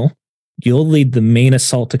 Aurenial, you'll lead the main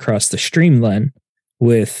assault across the stream then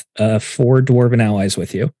with 4 dwarven allies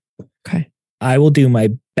with you. Okay. I will do my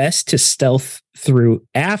best to stealth through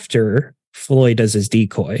after Floyd does his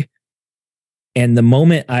decoy. And the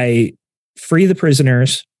moment I free the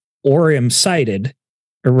prisoners or am sighted,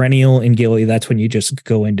 Aurenial and Gilly, that's when you just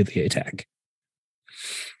go into the attack.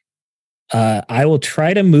 I will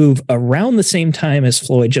try to move around the same time as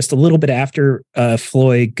Floyd, just a little bit after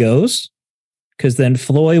Floyd goes, because then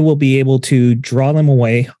Floyd will be able to draw them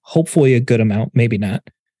away, hopefully a good amount, maybe not.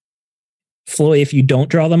 Floyd, if you don't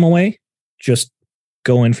draw them away, just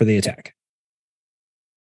go in for the attack.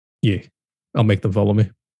 Yeah, I'll make them follow me.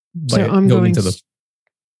 So I'm going to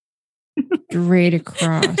straight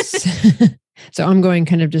across. So I'm going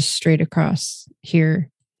kind of just straight across here.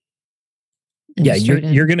 Yeah,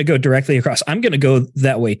 you're going to go directly across. I'm going to go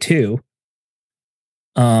that way too.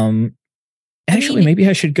 Actually, maybe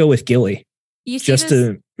I should go with Gilly just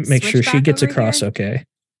to make sure she gets across. Here? Okay.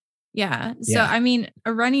 Yeah. So I mean,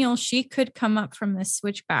 Aurenial, she could come up from the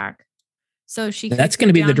switchback. So she. That's going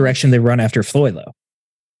to be the direction they run after Floyd, though.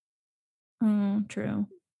 Oh, true.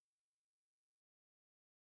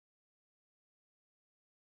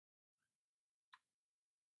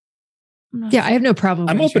 Yeah, I have no problem.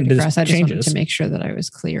 I'm open to cross. I just changes. wanted to make sure that I was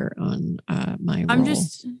clear on my role. I'm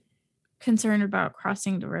just concerned about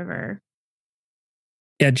crossing the river.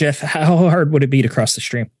 Yeah, Jeff, how hard would it be to cross the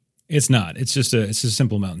stream? It's not. It's a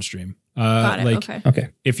simple mountain stream. Got it. Like Okay.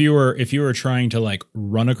 if you were trying to like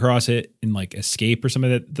run across it and like escape or something,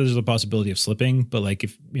 that there's a possibility of slipping. But like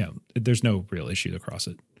if there's no real issue to cross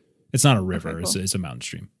it. It's not a river. Okay, cool. It's a mountain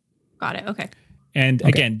stream. Got it. Okay. And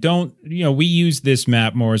again, we use this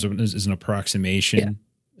map more as an approximation,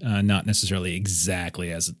 not necessarily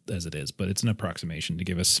exactly as it is, but it's an approximation to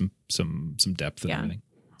give us some depth and everything.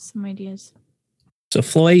 Some ideas. So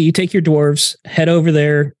Floy, you take your dwarves, head over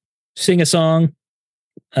there, sing a song,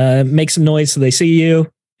 make some noise so they see you,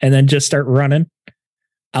 and then just start running.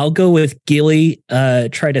 I'll go with Gilly,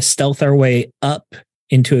 try to stealth our way up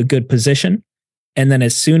into a good position. And then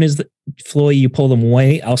as soon as Floy, you pull them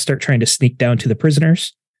away, I'll start trying to sneak down to the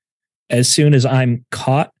prisoners. As soon as I'm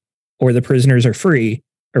caught or the prisoners are free,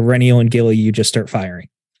 Aurenial and Gilly, you just start firing.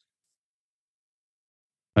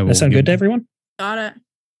 That sound good to everyone? Got it.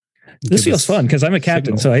 This feels fun because I'm a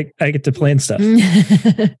captain, so I get to plan stuff.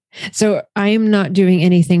 So I am not doing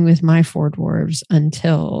anything with my 4 dwarves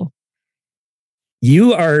until...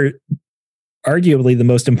 You are arguably the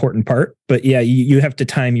most important part, but yeah, you have to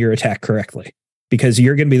time your attack correctly because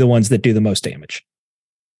you're going to be the ones that do the most damage.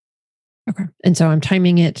 Okay. And so I'm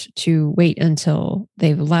timing it to wait until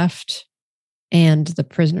they've left and the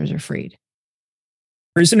prisoners are freed.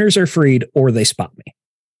 Prisoners are freed or they spot me.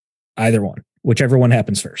 Either one. Whichever one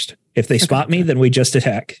happens first. If they spot me, then we just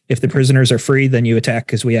attack. If the prisoners are free, then you attack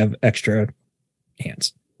because we have extra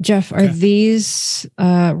hands. Jeff, are these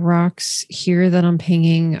rocks here that I'm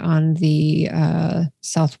pinging on the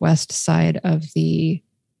southwest side of the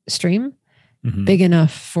stream big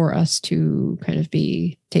enough for us to kind of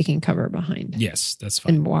be taking cover behind? Yes, that's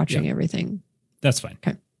fine. And watching everything. That's fine.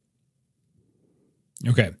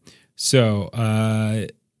 Okay. So I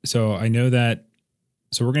know that.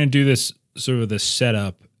 So we're going to do this sort of the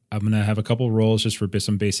setup. I'm going to have a couple rolls just for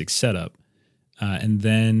some basic setup, and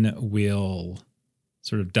then we'll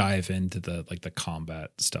sort of dive into the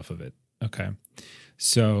combat stuff of it. Okay.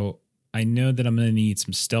 So I know that I'm going to need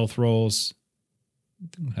some stealth rolls.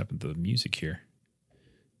 What happened to the music here?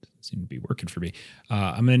 Doesn't seem to be working for me.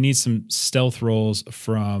 I'm going to need some stealth rolls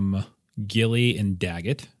from Gilly and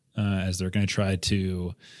Daggett, as they're going to try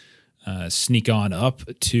to sneak on up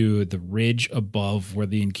to the ridge above where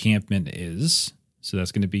the encampment is. So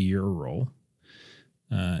that's going to be your roll.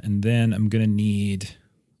 And then I'm going to need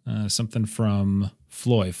something from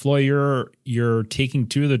Floy. Floy, you're taking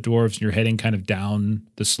 2 of the dwarves and you're heading kind of down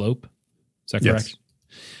the slope. Is that correct?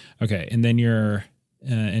 Yes. Okay. And then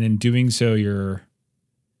and in doing so, you're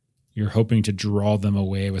hoping to draw them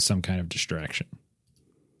away with some kind of distraction.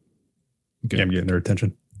 Okay. Yeah, I'm getting their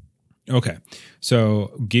attention. Okay.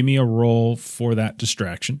 So give me a roll for that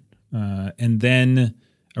distraction. And then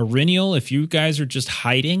Aurenial, if you guys are just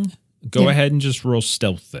hiding, go ahead and just roll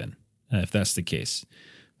stealth then, if that's the case.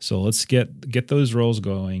 So let's get those rolls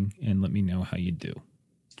going and let me know how you do.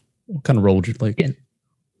 What kind of roll would you like?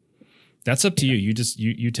 That's up to you.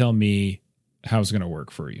 You tell me how it's going to work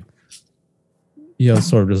for you. Yeah, I was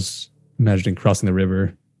sort of just imagining crossing the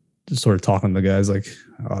river, just sort of talking to the guys like,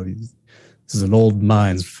 oh, this is an old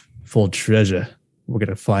mine full of treasure. We're going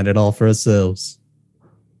to find it all for ourselves.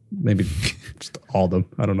 Maybe just all of them.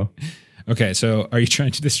 I don't know. Okay, so are you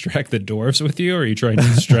trying to distract the dwarves with you, or are you trying to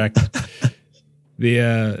distract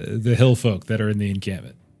the Hillfolk that are in the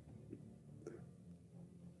encampment?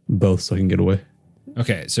 Both, so I can get away.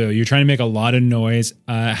 Okay, so you're trying to make a lot of noise.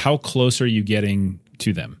 How close are you getting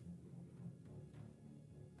to them?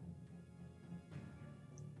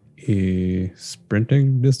 A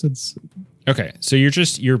sprinting distance. Okay, so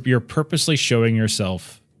you're purposely showing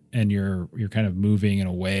yourself, and you're kind of moving in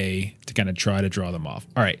a way to kind of try to draw them off.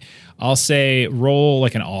 All right, I'll say roll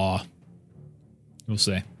like an awe. We'll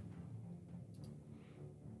say.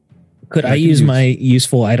 Could I use my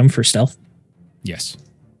useful item for stealth? Yes.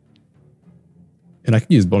 And I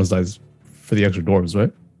can use bonus dice for the extra dwarves,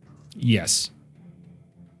 right? Yes.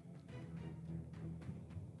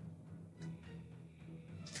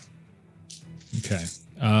 Okay.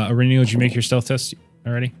 Aurenia, did you make your stealth test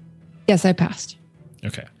already? Yes, I passed.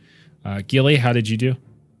 Okay. Gilly, how did you do?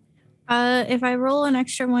 If I roll an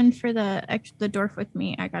extra one for the dwarf with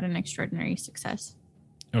me, I got an extraordinary success.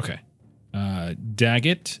 Okay.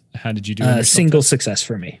 Daggett, how did you do? Single success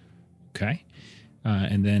for me. Okay.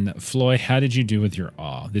 And then Floy, how did you do with your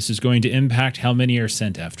awe? This is going to impact how many are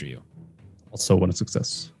sent after you. Also 1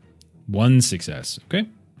 success. 1 success. Okay.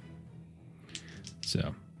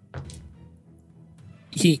 So.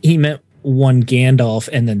 He meant 1 Gandalf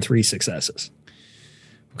and then 3 successes.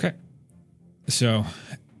 Okay. So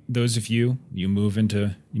those of you move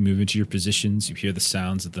into your positions. You hear the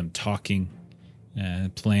sounds of them talking.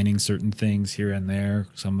 planning certain things here and there.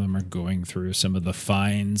 Some of them are going through some of the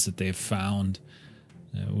finds that they've found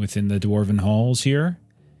within the dwarven halls here.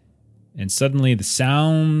 And suddenly the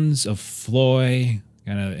sounds of Floy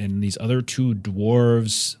and these other two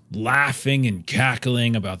dwarves laughing and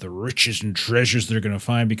cackling about the riches and treasures they're going to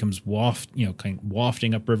find becomes kind of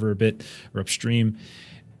wafting upriver a bit or upstream.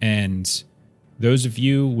 And those of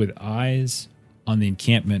you with eyes on the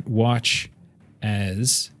encampment watch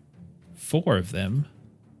as 4 of them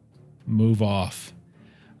move off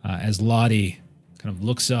as Lottie kind of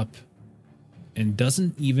looks up and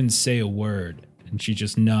doesn't even say a word, and she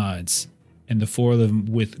just nods, and the 4 of them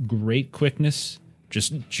with great quickness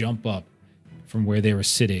just jump up from where they were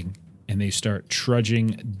sitting, and they start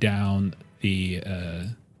trudging down the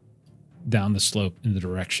slope in the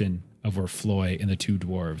direction of where Floy and the 2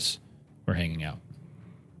 dwarves were hanging out.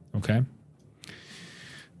 Okay?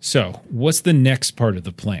 So, what's the next part of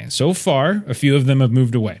the plan? So far, a few of them have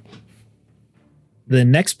moved away. The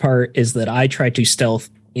next part is that I try to stealth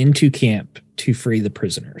into camp to free the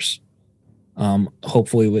prisoners.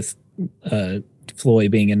 Hopefully with Floy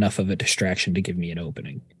being enough of a distraction to give me an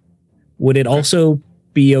opening. Would it also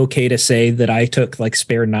be okay to say that I took like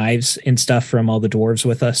spare knives and stuff from all the dwarves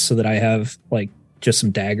with us so that I have like just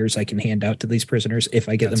some daggers I can hand out to these prisoners if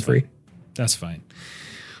I get them free? That's fine.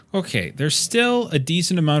 Okay, there's still a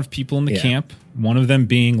decent amount of people in the camp, one of them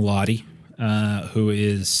being Lottie, who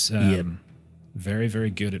is very,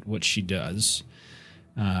 very good at what she does.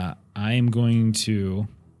 I am going to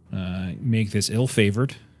make this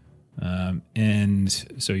ill-favored, and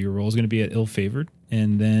so your roll is going to be at ill-favored,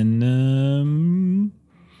 and then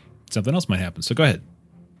something else might happen, so go ahead.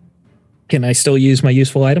 Can I still use my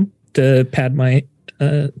useful item to pad my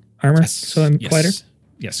armor so I'm quieter?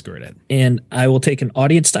 Yes, go right ahead. And I will take an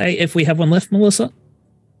audience die if we have one left, Melissa.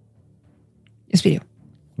 Yes, we do.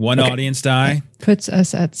 One audience die. Puts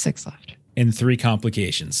us at 6 left. And 3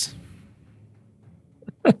 complications.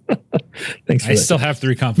 Thanks for I that. still have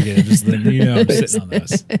 3 complicated. Just I'm sitting on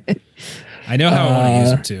those. I know how I want to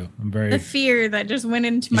use them too. I'm very the fear that just went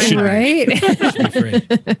into my should, heart. Right? You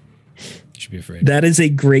should be afraid. That is a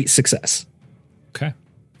great success.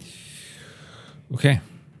 Okay.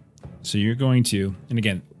 So you're going to, and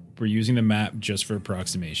again, we're using the map just for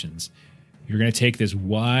approximations. You're going to take this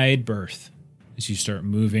wide berth as you start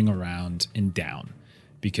moving around and down.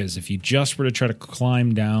 Because if you just were to try to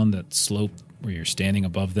climb down that slope where you're standing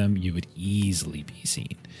above them, you would easily be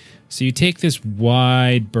seen. So you take this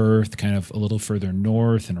wide berth kind of a little further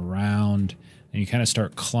north and around, and you kind of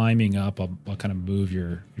start climbing up. I'll kind of move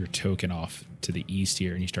your token off to the east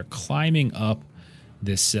here, and you start climbing up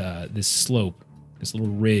this slope, this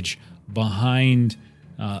little ridge behind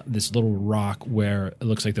this little rock where it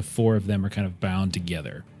looks like the 4 of them are kind of bound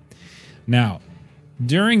together. Now,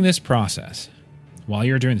 during this process, while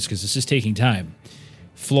you're doing this, because this is taking time,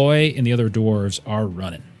 Floy and the other dwarves are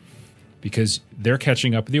running because they're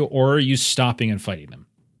catching up with you, or are you stopping and fighting them?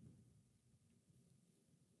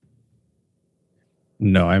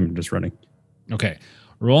 No, I'm just running. Okay.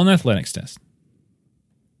 Roll an athletics test.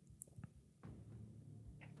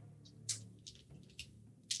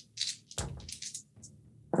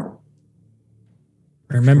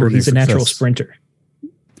 Remember, he's a natural success. sprinter.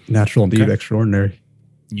 Natural indeed, Okay. extraordinary.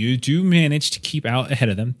 You do manage to keep out ahead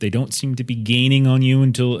of them. They don't seem to be gaining on you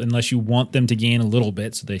unless you want them to gain a little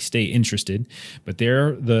bit, so they stay interested. But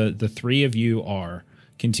the 3 of you are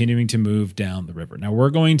continuing to move down the river. Now we're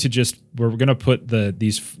going to put just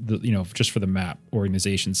for the map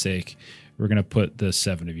organization's sake, we're going to put the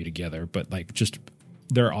 7 of you together. But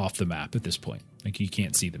they're off the map at this point. Like you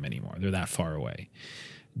can't see them anymore. They're that far away.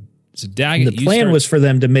 So Daggett, The plan was for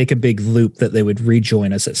them to make a big loop that they would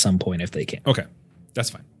rejoin us at some point if they can. Okay, that's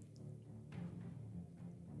fine.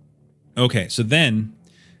 Okay, so then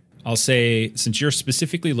I'll say, since you're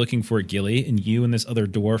specifically looking for Gilly and you and this other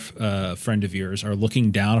dwarf friend of yours are looking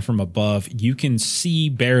down from above, you can see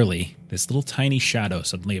barely this little tiny shadow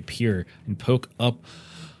suddenly appear and poke up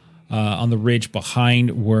on the ridge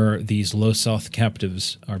behind where these Losoth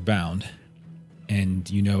captives are bound. And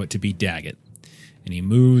you know it to be Daggett. And he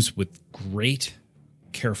moves with great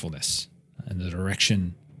carefulness in the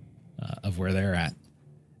direction of where they're at.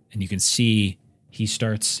 And you can see he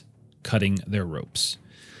starts cutting their ropes.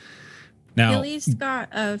 Now, Gilly's got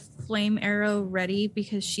a flame arrow ready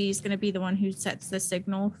because she's going to be the one who sets the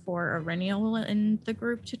signal for Aurenial in the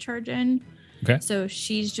group to charge in. Okay. So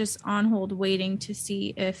she's just on hold waiting to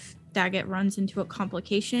see if Daggett runs into a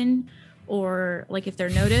complication or like if they're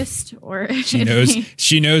noticed or she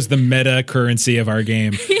knows the meta currency of our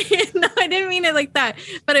game. No, I didn't mean it like that,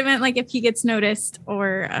 but I meant like if he gets noticed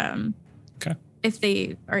or Okay. if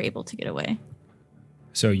they are able to get away.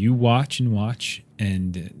 So you watch and watch,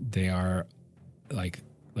 and they are like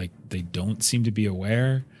they don't seem to be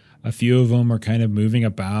aware. A few of them are kind of moving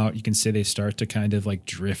about. You can see they start to kind of like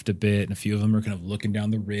drift a bit, and a few of them are kind of looking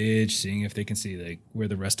down the ridge, seeing if they can see like where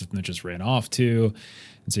the rest of them just ran off to.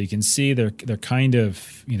 And so you can see they're kind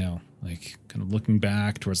of, you know, like kind of looking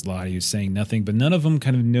back towards Lottie, who's saying nothing, but none of them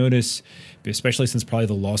kind of notice, especially since probably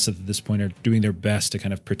the lost at this point are doing their best to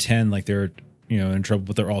kind of pretend like they're, you know, in trouble,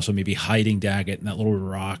 but they're also maybe hiding Daggett, and that little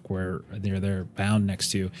rock where they're bound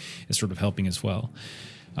next to is sort of helping as well.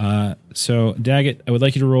 So Daggett, I would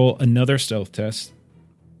like you to roll another stealth test.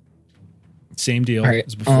 Same deal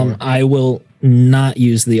as before. I will not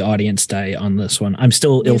use the audience die on this one. I'm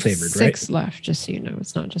still ill-favored, right? 6 left, just so you know.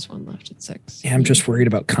 It's not just 1 left, it's 6. Yeah, I'm just worried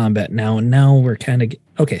about combat now, and now we're kind of...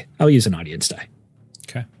 Okay, I'll use an audience die.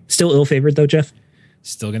 Okay. Still ill-favored, though, Jeff?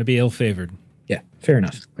 Still going to be ill-favored. Yeah, fair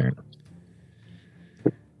enough.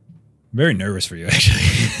 Very nervous for you,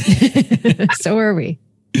 actually. So are we.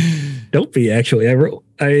 Don't be, actually. I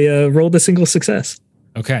rolled a single success.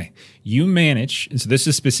 Okay. You manage, and so this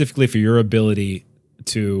is specifically for your ability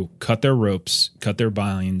to cut their ropes, cut their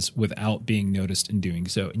binds without being noticed in doing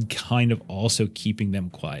so, and kind of also keeping them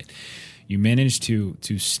quiet. You manage to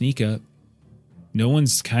sneak up. No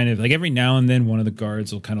one's kind of, like every now and then one of the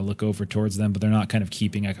guards will kind of look over towards them, but they're not kind of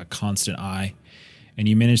keeping like a constant eye. And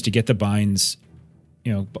you manage to get the binds,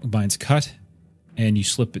 binds cut, and you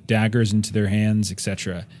slip daggers into their hands,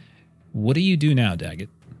 etc. What do you do now, Daggett?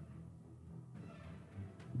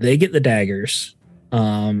 They get the daggers.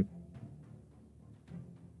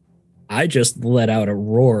 I just let out a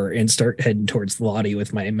roar and start heading towards Lottie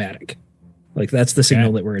with my mattock. Like, that's the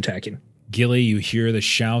signal that we're attacking. Gilly, you hear the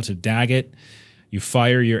shout of Daggett. You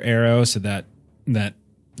fire your arrow so that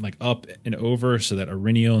like up and over so that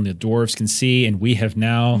Auriniel and the dwarves can see, and we have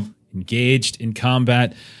now engaged in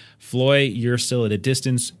combat. Floy, you're still at a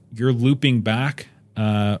distance. You're looping back.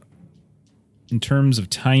 In terms of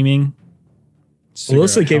timing,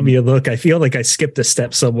 Alyssa gave me a look. I feel like I skipped a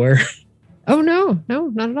step somewhere. Oh, no,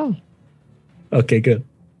 not at all. Okay, good.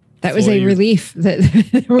 That was a relief that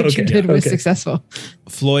what you did was successful.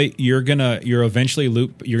 Floy, you're eventually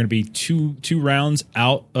loop. You're gonna be two rounds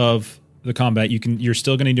out of the combat. You're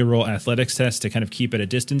still gonna need to roll athletics tests to kind of keep at a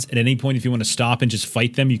distance. At any point, if you want to stop and just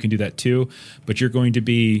fight them, you can do that too. But you're going to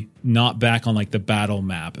be not back on like the battle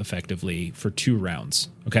map effectively for 2 rounds.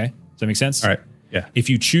 Okay, does that make sense? All right. Yeah. If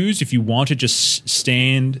you want to just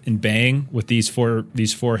stand and bang with these four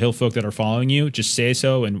hillfolk that are following you, just say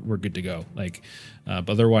so, and we're good to go. Like, but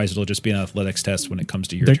otherwise, it'll just be an athletics test when it comes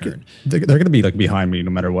to your turn. They're going to be like behind me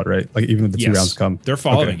no matter what, right? Like even if the 2 rounds come, they're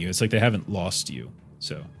following you. It's like they haven't lost you.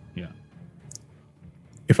 So yeah.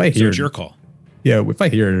 If I hear, it's your call. Yeah, if I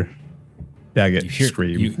hear Daggett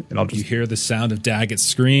scream, and you hear the sound of Daggett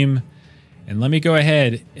scream, and let me go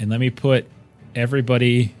ahead and let me put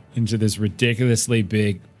everybody into this ridiculously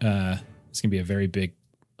big, it's gonna be a very big,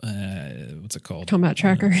 what's it called? Combat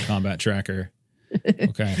tracker. Combat tracker.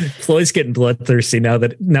 Okay. Floyd's getting bloodthirsty now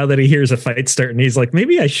that he hears a fight starting. He's like,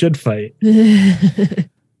 maybe I should fight.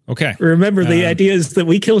 Okay. Remember, the idea is that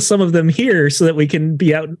we kill some of them here so that we can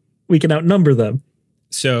outnumber them.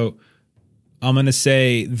 So I'm going to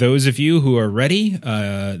say those of you who are ready,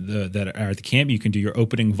 that are at the camp, you can do your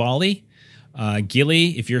opening volley.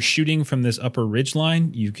 Gilly, if you're shooting from this upper ridge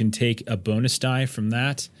line, you can take a bonus die from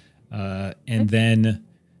that. And then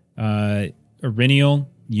Auriniel,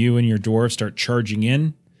 you and your dwarf start charging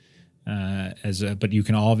in. But you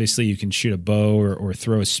can shoot a bow or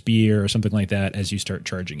throw a spear or something like that as you start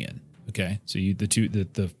charging in. Okay, so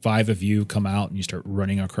the 5 of you come out and you start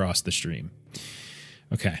running across the stream.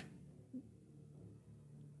 Okay.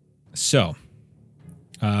 So,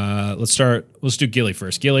 let's do Gilly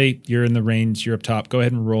first. Gilly, you're in the range. You're up top. Go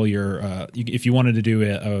ahead and roll your. If you wanted to do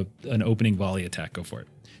an opening volley attack, go for it.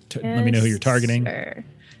 Let me know who you're targeting. Sure.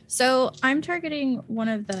 So I'm targeting one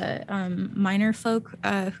of the minor folk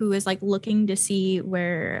who is like looking to see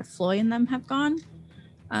where Floy and them have gone.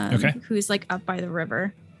 Okay. Who's like up by the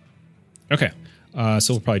river. Okay.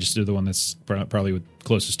 So we'll probably just do the one that's probably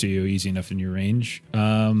closest to you, easy enough in your range.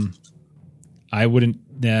 I wouldn't.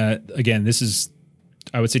 Again,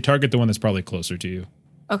 I would say target the one that's probably closer to you.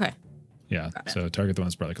 Okay. Yeah. So target the one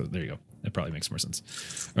that's probably closer. There you go. That probably makes more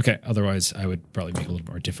sense. Okay. Otherwise, I would probably make it a little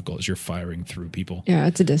more difficult as you're firing through people. Yeah,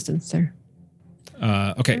 it's a distance there.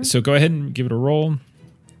 Okay. So go ahead and give it a roll.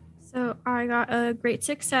 So I got a great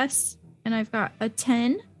success, and I've got a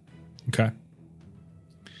 10. Okay.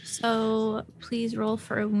 So please roll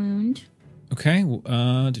for a wound. Okay.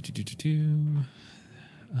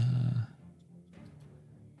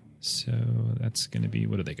 So that's going to be,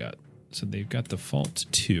 what do they got? So they've got default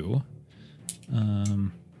 2.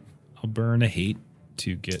 I'll burn a hate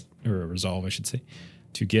to get, or a resolve, I should say,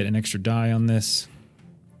 to get an extra die on this.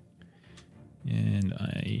 And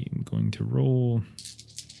I'm going to roll.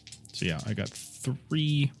 So yeah, I got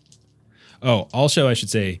 3. Oh, also I should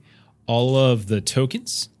say all of the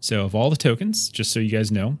tokens. So of all the tokens, just so you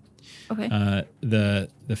guys know, Okay. The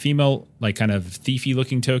female, like kind of thiefy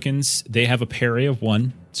looking tokens, they have a parry of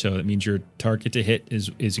 1. So that means your target to hit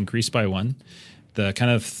is increased by 1. The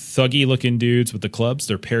kind of thuggy looking dudes with the clubs,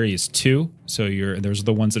 their parry is 2. So those are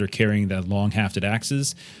the ones that are carrying the long hafted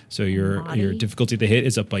axes. So your difficulty to hit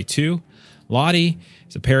is up by 2. Lottie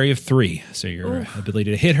is a parry of 3. So your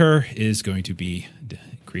ability to hit her is going to be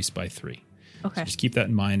increased by 3. Okay. So just keep that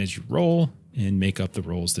in mind as you roll and make up the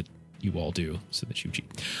rolls that you all do so that you cheat.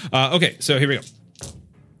 Okay, so here we go.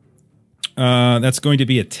 That's going to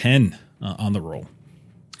be a 10 on the roll.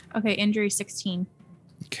 Okay, injury 16.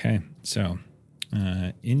 Okay, so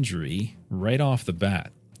injury right off the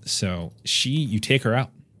bat. So you take her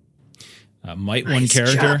out. Might nice one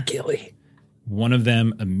character. Job, Gilly. One of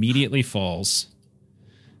them immediately falls.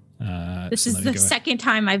 This is the second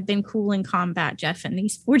time I've been cool in combat, Jeff, in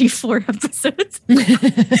these 44 episodes. All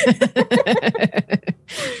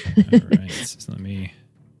right, so let me.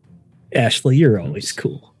 Ashley, you're always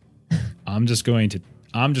cool. I'm just going to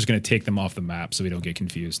take them off the map so we don't get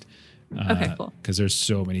confused. Okay, cool. Because there's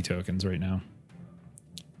so many tokens right now.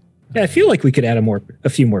 Yeah, I feel like we could add a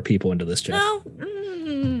few more people into this, Jeff. No.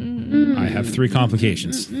 I have 3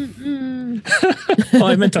 complications. Oh,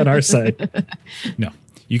 I meant on our side. No.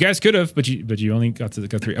 You guys could have, but you only got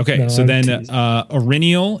 3. Okay, no, so then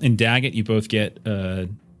Aurinial and Daggett, you both get a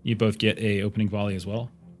opening volley as well.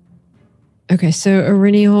 Okay, so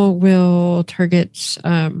Aurinial will target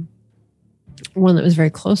one that was very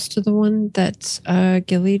close to the one that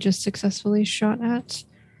Gilly just successfully shot at.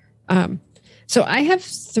 So I have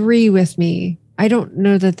 3 with me. I don't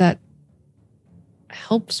know that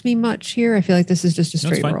helps me much here. I feel like this is just a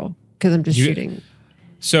straight roll because I'm just shooting.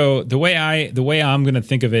 So the way I'm going to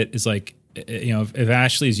think of it is like, if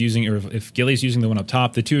Ashley is using, or if Gilly's using the one up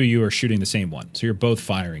top, the 2 of you are shooting the same one. So you're both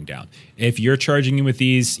firing down. If you're charging in with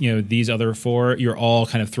these other 4, you're all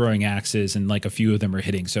kind of throwing axes and like a few of them are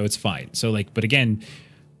hitting. So it's fine. So but again,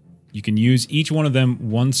 you can use each one of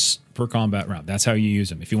them once per combat round. That's how you use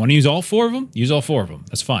them. If you want to use all 4 of them, use all 4 of them.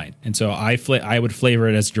 That's fine. And so I would flavor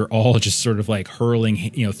it as you're all just sort of like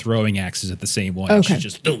hurling, throwing axes at the same one. Okay. She's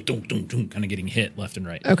just kind of getting hit left and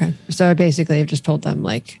right. Okay. So I basically have just told them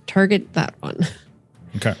like target that one.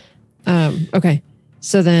 Okay. Okay.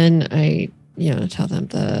 So then I, tell them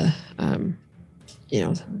that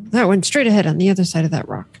one straight ahead on the other side of that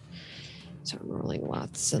rock. So I'm rolling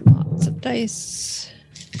lots and lots of dice.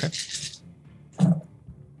 Okay.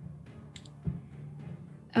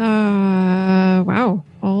 Wow.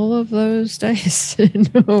 All of those dice.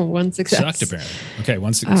 No, 1 success. Sucked apparently. Okay,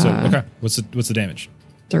 okay. What's the damage?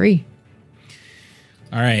 3.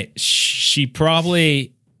 All right. She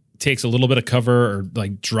probably takes a little bit of cover or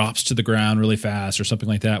like drops to the ground really fast or something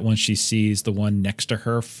like that once she sees the one next to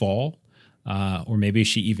her fall. Or maybe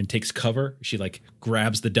she even takes cover. She like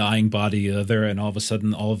grabs the dying body of the other, and all of a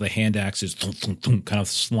sudden, all of the hand axes kind of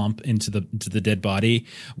slump into the dead body.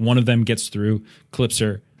 One of them gets through, clips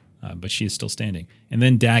her, but she is still standing. And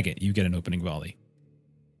then Daggett, you get an opening volley.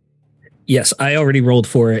 Yes, I already rolled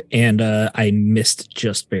for it, and I missed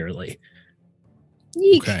just barely.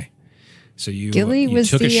 Yeek. Okay, so you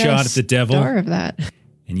took a shot at the devil, star of that,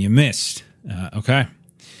 and you missed. Okay,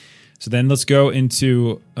 so then let's go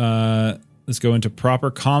into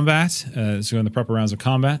proper combat. Let's go in the proper rounds of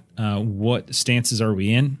combat. What stances are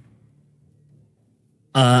we in?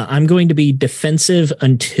 I'm going to be defensive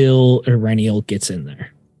until Irenial gets in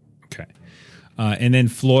there. Okay. And then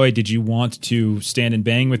Floyd, did you want to stand and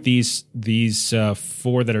bang with these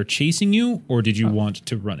 4 that are chasing you, or did you want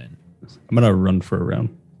to run in? I'm going to run for a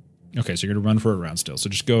round. Okay, so you're going to run for a round still. So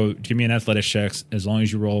just give me an athletics check. As long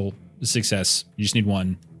as you roll a success, you just need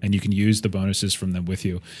 1, and you can use the bonuses from them with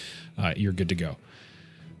you. You're good to go.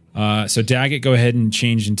 So Daggett, go ahead and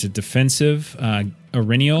change into defensive.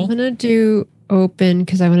 Aurinial. I'm going to do open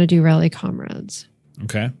because I want to do rally comrades.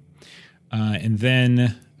 Okay. And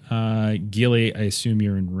then Gilly, I assume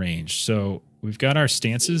you're in range. So we've got our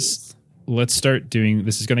stances. Let's start doing,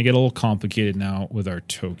 this is going to get a little complicated now with our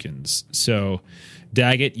tokens. So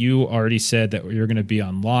Daggett, you already said that you're going to be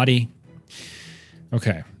on Lottie.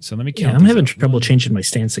 Okay, so let me count. Yeah, I'm having trouble changing my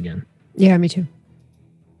stance again. Yeah, me too.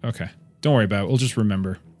 Okay, don't worry about it. We'll just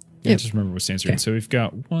remember. Yeah, just remember what stance you're in. So we've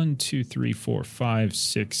got 1, 2, 3, 4, 5,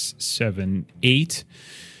 6, 7, 8.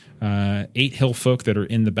 8 Hillfolk that are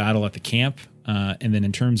in the battle at the camp. And then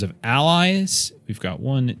in terms of allies, we've got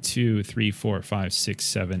 1, 2, 3, 4, 5, 6,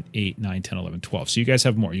 7, 8, 9, 10, 11, 12. So you guys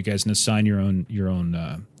have more. You guys can assign your own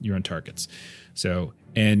targets. So,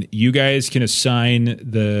 and you guys can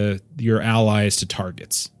assign your allies to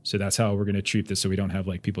targets. So that's how we're going to treat this, so we don't have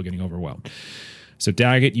like people getting overwhelmed. So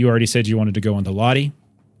Daggett, you already said you wanted to go on to Lottie.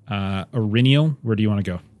 Auriniel, where do you want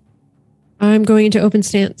to go? I'm going into open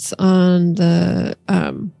stance on the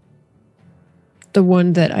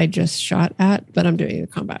one that I just shot at, but I'm doing a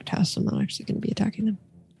combat test. I'm not actually going to be attacking them.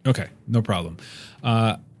 Okay, no problem.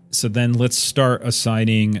 So then let's start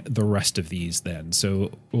assigning the rest of these then.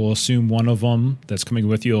 So we'll assume one of them that's coming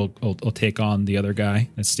with you will take on the other guy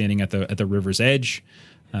that's standing at the river's edge.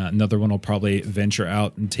 Another one will probably venture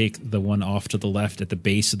out and take the one off to the left at the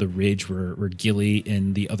base of the ridge where Gilly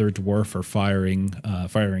and the other dwarf are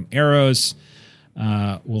firing arrows.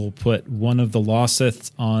 We'll put one of the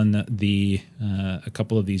Losseth on a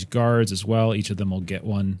couple of these guards as well. Each of them will get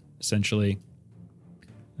one, essentially.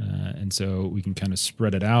 And so we can kind of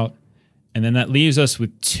spread it out. And then that leaves us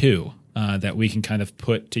with 2 that we can kind of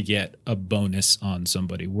put to get a bonus on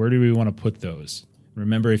somebody. Where do we want to put those?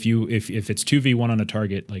 Remember, if it's 2v1 on a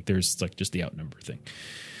target, like there's like just the outnumber thing.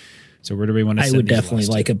 So where do we want to send I would these definitely last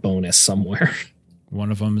like 2? a bonus somewhere. One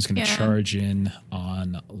of them is going to charge in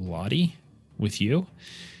on Lottie with you.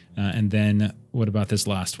 And then what about this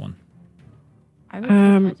last one? I would put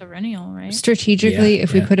it as a Renial, right? Strategically,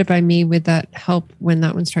 if we put it by me, would that help when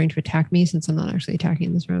that one's trying to attack me, since I'm not actually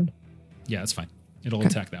attacking this round? Yeah, that's fine. It'll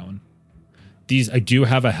attack that one. I do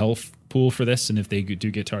have a health pool for this, and if they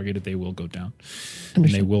do get targeted, they will go down.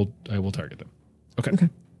 Understood. And I will target them. Okay.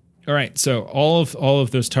 All right. So all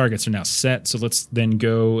of those targets are now set. So let's then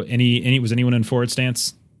go. Was anyone in forward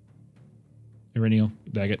stance? Auriniel,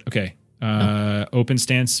 Daggett. Okay. Open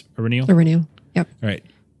stance, Auriniel. Auriniel. Yep. All right.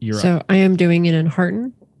 You're up. So I am doing it in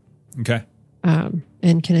Hearten. Okay.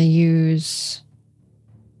 And can I use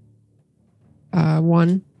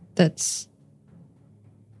one that's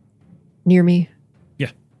near me?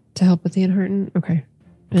 Yeah. To help with the Enhearten? Okay.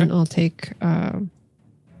 And I'll take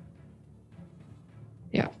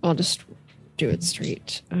I'll just do it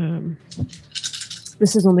straight.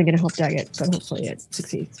 This is only going to help Daggett, but hopefully it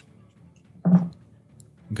succeeds.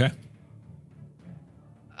 Okay.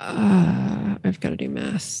 I've got to do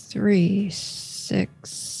math. 3,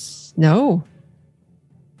 6. No.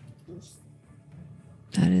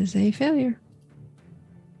 That is a failure.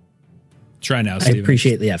 Try now, I Steven.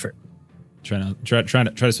 appreciate the effort. Try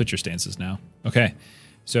to switch your stances now. Okay.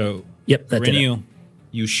 So Yep, that did it. Auriniel,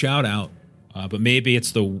 you shout out, but maybe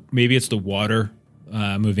it's the water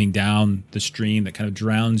moving down the stream that kind of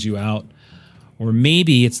drowns you out, or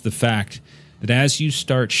maybe it's the fact that as you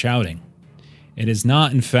start shouting, it is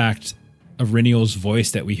not in fact Auriniel's voice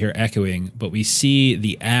that we hear echoing, but we see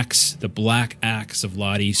the black axe of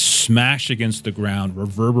Lottie smash against the ground,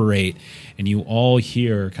 reverberate, and you all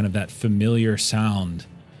hear kind of that familiar sound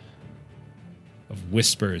of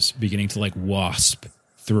whispers beginning to like wasp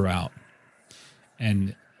throughout.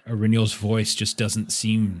 And Auriniel's voice just doesn't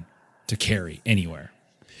seem to carry anywhere.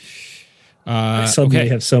 I suddenly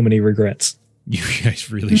have so many regrets. You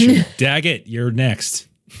guys really should. Daggett, you're next.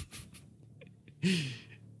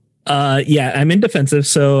 I'm in defensive,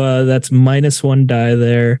 so that's -1 die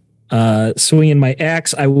there. Swinging my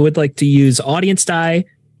axe, I would like to use audience die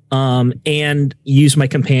and use my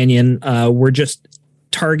companion. We're just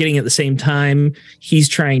targeting at the same time. He's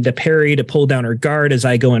trying to parry to pull down her guard as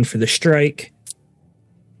I go in for the strike.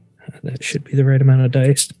 That should be the right amount of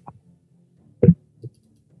dice.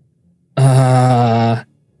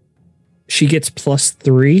 She gets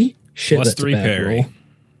 +3. Shit, Plus that's a 3 bad parry.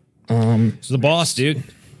 roll. It's the boss, dude.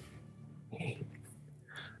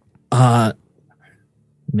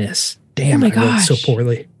 Miss. Damn, Oh my I rolled so gosh.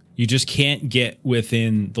 poorly. You just can't get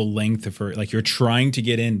within the length of her. Like, you're trying to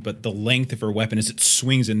get in, but the length of her weapon, as it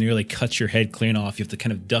swings and nearly cuts your head clean off, you have to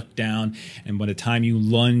kind of duck down. And by the time you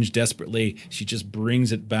lunge desperately, she just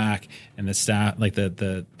brings it back, and the staff, like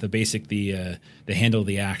the handle of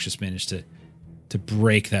the axe, just managed to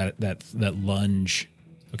break that lunge.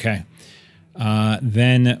 Okay.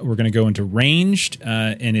 Then we're going to go into ranged,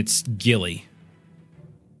 and it's Gilly.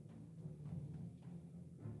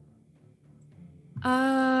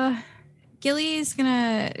 Gilly's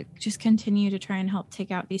gonna just continue to try and help take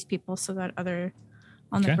out these people so that other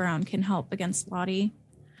on the ground can help against Lottie.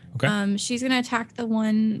 Okay. She's gonna attack the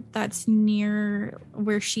one that's near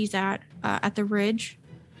where she's at the ridge.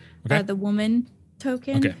 Okay. The woman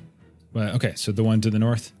token. Okay. So the one to the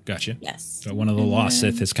north. Gotcha. Yes. So one of the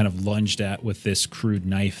Lossith is kind of lunged at with this crude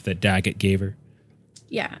knife that Daggett gave her.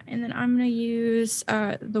 Yeah, and then I'm gonna use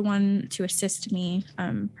the one to assist me,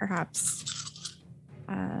 perhaps.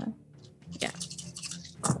 Yeah.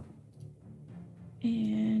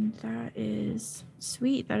 And that is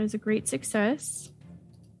sweet. That is a great success.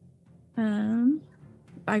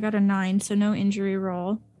 I got a 9, so no injury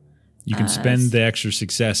roll. You can spend the extra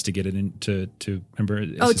success to get it in to remember.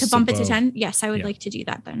 To bump it to 10. Yes, I would like to do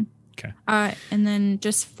that then. Okay. And then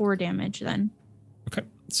just 4 damage then. Okay.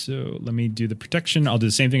 So let me do the protection. I'll do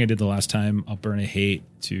the same thing I did the last time. I'll burn a hate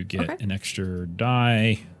to get an extra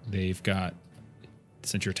die. They've got,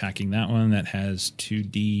 since you're attacking that one, that has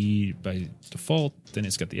 2d by default. Then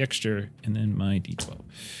it's got the extra, and then my d12.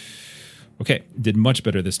 Okay, did much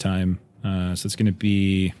better this time. So it's going to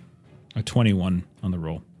be a 21 on the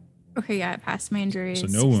roll. Okay, yeah, it passed. My injury so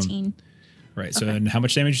is no 16. Wound. Right, so and how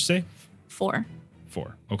much damage did you say? 4.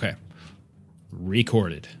 4, okay.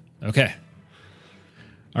 Recorded. Okay.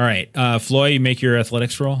 All right, Floy, you make your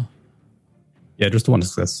athletics roll. Yeah, just one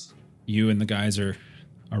success. You and the guys are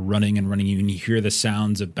running and running, and you hear the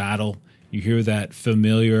sounds of battle. You hear that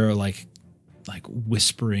familiar, like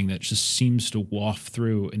whispering that just seems to waft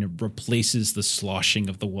through, and it replaces the sloshing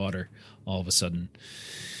of the water all of a sudden.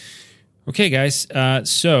 Okay, guys.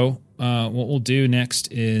 So what we'll do next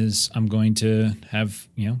is I'm going to have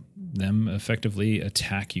them effectively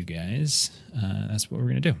attack you guys. That's what we're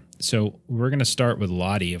going to do. So we're going to start with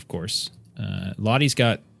Lottie, of course. Lottie's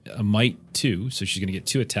got a might 2, so she's going to get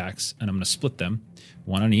 2 attacks, and I'm going to split them,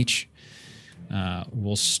 1 on each.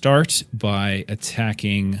 We'll start by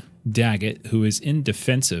attacking Daggett, who is in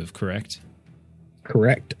defensive, correct?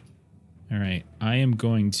 Correct. All right. I am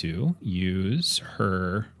going to use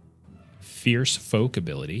her Fierce Folk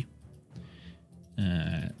ability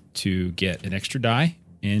to get an extra die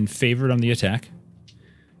and favored on the attack.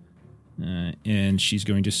 And she's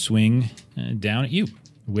going to swing down at you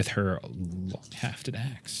with her long-hafted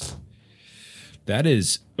axe. That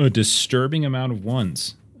is a disturbing amount of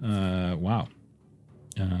ones. Wow.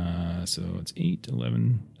 So it's 8,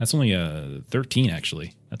 11. That's only a 13,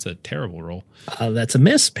 actually. That's a terrible roll. That's a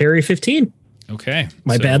miss. Parry 15. Okay.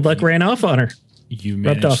 My bad luck ran off on her. You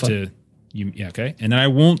managed to... Yeah, okay. And then I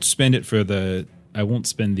won't spend it for the... I won't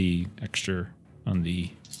spend the extra on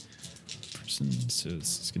the person. So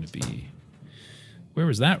this is going to be... Where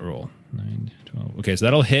was that roll? 9, 12. Okay, so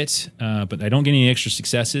that'll hit, but I don't get any extra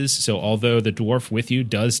successes. So although the dwarf with you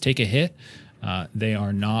does take a hit, they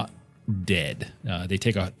are not dead. They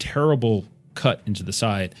take a terrible cut into the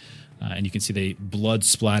side, and you can see the blood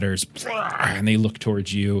splatters, and they look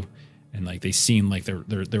towards you, and like they seem like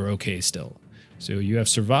they're okay still. So you have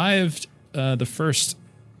survived the first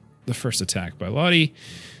attack by Lottie.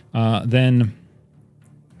 Then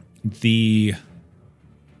the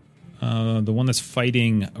one that's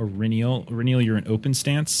fighting Auriniel. Auriniel, you're in open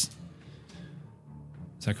stance.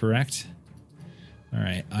 Is that correct? All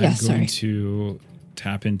right. I'm going to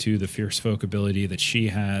tap into the Fierce Folk ability that she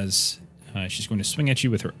has. She's going to swing at you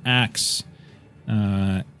with her axe,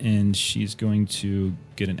 and she's going to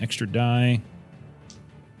get an extra die,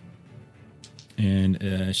 and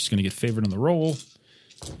she's going to get favored on the roll.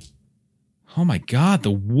 Oh my God,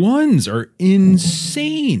 the ones are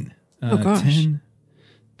insane. Oh gosh. 10,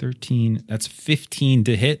 13, that's 15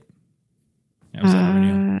 to hit. Yeah, was that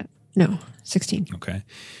Auriniel? No, 16. Okay.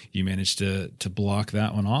 You managed to block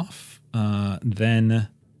that one off. Then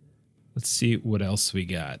let's see what else we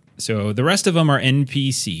got. So the rest of them are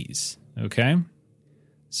NPCs. Okay.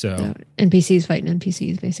 So NPCs fighting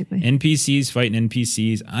NPCs, basically. NPCs fighting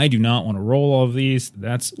NPCs. I do not want to roll all of these.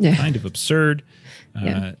 That's kind of absurd.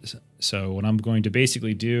 So what I'm going to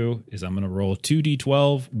basically do is I'm going to roll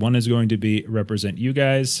 2d12. One is going to represent you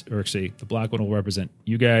guys, or actually the black one will represent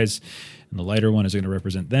you guys, and the lighter one is going to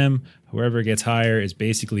represent them. Whoever gets higher is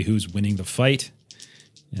basically who's winning the fight.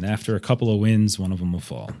 And after a couple of wins, one of them will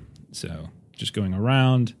fall. So just going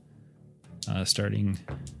around, starting.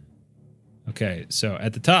 Okay, so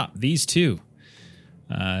at the top, these two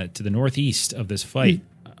to the northeast of this fight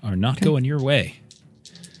are not going your way.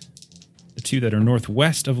 The two that are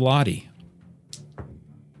northwest of Lottie.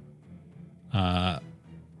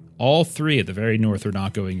 All three at the very north are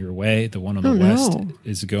not going your way. The one on the west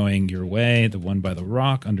is going your way. The one by the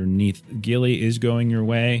rock underneath Gilly is going your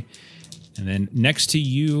way. And then next to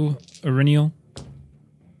you, Auriniel,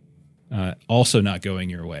 also not going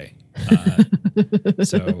your way.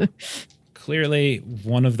 So clearly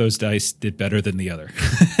one of those dice did better than the other.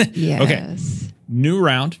 Yes. Okay. New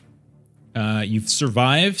round. You've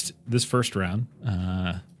survived this first round.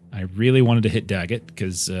 I really wanted to hit Daggett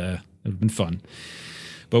because it would have been fun.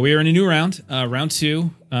 But we are in a new round. Round 2.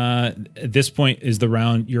 At this point is the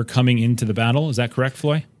round you're coming into the battle. Is that correct,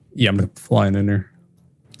 Floy? Yeah, I'm flying in there.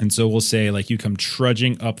 And so we'll say like you come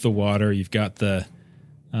trudging up the water. You've got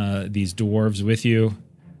these dwarves with you.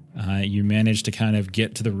 You manage to kind of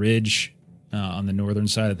get to the ridge on the northern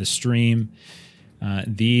side of the stream.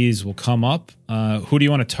 These will come up. Who do you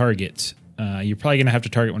want to target? You're probably going to have to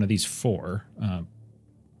target one of these 4.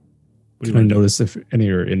 Can I notice if any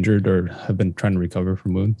are injured or have been trying to recover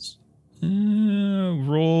from wounds?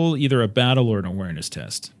 Roll either a battle or an awareness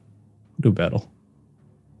test. Do battle.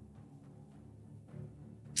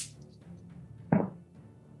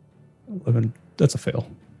 11. That's a fail.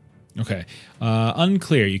 Okay.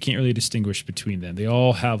 Unclear. You can't really distinguish between them. They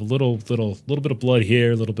all have little bit of blood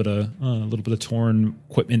here, a little bit of torn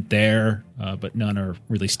equipment there, but none are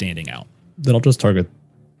really standing out. Then I'll just target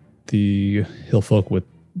the Hillfolk with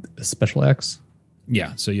a special axe.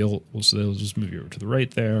 Yeah. So they'll just move you over to the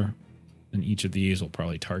right there, and each of these will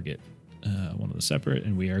probably target one of the separate,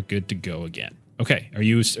 and we are good to go again. Okay. Are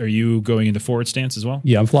you going into forward stance as well?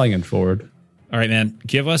 Yeah, I'm flying in forward. All right, man.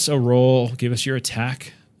 Give us a roll. Give us your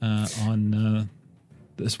attack on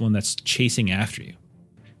this one that's chasing after you.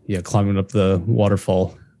 Yeah, climbing up the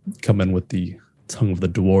waterfall. Come in with the tongue of the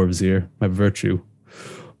dwarves here. My virtue.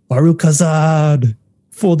 Barukazad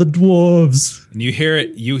for the dwarves. And you hear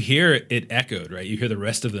it echoed, right? You hear the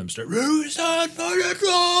rest of them start, Barukazad for the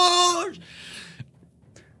dwarves.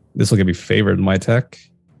 This will give me favored in my attack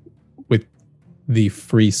with the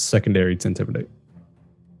free secondary to intimidate.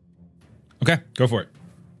 Okay, go for it.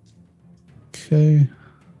 Okay.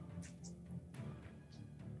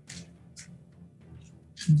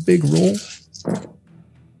 Big roll.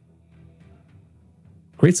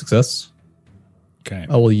 Great success. Okay.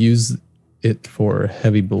 I will use it for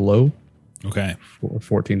heavy blow. Okay. For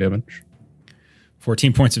 14 damage.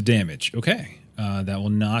 14 points of damage. Okay. That will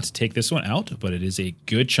not take this one out, but it is a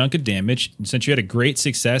good chunk of damage. And since you had a great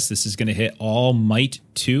success, this is going to hit all might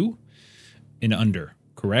 2 and under,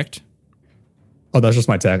 correct? Oh, that's just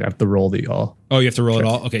my attack. I have to roll the all. Oh, you have to roll it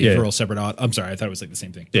all? Okay, you have to Yeah. roll separate odd. I'm sorry, I thought it was like the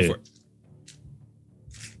same thing. Yeah. Go for it.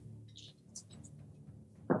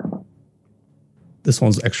 This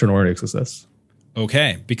one's extraordinary success.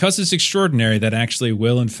 Okay, because it's extraordinary, that actually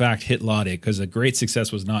will in fact hit Lottie, because a great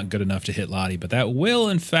success was not good enough to hit Lottie, but that will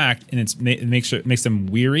in fact, and it makes them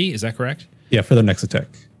weary. Is that correct? Yeah, for their next attack.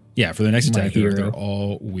 Yeah, for the next My attack, hero. they're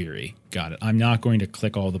all weary. Got it. I'm not going to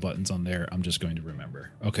click all the buttons on there. I'm just going to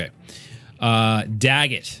remember. Okay.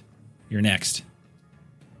 Daggett, you're next.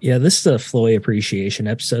 Yeah, this is a Floy appreciation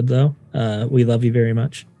episode, though. We love you very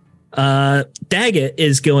much. Daggett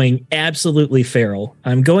is going absolutely feral.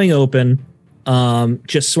 I'm going open,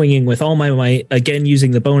 just swinging with all my might, again, using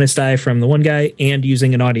the bonus die from the one guy and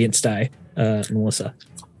using an audience die, Melissa.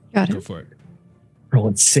 Got Go it. for it.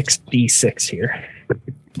 Rolling 6d6 here.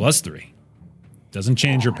 +3. Doesn't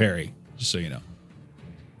change your parry, just so you know.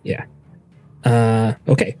 Yeah.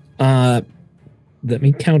 Okay. Let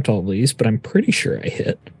me count all these, but I'm pretty sure I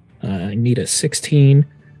hit. I need a 16.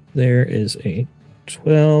 There is a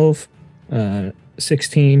 12,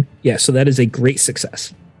 16. Yeah, so that is a great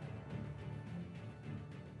success.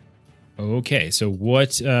 Okay, so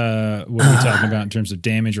what are we talking about in terms of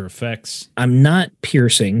damage or effects? I'm not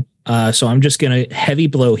piercing, so I'm just going to heavy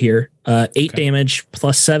blow here. 8 damage,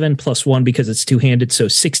 +7, +1 because it's two-handed, so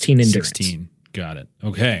 16 endurance. 16. Got it.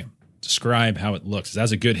 Okay. Describe how it looks.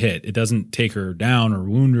 That's a good hit. It doesn't take her down or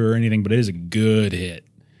wound her or anything, but it is a good hit.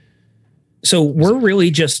 So we're really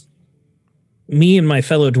just, me and my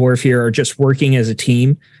fellow dwarf here are just working as a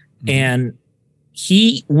team, and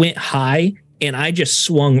he went high, and I just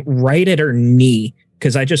swung right at her knee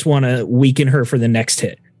because I just want to weaken her for the next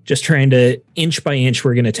hit. Just trying to, inch by inch,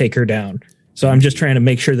 we're going to take her down. So I'm just trying to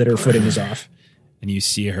make sure that her footing is off. And you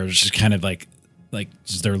see her just kind of like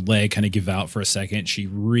just their leg kind of give out for a second. She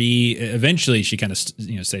eventually she kind of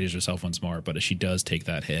steadies herself once more, but she does take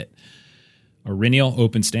that hit. Aurenial,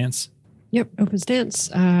 open stance. Yep, open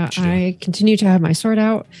stance. I continue to have my sword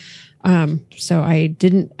out. So I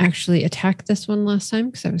didn't actually attack this one last time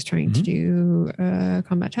because I was trying to do a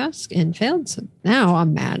combat task and failed. So now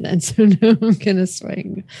I'm mad. And so now I'm going to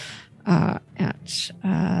swing at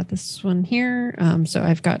this one here. So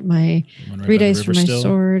I've got my 3 dice for my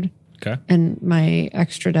sword. Okay. And my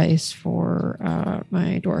extra dice for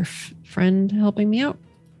my dwarf friend helping me out.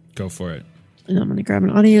 Go for it. And I'm going to grab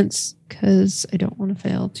an audience because I don't want to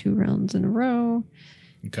fail 2 rounds in a row.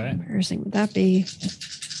 Okay. How embarrassing would that be?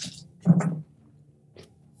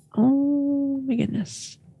 Oh my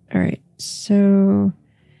goodness. All right. So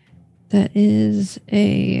that is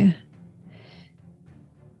a...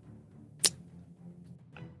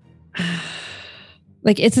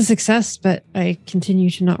 Like, it's a success, but I continue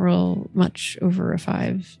to not roll much over a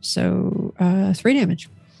 5. So 3 damage.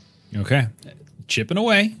 Okay. chipping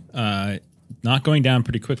away. Not going down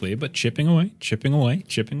pretty quickly, but chipping away.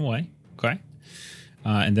 Okay.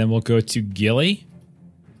 And then we'll go to Gilly.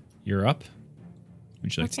 You're up. What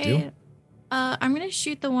would you like to do? I'm going to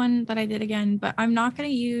shoot the one that I did again, but I'm not going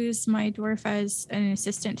to use my dwarf as an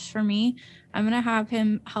assistant for me. I'm going to have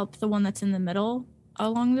him help the one that's in the middle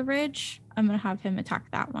along the ridge. I'm going to have him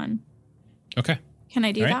attack that one. Okay. Can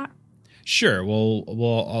I do that? Sure. Well,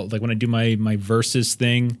 like when I do my versus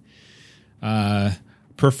thing,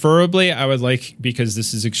 preferably I would like, because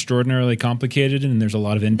this is extraordinarily complicated and there's a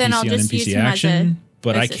lot of NPC on NPC action,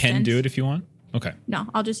 but I can do it if you want. Okay. No,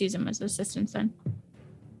 I'll just use him as assistance then.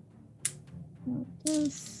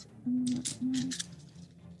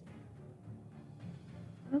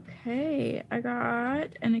 Okay, I got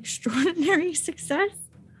an extraordinary success.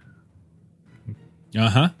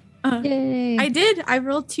 Yay. I did. I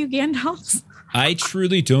rolled 2 Gandalfs. I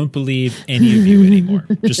truly don't believe any of you anymore.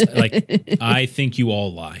 Just like, I think you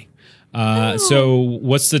all lie. So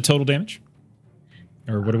what's the total damage?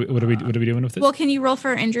 Or what are we doing with it? Well, can you roll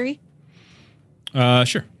for injury?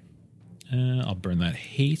 Sure. I'll burn that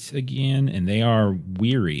hate again, and they are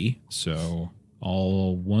weary, so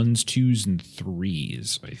all 1s, 2s, and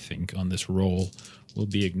 3s, I think, on this roll will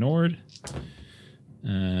be ignored.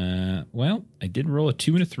 Well, I did roll a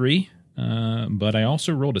 2 and a 3, but I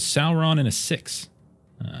also rolled a Sauron and a 6.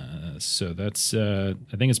 So that's, I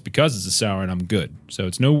think it's because it's a Sauron, I'm good. So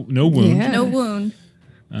it's no wound. Yeah. No wound.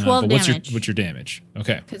 12 damage. What's your damage?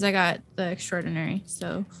 Okay. Because I got the extraordinary,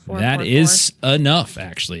 so 4. That is enough,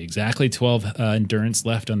 actually. Exactly 12 endurance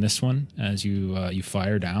left on this one. As you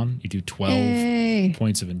fire down, you do 12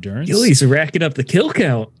 points of endurance. Gilly's racking up the kill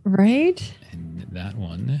count. Right? And that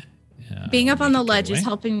one. Being up on the ledge is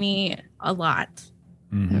helping me a lot.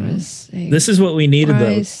 Mm-hmm. That was This is what we needed,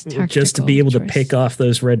 though, wise just to be able to tactical pick off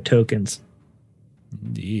those red tokens.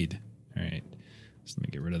 Indeed. All right. So let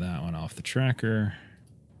me get rid of that one off the tracker.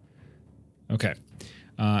 Okay.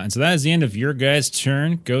 And so that is the end of your guys'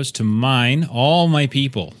 turn. Goes to mine. All my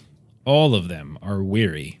people, all of them are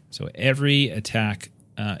weary. So every attack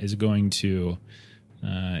is going to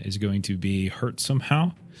be hurt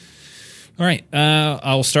somehow. All right.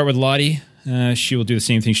 I'll start with Lottie. She will do the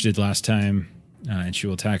same thing she did last time, and she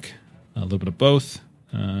will attack a little bit of both.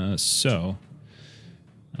 So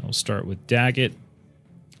I will start with Daggett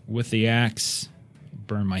with the axe.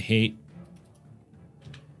 Burn my hate.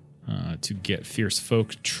 To get Fierce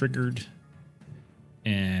Folk triggered.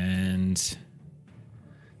 And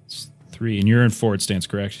it's 3. And you're in forward stance,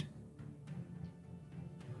 correct?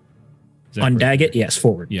 On Daggett, yes,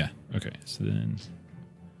 forward. Yeah. Okay. So then.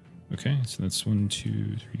 Okay. So that's 1,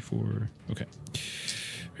 2, 3, 4. Okay.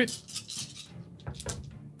 Right.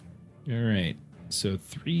 All right. So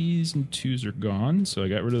 3s and 2s are gone. So I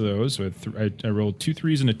got rid of those. So I rolled 2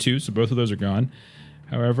 3s and a 2. So both of those are gone.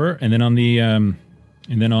 However, and then on the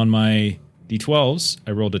on my D12s,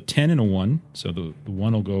 I rolled a 10 and a 1. So the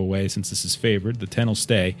 1 will go away since this is favored. The 10 will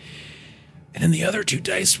stay. And then the other 2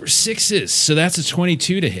 dice were 6s. So that's a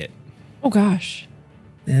 22 to hit. Oh, gosh.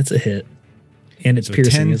 That's a hit. And it's So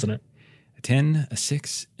piercing, 10, isn't it? A 10, a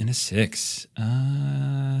 6, and a 6. Actually,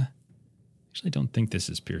 I don't think this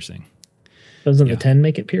is piercing. Doesn't Yeah. the 10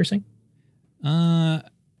 make it piercing?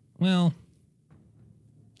 Well,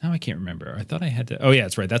 now I can't remember. I thought I had to. Oh, yeah,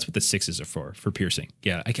 that's right. That's what the 6s are for piercing.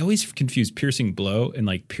 Yeah, I always confuse piercing blow and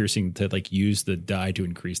like piercing to like use the die to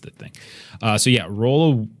increase the thing. So yeah,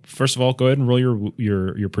 first of all, go ahead and roll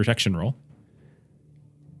your protection roll.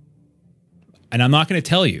 And I'm not going to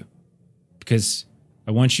tell you because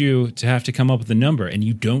I want you to have to come up with a number, and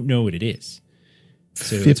you don't know what it is.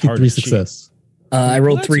 So it's hard to success. I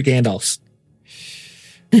rolled 3 Gandalfs.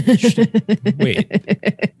 Wait,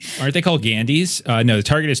 aren't they called Gandys? No, the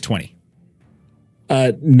target is 20.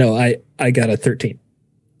 No, I got a 13.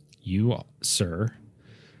 You, sir,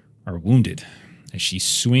 are wounded as she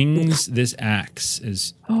swings this axe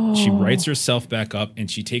as she rights herself back up, and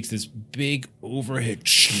she takes this big overhead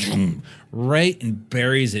right and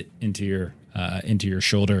buries it into your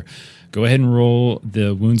shoulder. Go ahead and roll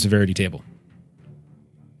the wound severity table.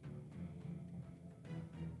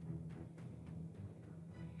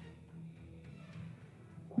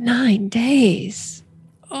 9 days.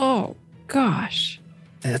 Oh, gosh.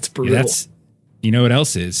 That's brutal. Yeah, you know what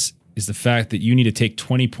else is the fact that you need to take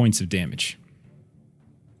 20 points of damage.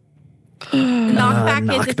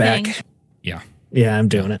 Knockback is a thing. Yeah. Yeah, I'm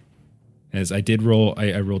doing it. As I did roll,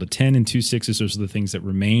 I rolled a 10 and 2 6s. Those are the things that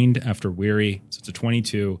remained after weary. So it's a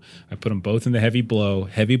 22. I put them both in the heavy blow.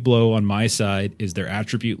 Heavy blow on my side is their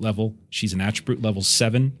attribute level. She's an attribute level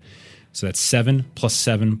 7. So that's 7 plus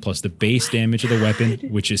the base damage of the weapon,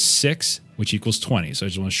 which is 6, which equals 20. So I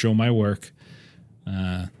just want to show my work.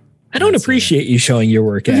 I don't appreciate you showing your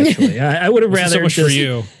work, actually. I would have rather so much for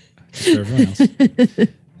you. For everyone else.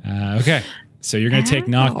 Okay. So you're going to take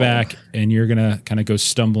knockback and you're going to kind of go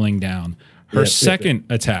stumbling down. Her second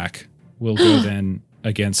attack will go then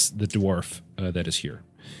against the dwarf that is here.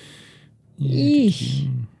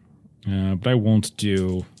 But I won't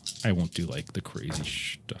do like the crazy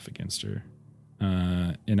stuff against her.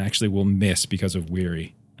 And actually will miss because of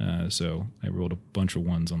weary. So I rolled a bunch of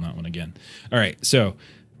ones on that one again. All right. So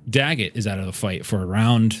Daggett is out of the fight for a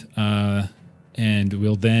round. And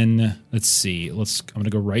we'll then, let's see. I'm going to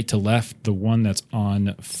go right to left. The one that's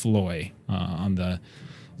on Floy, on the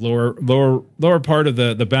lower part of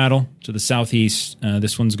the battle to the southeast.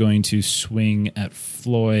 This one's going to swing at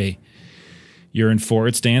Floy. You're in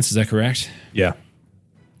forward stance. Is that correct? Yeah.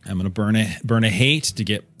 I'm going to burn a hate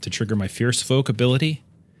to trigger my Fierce Folk ability,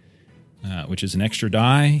 which is an extra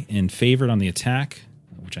die and favored on the attack,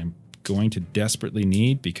 which I'm going to desperately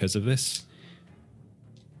need because of this.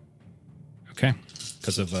 Okay,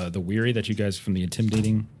 because of the weary that you guys from the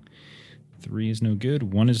intimidating. 3 is no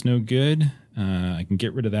good. 1 is no good. I can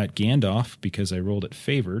get rid of that Gandalf because I rolled it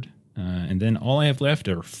favored. And then all I have left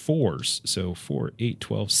are 4s. So 4, 8,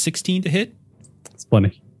 12, 16 to hit. It's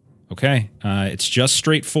plenty. Okay, it's just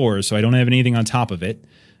straight 4s, so I don't have anything on top of it.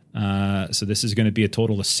 So this is going to be a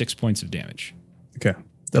total of 6 points of damage. Okay,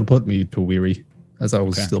 that'll put me to weary, as I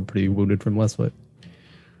was still pretty wounded from last fight.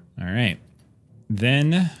 All right.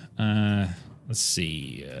 Then, let's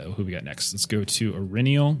see. Who we got next? Let's go to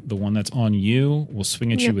Auriniel, the one that's on you. We'll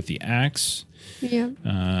swing at you with the axe. Yeah.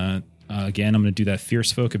 Again, I'm going to do that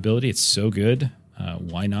Fierce Folk ability. It's so good.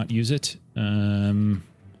 Why not use it?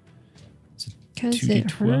 Because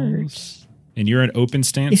it hurts. And you're an open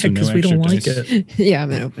stance, yeah, so no because extra we don't like dice. it. Yeah,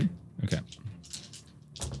 I'm an open. Okay.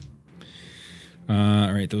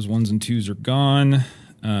 All right, those 1s and 2s are gone.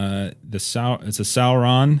 It's a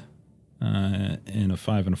Sauron and a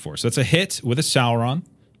 5 and a 4. So that's a hit with a Sauron.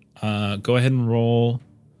 Go ahead and roll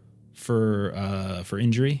for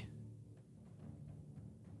injury.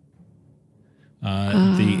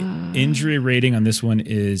 The injury rating on this one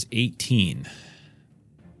is 18.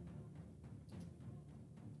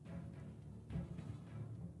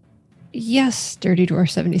 Yes, Dirty Dwarf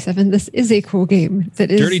 77. This is a cool game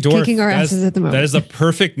that is Dirty Dwarf, kicking our asses at the moment. That is the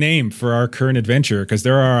perfect name for our current adventure because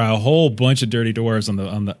there are a whole bunch of dirty dwarves on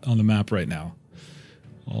the map right now.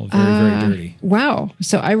 All very dirty. Wow.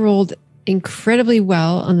 So I rolled incredibly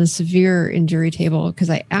well on the severe injury table because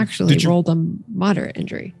I actually rolled a moderate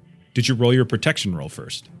injury. Did you roll your protection roll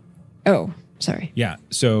first? Oh, sorry. Yeah.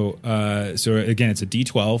 So again, it's a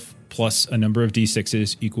D12 plus a number of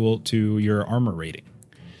D6s equal to your armor rating.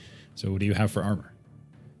 So what do you have for armor?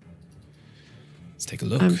 Let's take a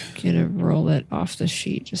look. I'm going to roll it off the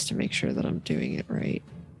sheet just to make sure that I'm doing it right.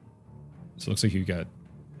 So it looks like you've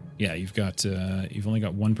only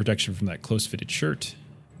got 1 protection from that close fitted shirt.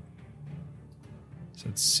 So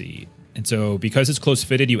let's see. And so because it's close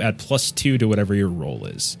fitted, you add +2 to whatever your roll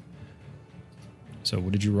is. So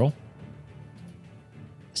what did you roll?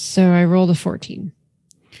 So I rolled a 14.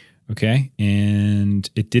 Okay, and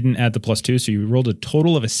it didn't add the +2, so you rolled a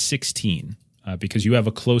total of a 16. Because you have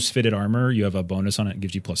a close-fitted armor, you have a bonus on it,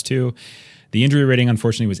 gives you +2. The injury rating,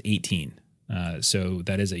 unfortunately, was 18. So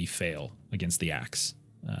that is a fail against the axe.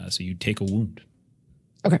 So you take a wound.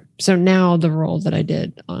 Okay, so now the roll that I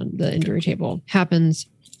did on the injury table happens,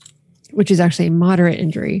 which is actually a moderate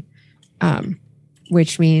injury,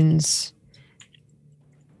 which means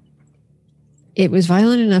it was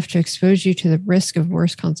violent enough to expose you to the risk of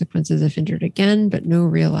worse consequences if injured again, but no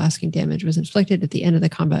real lasting damage was inflicted. At the end of the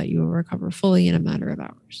combat, you will recover fully in a matter of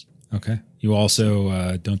hours. Okay. You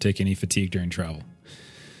also don't take any fatigue during travel.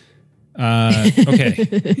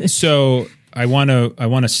 Okay. So I want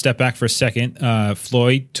to step back for a second.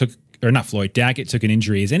 Daggett took an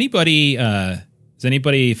injury. Is anybody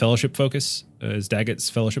fellowship focus? Is Daggett's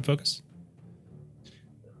fellowship focus?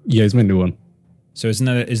 Yeah, he's my new one. So isn't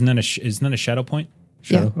that a shadow point?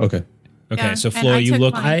 Shadow? Yeah. Okay. Yeah, so Floyd, you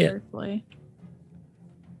look. Floyd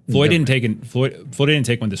didn't take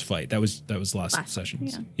one this fight. That was last session.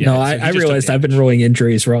 Yeah. No, I realized I've been rolling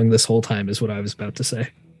injuries wrong this whole time. Is what I was about to say.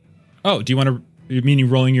 Oh, do you want to? You mean you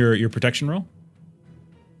rolling your protection roll?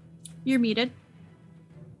 You're muted.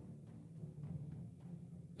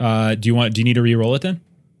 Do you need to re-roll it then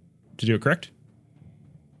to do it correct,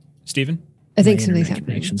 Steven? I think something's happening.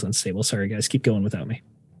 Connection's unstable. Sorry, guys. Keep going without me.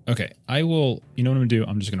 Okay. I will. You know what I'm going to do?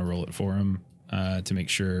 I'm just going to roll it for him to make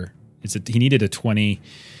sure. He needed a 20.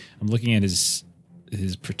 I'm looking at his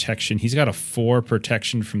protection. He's got a 4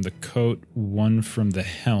 protection from the coat, 1 from the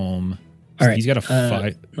helm. All right. He's got a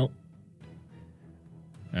 5. Nope.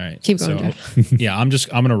 All right. Keep going, Jeff. Yeah, I'm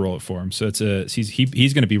gonna roll it for him. So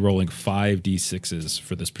he's gonna be rolling 5d6s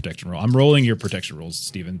for this protection roll. I'm rolling your protection rolls,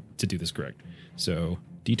 Steven, to do this correct. So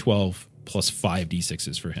d12 plus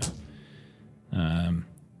 5d6s for him.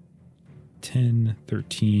 10,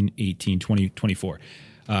 13, 18, 20, 24.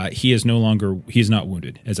 He's not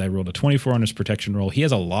wounded, as I rolled a 24 on his protection roll. He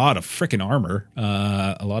has a lot of freaking armor,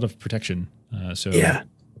 a lot of protection. Yeah.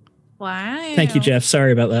 Wow. Thank you, Jeff.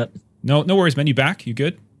 Sorry about that. No worries, man. You back? You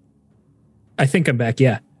good? I think I'm back.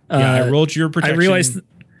 Yeah. I rolled your protection I realized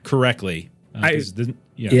correctly.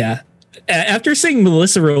 Yeah. After seeing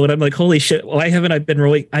Melissa roll it, I'm like, holy shit, why haven't I been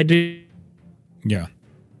rolling? I do. Yeah.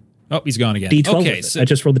 Oh, he's gone again. D12. Okay. So I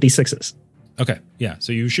just rolled the D6s. Okay. Yeah.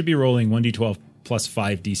 So you should be rolling 1d12 plus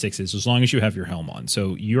 5d6s as long as you have your helm on.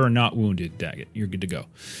 So you're not wounded, Daggett. You're good to go.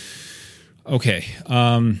 Okay.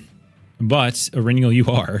 But Erinial, you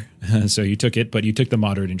are. So you took it, but you took the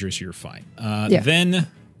moderate injury, so you're fine. Then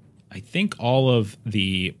I think all of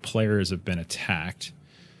the players have been attacked.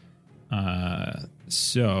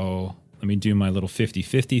 So let me do my little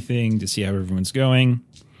 50-50 thing to see how everyone's going.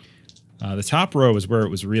 The top row is where it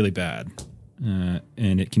was really bad.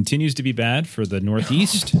 And it continues to be bad for the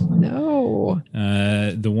northeast. No.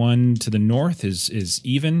 The one to the north is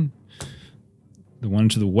even. The one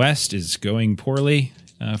to the west is going poorly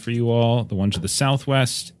for you all. The one to the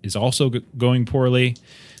southwest is also going poorly.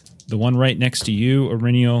 The one right next to you,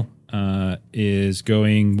 Erinial, is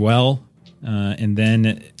going well. And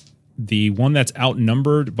then the one that's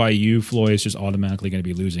outnumbered by you, Floy, is just automatically going to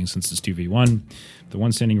be losing since it's 2v1. The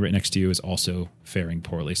one standing right next to you is also faring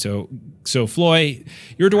poorly. So Floy,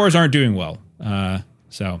 your dwarves aren't doing well.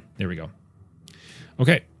 So there we go.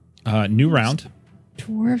 Okay, new round.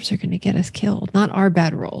 Dwarves are going to get us killed. Not our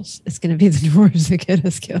bad rolls. It's going to be the dwarves that get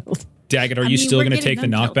us killed. Daggett, are you still going to take the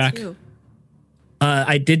knockback?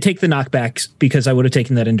 I did take the knockbacks because I would have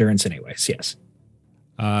taken that endurance anyways. Yes.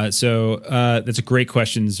 So that's a great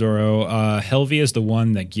question, Zoro. Helvi is the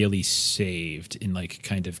one that Gilly saved and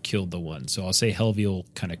kind of killed the one. So I'll say Helvi will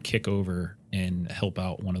kind of kick over and help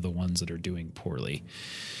out one of the ones that are doing poorly.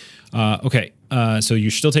 Okay. So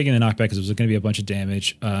you're still taking the knockback because there's going to be a bunch of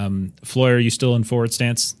damage. Floy, are you still in forward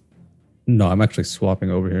stance? No, I'm actually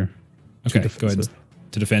swapping over here. Okay, go ahead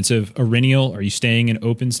to defensive. Erinial, are you staying in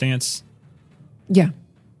open stance? Yeah.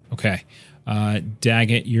 Okay.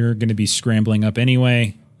 Daggett, you're going to be scrambling up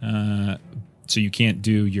anyway, so you can't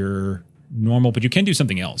do your normal, but you can do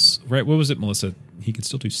something else, right? What was it, Melissa? He can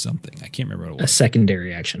still do something. I can't remember what it was. A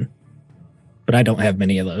secondary action, but I don't have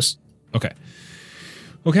many of those. Okay.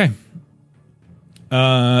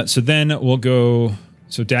 So then we'll go.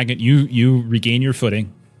 So Daggett, you regain your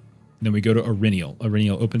footing. Then we go to Erinial.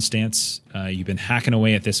 Erinial, open stance. You've been hacking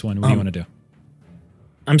away at this one. What do you want to do?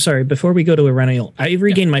 I'm sorry, before we go to Erinial, I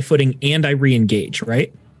regain my footing and I re-engage,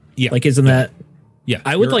 right? Yeah. Isn't that... Yeah.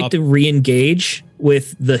 I would like to re-engage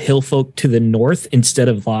with the Hillfolk to the north instead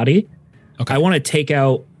of Lottie. Okay. I want to take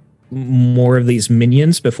out more of these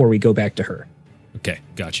minions before we go back to her. Okay,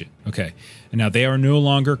 gotcha. Okay. And now they are no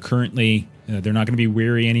longer currently... they're not going to be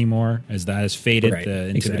weary anymore, as that has faded, the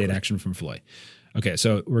intimidate action from Floy. Okay,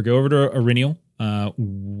 so we'll go over to Erinial.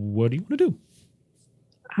 What do you want to do?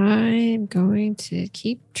 I'm going to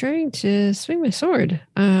keep trying to swing my sword.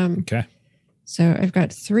 Okay. So I've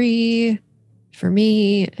got 3 for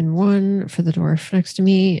me and 1 for the dwarf next to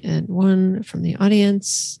me and 1 from the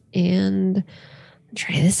audience. And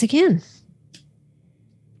try this again.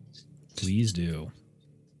 Please do.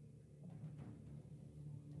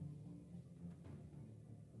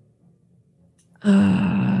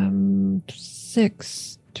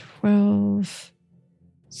 Six, 12.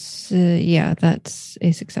 Yeah, that's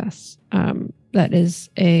a success. That is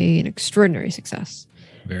an extraordinary success.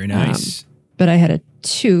 Very nice. But I had a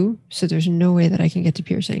 2, so there's no way that I can get to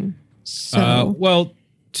piercing. So,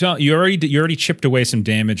 you already chipped away some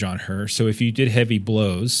damage on her. So if you did heavy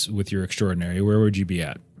blows with your extraordinary, where would you be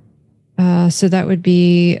at? So that would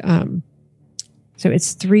be, so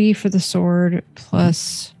it's 3 for the sword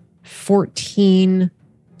plus 14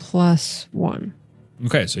 plus 1.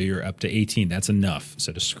 Okay, so you're up to 18. That's enough.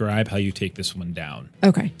 So describe how you take this one down.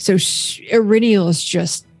 Okay, so Erinial is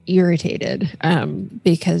just irritated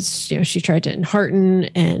because she tried to enhearten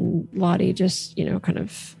and Lottie just kind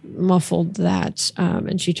of muffled that,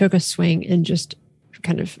 and she took a swing and just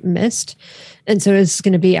kind of missed, and so it's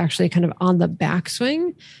going to be actually kind of on the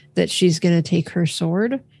backswing that she's going to take her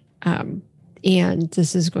sword, and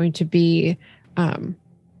this is going to be I'm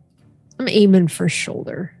aiming for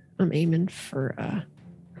shoulder. I'm aiming for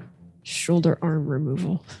shoulder arm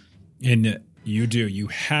removal. And you do. You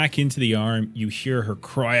hack into the arm. You hear her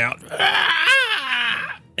cry out,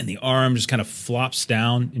 "Ah!" and the arm just kind of flops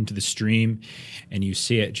down into the stream, and you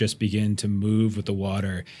see it just begin to move with the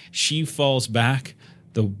water. She falls back.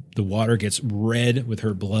 The water gets red with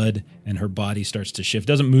her blood, and her body starts to shift.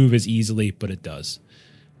 Doesn't move as easily, but it does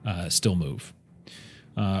still move.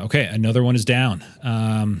 Okay, another one is down.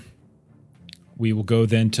 We will go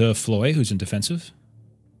then to Floy, who's in defensive.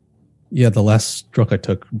 Yeah, the last stroke I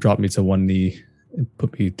took dropped me to one knee and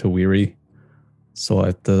put me to weary. So I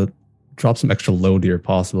have to drop some extra load here if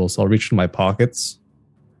possible. So I'll reach into my pockets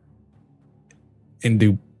and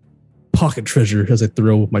do pocket treasure as I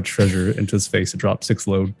throw my treasure into his face to drop 6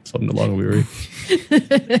 load. So I'm no longer weary.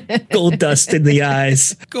 Gold dust in the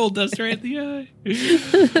eyes. Gold dust right in the eye.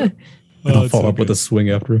 And I'll follow up with a swing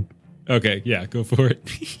after him. Okay, yeah, go for it.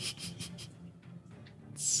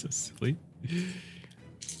 So silly.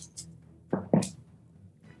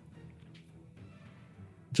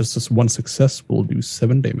 Just this one success will do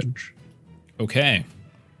 7 damage. Okay.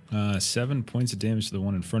 7 points of damage to the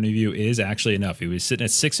one in front of you is actually enough. He was sitting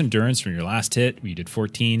at 6 endurance from your last hit. You did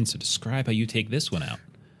 14. So describe how you take this one out.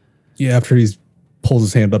 Yeah, after he pulls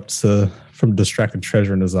his hand up from distracted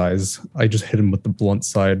treasure in his eyes, I just hit him with the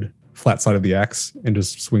flat side of the axe and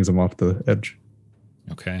just swings him off the edge.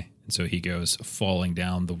 Okay. And so he goes falling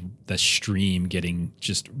down the stream, getting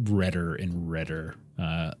just redder and redder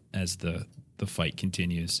as the fight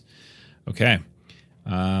continues. Okay.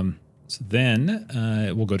 So then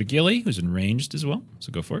we'll go to Gilly, who's in ranged as well.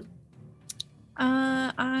 So go for it.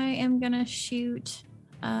 I am going to shoot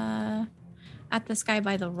at this guy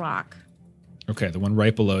by the rock. Okay, the one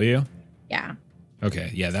right below you? Yeah.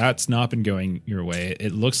 Okay, yeah, that's not been going your way.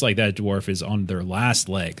 It looks like that dwarf is on their last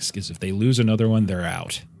legs, because if they lose another one, they're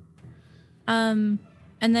out. And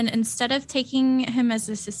then instead of taking him as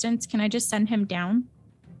assistance, can I just send him down?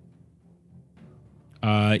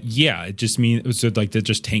 Yeah, it just means so like to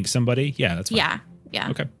just tank somebody. Yeah, that's fine. Yeah.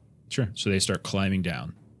 Okay, sure. So they start climbing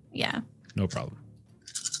down. Yeah. No problem.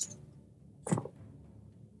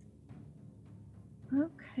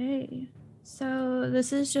 Okay. So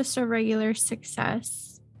this is just a regular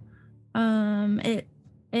success. It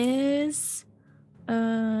is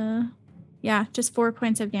just 4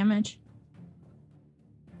 points of damage.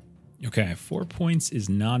 Okay, 4 points is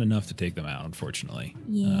not enough to take them out, unfortunately.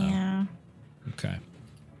 Yeah. Okay.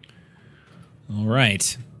 All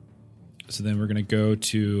right. So then we're going to go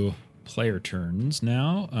to player turns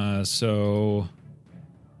now. So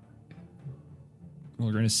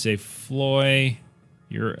we're going to say, Floy,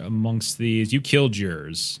 you're amongst these. You killed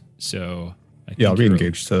yours. So I think I'll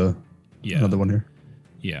re-engage to another one here.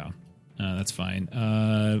 Yeah, that's fine.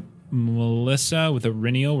 Melissa, with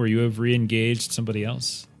Auriniel, were you have re-engaged somebody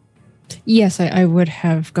else? Yes, I would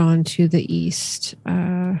have gone to the east.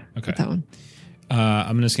 Okay. With that one.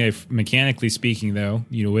 I'm just going to, mechanically speaking, though,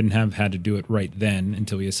 you wouldn't have had to do it right then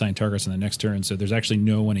until we assign targets on the next turn. So there's actually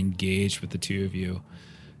no one engaged with the two of you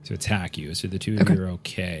to attack you. So the two of you are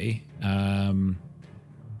okay.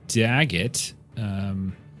 Daggett,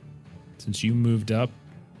 since you moved up,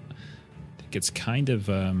 I think it's kind of...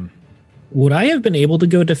 Would I have been able to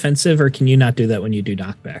go defensive, or can you not do that when you do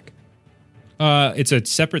knockback? It's a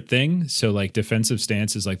separate thing. So like defensive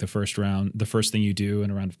stance is like the first thing you do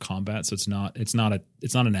in a round of combat. So it's not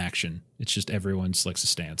an action. It's just everyone selects a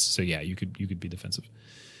stance. So yeah, you could be defensive.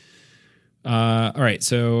 All right.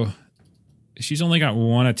 So she's only got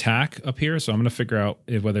one attack up here. So I'm going to figure out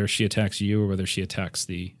whether she attacks you or whether she attacks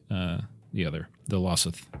the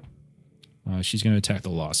Lossith. She's going to attack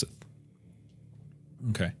the Lossith.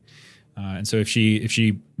 Okay. And so if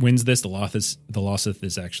she wins this, the Lossith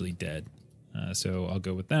is actually dead. So I'll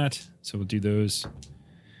go with that. So we'll do those.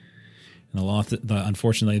 And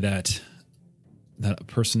unfortunately, that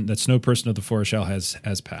snow person of the forest shell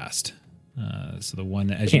has passed. So the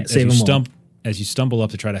one as you stumble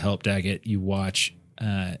up to try to help Daggett, you watch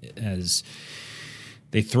as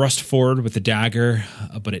they thrust forward with the dagger,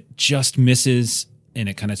 but it just misses, and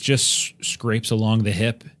it kind of just scrapes along the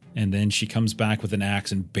hip. And then she comes back with an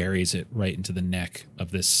axe and buries it right into the neck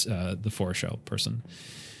of this the forest shell person.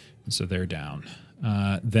 And so they're down.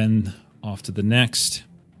 Then off to the next.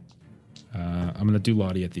 I'm going to do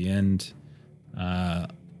Lottie at the end.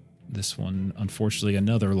 This one, unfortunately,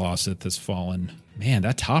 another Lossith has fallen. Man,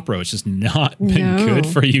 that top row has just not been good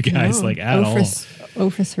for you guys, at all. 0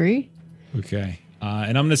 for 3. Okay.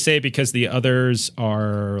 And I'm going to say, because the others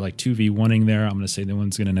are like 2v1ing there, I'm going to say the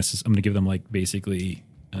one's going to I'm going to give them basically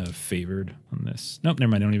favored on this. Nope,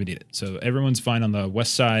 never mind. I don't even need it. So everyone's fine on the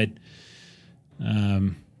west side.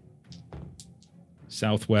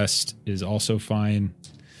 Southwest is also fine.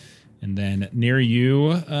 And then near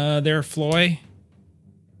you there, Floy,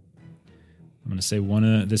 I'm going to say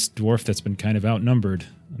this dwarf that's been kind of outnumbered.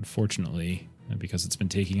 unfortunately, because it's been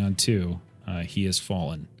taking on 2, he has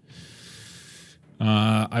fallen.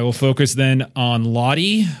 I will focus then on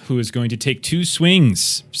Lottie, who is going to take 2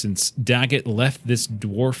 swings since Daggett left this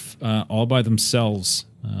dwarf all by themselves.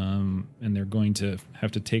 And they're going to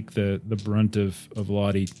have to take the brunt of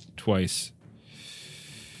Lottie twice.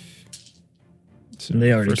 So and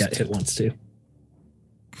they already got hit once too.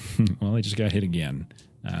 Well, they just got hit again.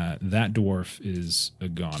 That dwarf is a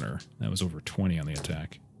goner. That was over 20 on the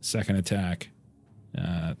attack. Second attack,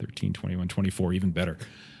 13, 21, 24, even better.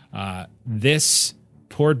 This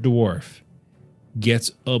poor dwarf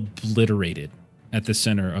gets obliterated at the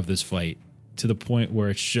center of this fight to the point where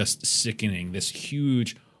it's just sickening. This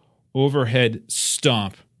huge overhead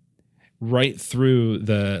stomp right through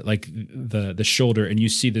the shoulder, and you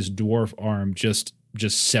see this dwarf arm just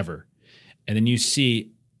sever. And then you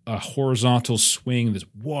see a horizontal swing, this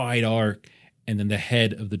wide arc, and then the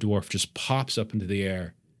head of the dwarf just pops up into the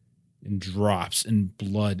air and drops, and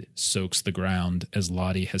blood soaks the ground as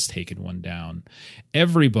Lottie has taken one down.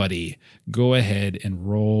 Everybody, go ahead and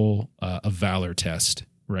roll a valor test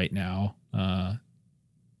right now.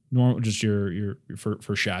 Normal, just your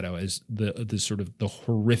for Shadow as the sort of the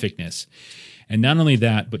horrificness, and not only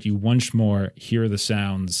that, but you once more hear the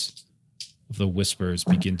sounds of the whispers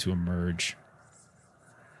begin to emerge.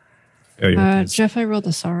 Jeff, I rolled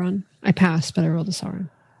a Sauron. I passed, but I rolled a Sauron.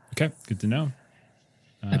 Okay, good to know.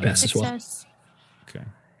 I passed as well. Okay,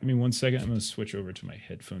 give me 1 second. I'm going to switch over to my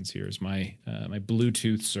headphones here as my my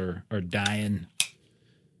Bluetooths are dying.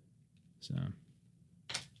 So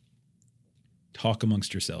talk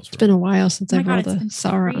amongst yourselves. It's been a while since I've rolled a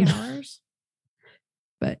Sauron.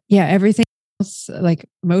 But yeah, everything else, like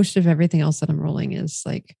most of everything else that I'm rolling is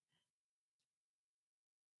like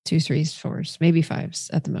 2s, 3s, 4s, maybe 5s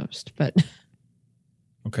at the most. But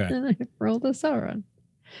okay, then I rolled a Sauron.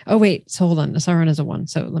 Oh wait, so hold on. The Sauron is a 1.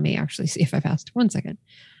 So let me actually see if I passed. 1 second.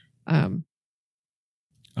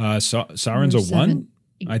 Sauron's a 1.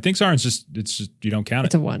 I think Sauron's just you don't count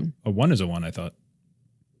it's it. A 1. A 1 is a 1. I thought.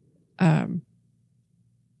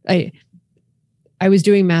 I was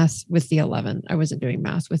doing math with the 11. I wasn't doing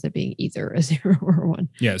math with it being either a 0 or a 1.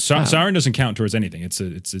 Yeah, Sauron doesn't count towards anything. It's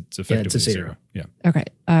effectively it's a 0. Yeah. Okay.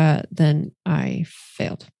 Then I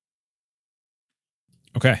failed.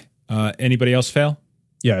 Okay. Anybody else fail?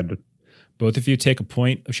 Yeah, I did. Both of you take a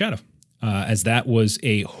point of Shadow. As that was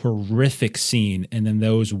a horrific scene, and then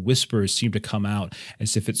those whispers seem to come out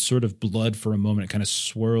as if it's sort of blood for a moment. It kind of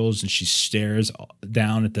swirls, and she stares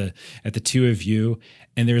down at the two of you,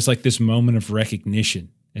 and there's like this moment of recognition,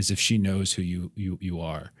 as if she knows who you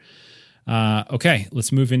are. Okay,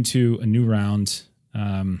 let's move into a new round.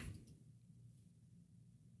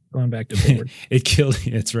 Going back to board. It killed.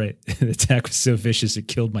 That's right. The attack was so vicious it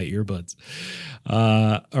killed my earbuds.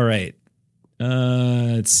 All right.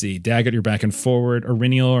 Let's see. Daggett, you're back and forward.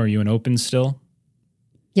 Auriniel, are you in open still?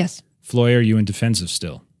 Yes. Floy, are you in defensive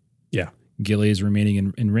still? Yeah. Gilly is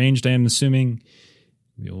remaining in ranged, I am assuming.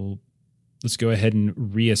 Let's go ahead and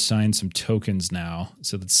reassign some tokens now.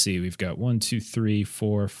 So let's see. We've got 1, 2, 3,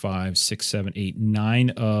 4, 5, 6, 7, 8, 9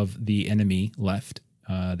 of the enemy left.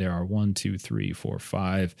 There are 1, 2, 3, 4,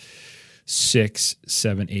 5, 6,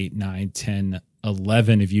 7, 8, 9, 10,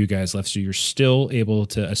 11 of you guys left. So you're still able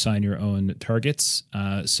to assign your own targets.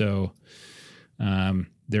 So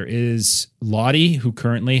there is Lottie, who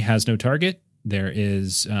currently has no target. There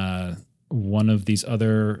is one of these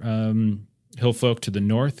other Hillfolk to the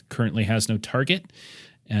north, currently has no target.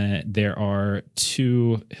 There are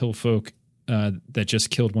 2 Hillfolk that just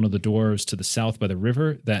killed one of the dwarves to the south by the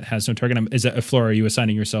river that has no target. Is that Flora? Are you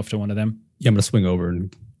assigning yourself to one of them? Yeah, I'm going to swing over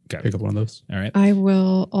and pick up one of those. All right. I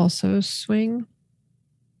will also swing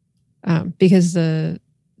because the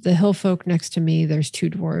Hillfolk next to me, there's 2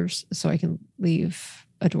 dwarves, so I can leave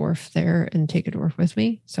a dwarf there and take a dwarf with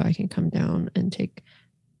me. So I can come down and take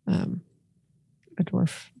a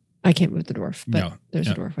dwarf. I can't move the dwarf, but there's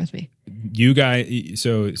a dwarf with me. You guys,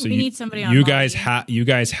 so we need somebody on. You guys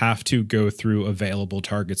have to go through available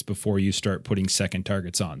targets before you start putting second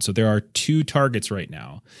targets on. So there are 2 targets right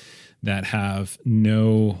now that have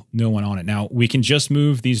no one on it. Now we can just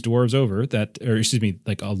move these dwarves over. Like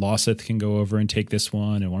a Losseth can go over and take this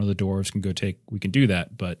one, and one of the dwarves can go take. We can do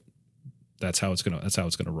that, but that's how it's gonna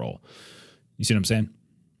roll. You see what I'm saying?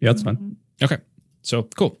 Yeah, that's fine. Okay, so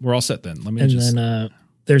cool. We're all set then. Then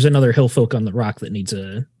there's another Hillfolk on the rock that needs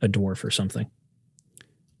a dwarf or something.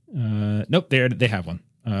 Nope, they have one.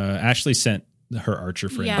 Ashley sent her archer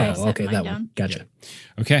friend. Yeah, okay, that down. one. Gotcha.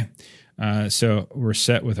 Yeah. Okay. So we're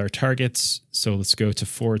set with our targets. So let's go to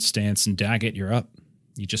forward stance, and Daggett, you're up.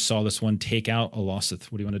 You just saw this one take out a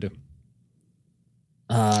Losseth. What do you want to do?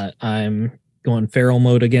 I'm going feral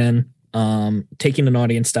mode again. Taking an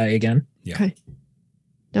audience die again. Yeah. Okay.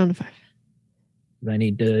 Down to 5. I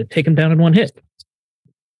need to take him down in one hit.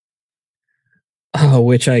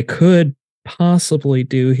 Which I could possibly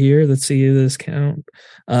do here. Let's see this count.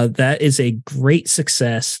 That is a great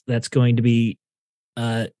success. That's going to be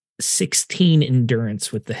 16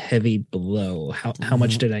 endurance with the heavy blow. How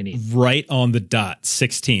much did I need? Right on the dot.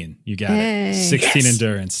 16. You got it. 16 Yes.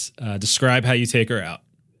 endurance. Describe how you take her out.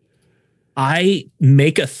 I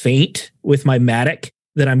make a feint with my Matic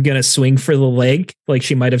that I'm going to swing for the leg, like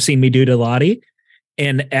she might have seen me do to Lottie.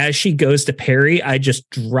 And as she goes to parry, I just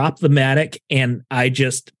drop the Matic and I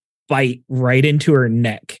just bite right into her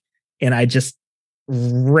neck. And I just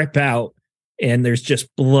rip out, and there's just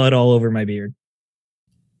blood all over my beard.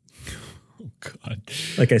 Oh, God.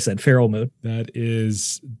 Like I said, feral mode. That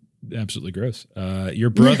is absolutely gross. Your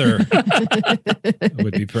brother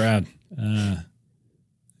would be proud. I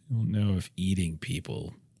don't know if eating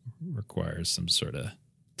people requires some sort of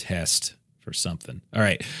test for something. All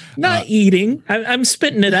right. Not eating. I'm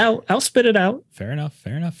spitting it out. I'll spit it out. Fair enough.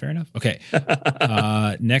 Okay.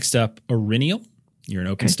 Next up, Aurinial. You're in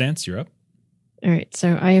open stance. You're up. All right.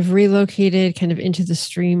 So I have relocated kind of into the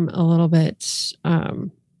stream a little bit.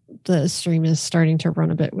 The stream is starting to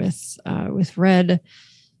run a bit with red.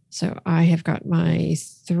 So I have got my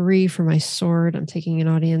 3 for my sword. I'm taking an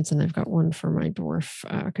audience, and I've got 1 for my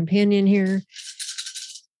dwarf companion here.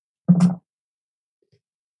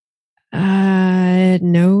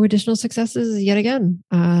 No additional successes yet again.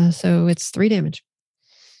 So it's 3 damage.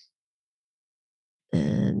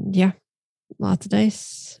 And yeah, lots of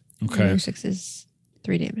dice. Okay. No 6s,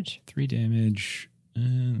 3 damage. 3 damage. Let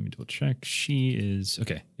me double check. She is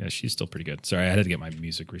okay. Yeah, she's still pretty good. Sorry, I had to get my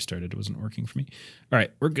music restarted. It wasn't working for me. All right,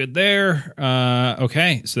 we're good there.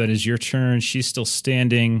 Okay, so that is your turn. She's still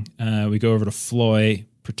standing. We go over to Floy,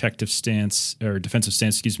 protective stance or defensive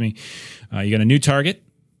stance. Excuse me. You got a new target.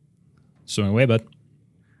 Swing away, bud.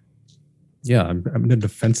 Yeah, I'm in a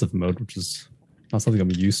defensive mode, which is not something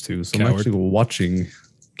I'm used to. So Coward. I'm actually watching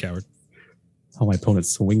Coward. how my opponent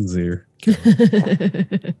swings here.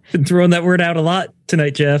 Been throwing that word out a lot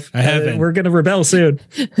tonight, Jeff. I haven't. We're going to rebel soon.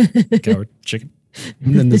 Coward. Chicken.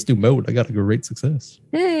 And then this new mode, I got a great success.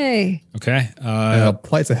 Hey. Okay.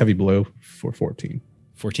 Applies a heavy blow for 14.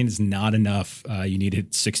 14 is not enough. You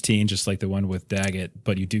needed 16, just like the one with Daggett,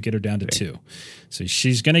 but you do get her down to 2. So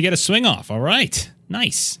she's going to get a swing off. All right.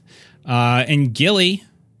 Nice. And Gilly,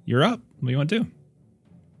 you're up. What do you want to do?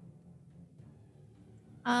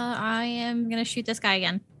 I am gonna shoot this guy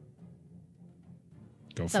again.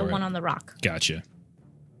 Go The for it. one on the rock. Gotcha.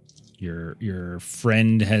 Your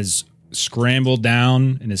friend has scrambled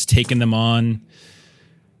down and has taken them on.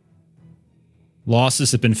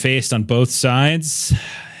 Losses have been faced on both sides.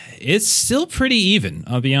 It's still pretty even,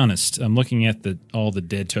 I'll be honest. I'm looking at all the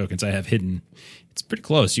dead tokens I have hidden. It's pretty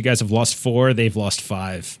close. You guys have lost 4. They've lost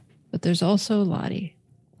 5. But there's also Lottie.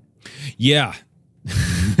 Yeah.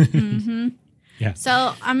 Mm-hmm. Yeah.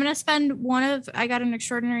 So I'm going to spend I got an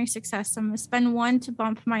extraordinary success. So I'm going to spend 1 to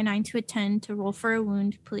bump my 9 to a 10 to roll for a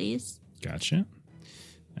wound, please. Gotcha.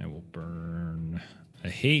 I will burn a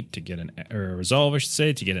hate to get a resolve, I should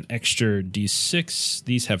say, to get an extra D6.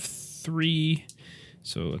 These have 3.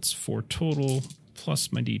 So it's 4 total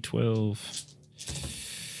plus my D12.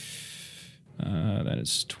 That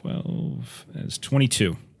is 12. That is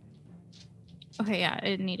 22. Okay, yeah,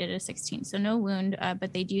 it needed a 16. So no wound,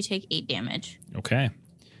 but they do take 8 damage. Okay.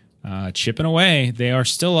 Chipping away. They are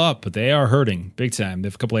still up, but they are hurting big time. They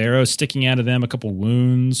have a couple arrows sticking out of them, a couple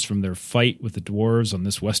wounds from their fight with the dwarves on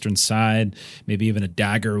this western side, maybe even a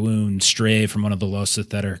dagger wound stray from one of the Loseth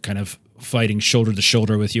that are kind of fighting shoulder to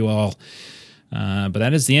shoulder with you all. But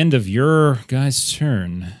that is the end of your guys'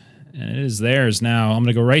 turn. And it is theirs now. I'm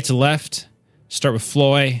going to go right to left. Start with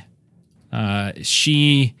Floy.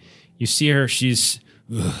 You see her, she's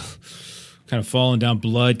kind of falling down,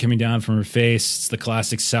 blood coming down from her face. It's the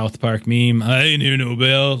classic South Park meme. I knew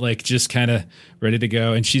Nobel, like just kind of ready to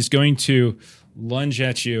go. And she's going to lunge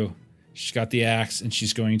at you. She's got the axe and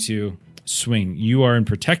she's going to swing. You are in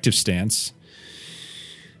protective stance.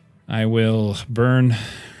 I will burn.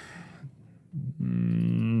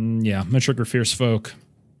 I'm going to trigger Fierce Folk.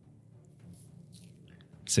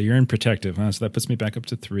 So you're in protective, huh? So that puts me back up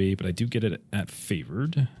to 3, but I do get it at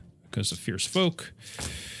favored because of Fierce Folk.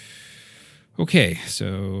 Okay,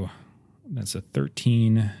 so that's a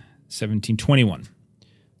 13, 17, 21.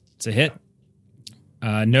 It's a hit.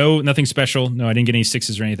 No, nothing special. No, I didn't get any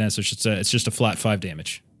 6s or anything. So it's just a flat 5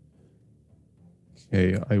 damage.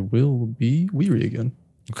 Okay, I will be weary again.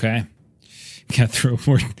 Okay. Got to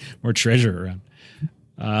throw more treasure around.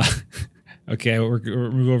 Okay, we'll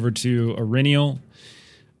move over to Aurenial.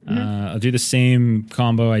 I'll do the same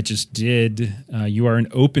combo I just did. You are an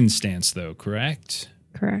open stance, though, correct?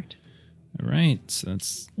 Correct. All right, so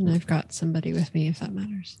that's... And I've got somebody with me, if that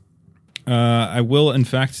matters. I will, in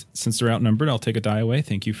fact, since they're outnumbered, I'll take a die away.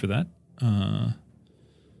 Thank you for that.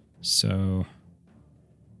 So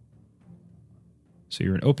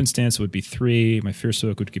you're an open stance, would be 3. My Fierce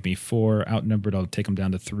Oak would give me 4. Outnumbered, I'll take them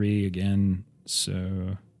down to 3 again.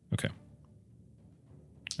 So, okay.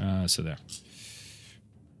 So there.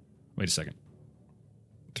 Wait a second.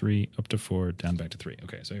 3, up to 4, down back to 3.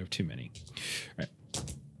 Okay, so I have too many. All right.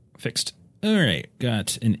 Fixed. All right.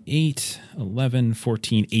 Got an 8, 11,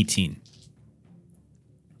 14, 18.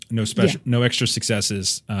 No special, no extra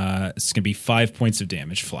successes. It's going to be 5 points of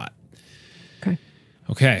damage flat.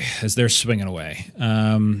 Okay, as they're swinging away.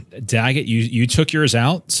 Daggett, you took yours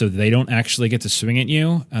out, so they don't actually get to swing at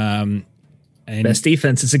you. And best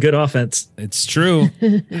defense is a good offense. It's true.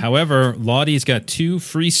 However, Lottie's got 2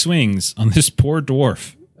 free swings on this poor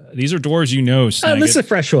dwarf. These are dwarves you know, Snagit. Oh, this is a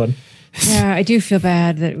fresh one. Yeah, I do feel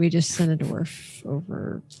bad that we just sent a dwarf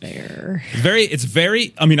over there. It's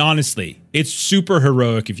very, I mean, honestly, it's super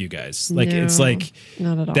heroic of you guys. Like, No, it's like,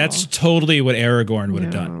 not at all. that's totally what Aragorn would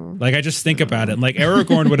have done. Like, I just think about it. Like,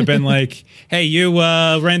 Aragorn would have been like, hey, you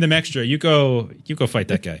random extra, you go fight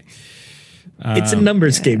that guy. It's a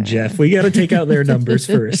numbers game, Jeff. We got to take out their numbers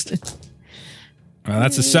first.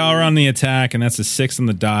 That's a sour on the attack, and that's a 6 on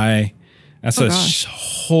the die. That's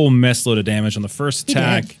whole mess load of damage on the first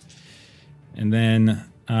attack. And then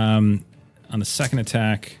on the second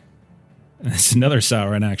attack, that's another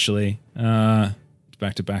Sauron, actually.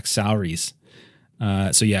 Back-to-back Sauries.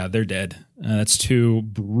 So, yeah, they're dead. That's 2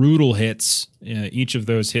 brutal hits. Each of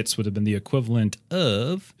those hits would have been the equivalent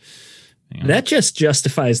of... That just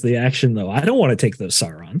justifies the action, though. I don't want to take those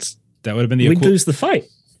Saurons. That would have been the we'd lose the fight.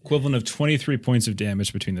 Equivalent of 23 points of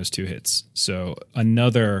damage between those 2 hits. So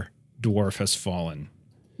another dwarf has fallen.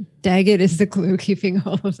 Daggett is the glue keeping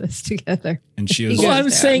all of this together. And she is. Well, I'm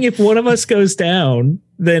saying if one of us goes down,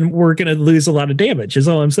 then we're going to lose a lot of damage, is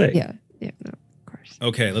all I'm saying. Yeah, no, of course.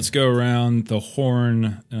 Okay, let's go around the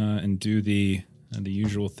horn and do the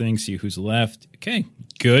usual thing, see who's left. Okay,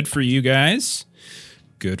 good for you guys.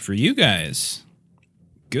 Good for you guys.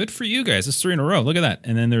 Good for you guys. It's 3 in a row. Look at that.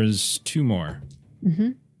 And then there's 2 more.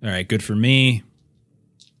 Mm-hmm. All right, good for me.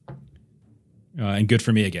 And good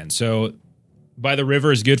for me again. So by the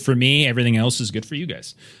river is good for me. Everything else is good for you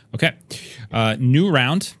guys. Okay. New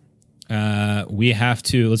round. We have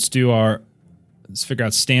to, let's figure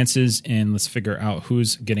out stances and let's figure out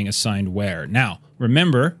who's getting assigned where. Now,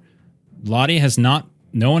 remember, Lottie has not,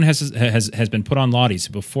 no one has been put on Lottie.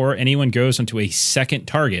 So before anyone goes onto a second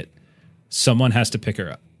target, someone has to pick her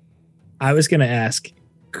up. I was going to ask,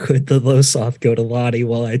 could the Losoth go to Lottie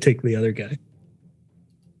while I take the other guy?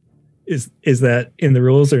 Is that in the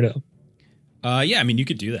rules or no? Yeah, I mean, you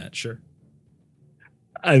could do that, sure.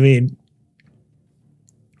 I mean,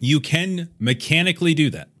 you can mechanically do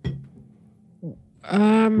that.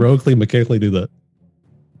 Heroically, mechanically do that.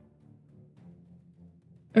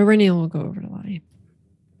 Aurenial will go over to Lottie.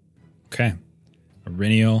 Okay.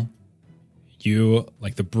 Aurenial, you,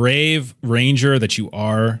 like the brave ranger that you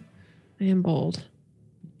are. I am bold.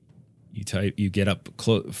 You get up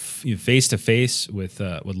face to face with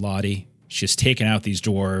Lottie. She's taken out these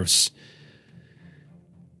dwarves.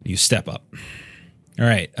 You step up. All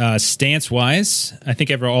right. Stance wise, I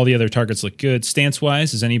think all the other targets look good. Stance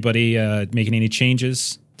wise, is anybody making any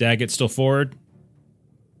changes? Daggett still forward.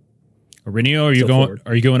 Aurenial, are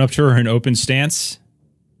you going up to her in open stance?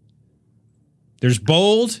 There's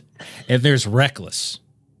bold and there's reckless.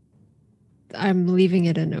 I'm leaving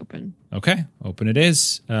it in open. Okay, open it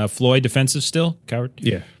is. Floyd, defensive still? Coward?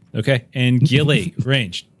 Yeah. Okay, and Gilly,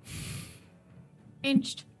 ranged.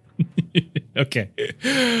 Ranged. Okay.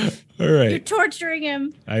 All right. You're torturing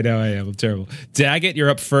him. I know I am. I'm terrible. Daggett, you're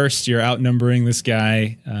up first. You're outnumbering this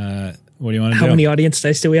guy. What do you want to do? How many audience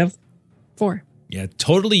dice do we have? 4. Yeah,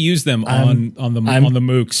 totally use them on the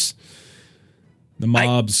mooks. The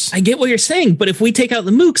mobs. I get what you're saying, but if we take out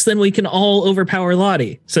the mooks, then we can all overpower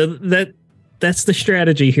Lottie. So that's the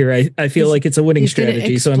strategy here. I feel like it's a winning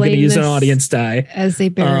strategy, so I'm going to use an audience die. As they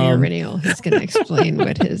bury Aurenial, he's going to explain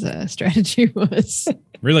what his strategy was.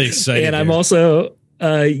 Really excited. And I'm also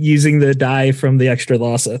using the die from the extra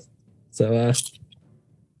Losoth. So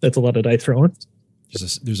that's a lot of die throwing.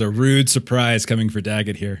 There's a rude surprise coming for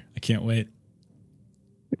Daggett here. I can't wait.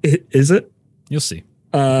 Is it? You'll see.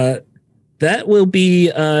 That will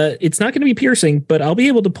be, it's not going to be piercing, but I'll be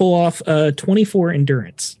able to pull off 24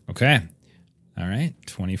 endurance. Okay. All right.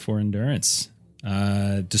 24 endurance.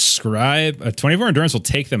 Describe 24 endurance will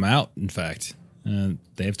take them out. In fact,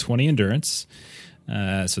 they have 20 endurance,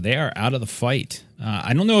 so they are out of the fight.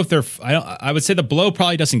 I don't know if they're. I would say the blow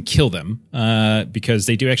probably doesn't kill them because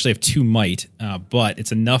they do actually have 2 might, but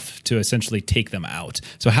it's enough to essentially take them out.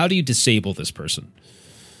 So how do you disable this person?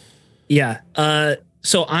 Yeah.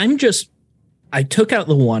 So I took out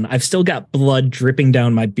the one. I've still got blood dripping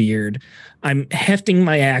down my beard. I'm hefting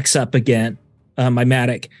my axe up again, my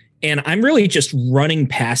mattock, and I'm really just running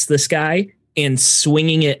past this guy and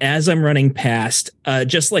swinging it as I'm running past,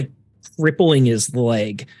 just like crippling his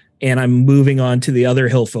leg. And I'm moving on to the other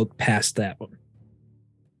Hillfolk past that one.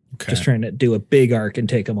 Okay. Just trying to do a big arc and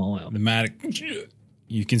take them all out. The mattock,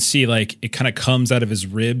 you can see like it kind of comes out of his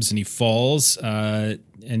ribs and he falls.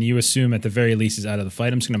 And you assume at the very least he's out of the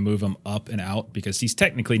fight. I'm just going to move him up and out because he's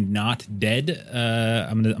technically not dead.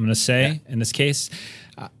 I'm gonna say in this case,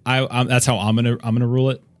 that's how I'm gonna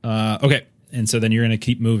rule it. Okay, and so then you're gonna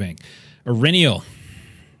keep moving. Aurenial,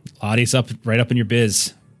 Lottie's right up in your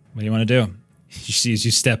biz. What do you want to do? She sees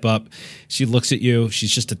you step up. She looks at you.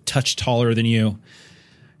 She's just a touch taller than you.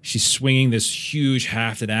 She's swinging this huge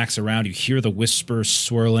hafted axe around. You hear the whispers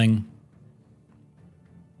swirling.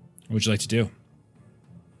 What would you like to do?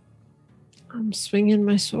 I'm swinging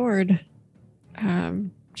my sword.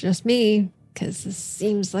 Just me, because this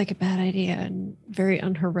seems like a bad idea and very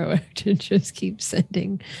unheroic to just keep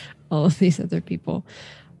sending all of these other people.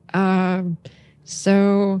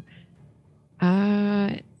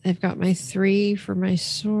 I've got my 3 for my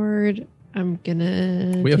sword. I'm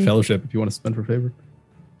gonna. We have fellowship if you want to spend for favor.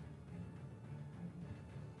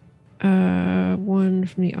 1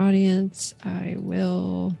 from the audience. I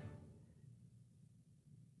will.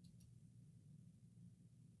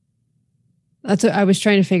 That's what I was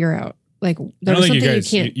trying to figure out. Like, there was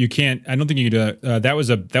something you can't. I don't think you can do that. That was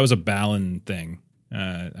a Balin thing.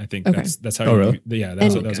 I think that's how. Oh, really? Yeah, that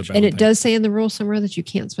was a Balin and it thing. does say in the rules somewhere that you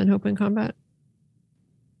can't spend hope in combat.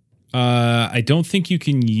 I don't think you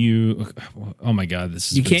can use. Oh my god,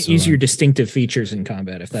 you can't use your distinctive features in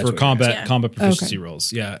combat if that's for combat proficiency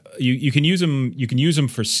rolls. Yeah, you can use them. You can use them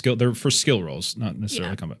for skill. They're for skill rolls, not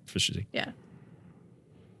necessarily combat proficiency. Yeah,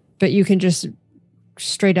 but you can just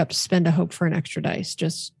straight up spend a hope for an extra dice,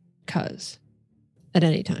 just cause at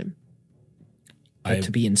any time.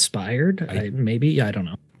 To be inspired, maybe I don't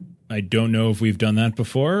know. I don't know if we've done that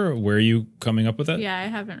before. Where are you coming up with that? Yeah, I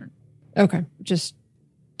haven't. Okay, just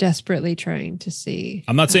desperately trying to see.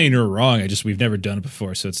 I'm not saying you're wrong. We've never done it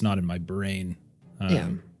before, so it's not in my brain.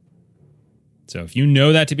 So if you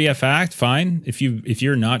know that to be a fact, fine. If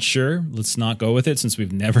you're not sure, let's not go with it since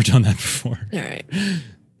we've never done that before. All right.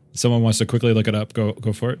 Someone wants to quickly look it up, go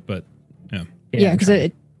for it. But yeah,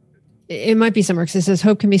 because it might be somewhere because it says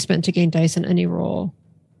hope can be spent to gain dice in any roll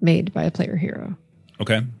made by a player hero.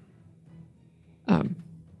 Okay.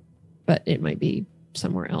 But it might be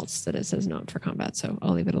somewhere else that it says not for combat, so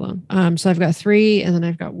I'll leave it alone. So I've got 3, and then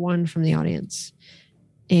I've got 1 from the audience,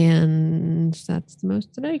 and that's the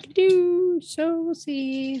most that I can do. So we'll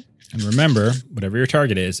see. And remember, whatever your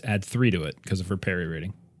target is, add 3 to it because of her parry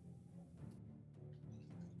rating.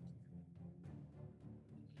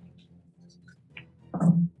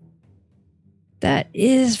 That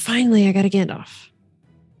is finally I got a Gandalf.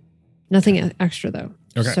 Nothing extra though.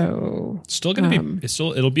 Okay. So it's still going to be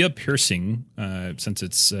it'll be a piercing since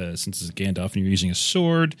it's a Gandalf and you're using a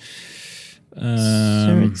sword. So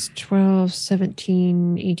it's 12,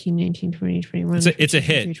 17, 18, 19, 20, 21. It's a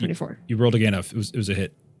hit. 24. You rolled a Gandalf. It was a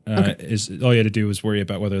hit. Okay. All you had to do was worry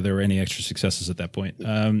about whether there were any extra successes at that point.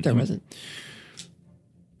 There wasn't.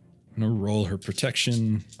 I'm going to roll her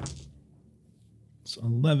protection. It's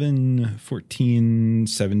 11, 14,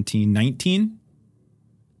 17, 19.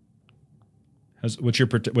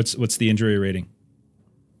 What's the injury rating?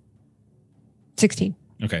 16.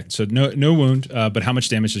 Okay, so no wound, but how much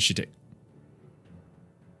damage does she take?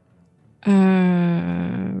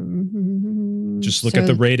 Just look at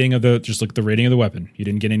the rating of the weapon. You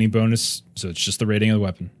didn't get any bonus, so it's just the rating of the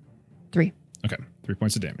weapon. 3. Okay, 3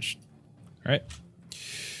 points of damage. All right,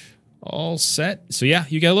 all set. So yeah,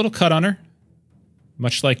 you get a little cut on her,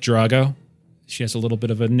 much like Drago. She has a little bit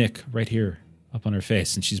of a nick right here up on her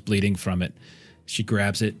face, and she's bleeding from it. She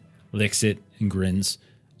grabs it, licks it, and grins.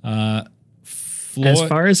 As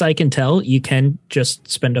far as I can tell, you can just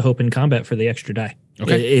spend a hope in combat for the extra die.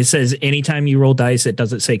 Okay. It says anytime you roll dice, it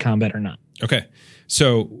doesn't say combat or not. Okay.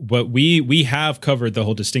 So, but we have covered the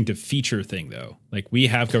whole distinctive feature thing, though. Like we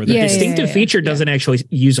have covered the distinctive feature doesn't actually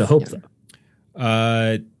use a hope, though.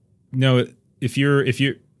 No. If you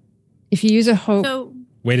use a hope,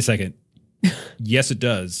 wait a second. Yes, it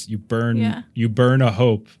does. You burn a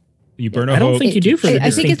hope. You burn a I don't hope. think you do for the I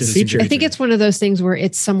think distinctive it's feature. I think it's one of those things where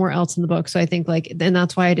it's somewhere else in the book. So I think and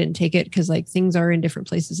that's why I didn't take it, because things are in different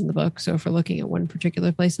places in the book. So if we're looking at one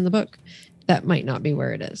particular place in the book, that might not be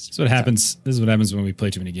where it is. That's what happens. This is what happens when we play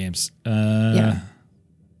too many games. Yeah.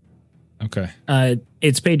 Okay.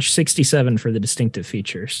 It's page 67 for the distinctive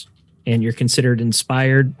features, and you're considered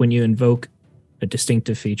inspired when you invoke a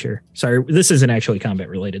distinctive feature. Sorry, this isn't actually combat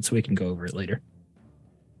related, so we can go over it later.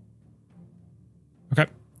 Okay.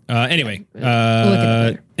 Anyway, We'll look at it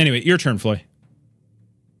later. anyway, your turn, Floy.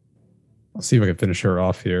 I'll see if I can finish her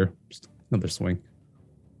off here. Just another swing.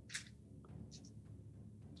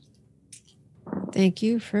 Thank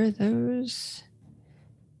you for those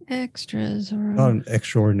extras. Not an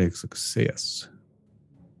extraordinary success.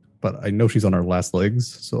 But I know she's on her last legs,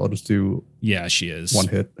 so I'll just do Yeah, she is. one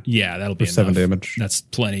hit Yeah, that'll be for 7 enough. damage. That's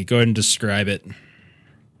plenty. Go ahead and describe it.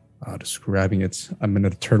 Describing it, I'm in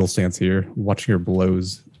a turtle stance here, watching her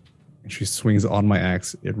blows. And she swings on my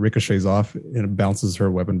axe. It ricochets off and it bounces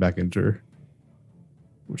her weapon back into her,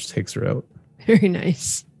 which takes her out. Very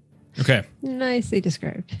nice. Okay. Nicely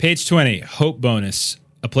described. Page 20, hope bonus.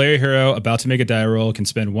 A player hero about to make a die roll can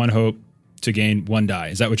spend 1 hope to gain 1 die.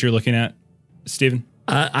 Is that what you're looking at, Steven?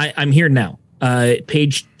 I'm here now.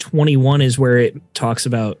 Page 21 is where it talks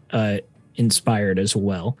about inspired as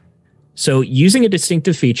well. So using a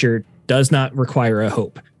distinctive feature does not require a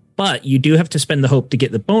hope, but you do have to spend the hope to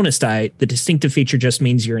get the bonus die. The distinctive feature just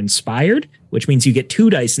means you're inspired, which means you get 2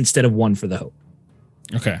 dice instead of 1 for the hope.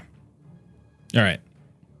 Okay. All right.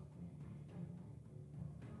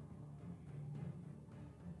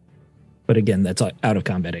 But again, that's out of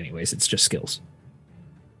combat anyways. It's just skills.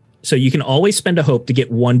 So you can always spend a hope to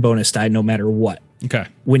get 1 bonus die no matter what. Okay.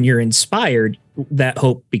 When you're inspired, that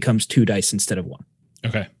hope becomes 2 dice instead of 1.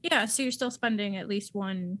 Okay. Yeah, so you're still spending at least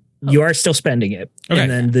 1. You are still spending it. Okay. And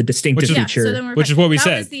then the distinctive Which is- feature. so then we're Which is fine. what we that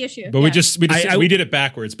said. was the issue. But Yeah. we did it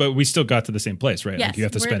backwards, but we still got to the same place, right? Yes, Like you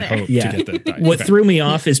have to we're spend there. hope Yeah. to get the die. What Okay. threw me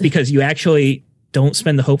off is because you actually don't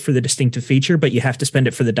spend the hope for the distinctive feature, but you have to spend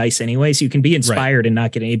it for the dice anyway. So you can be inspired and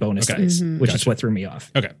not get any bonus Okay. dice, which is Gotcha. what threw me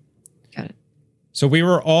off. Okay. Got it. So we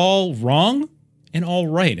were all wrong and all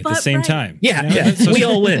right at the But same right. time. Yeah, You know? yeah. So- We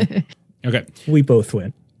all win. Okay. We both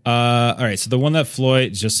win. All right. So the one that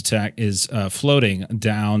Floyd just attacked is floating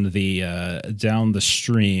down the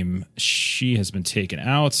stream. She has been taken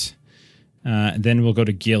out. Then we'll go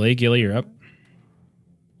to Gilly. Gilly, you're up.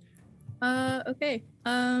 Okay.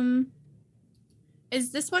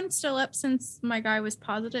 Is this one still up since my guy was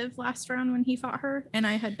positive last round when he fought her and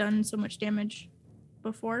I had done so much damage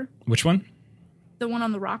before? Which one? The one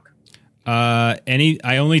on the rock. I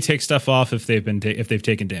only take stuff off if they've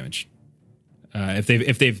taken damage.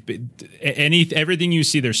 Everything you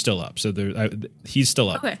see, they're still up. So he's still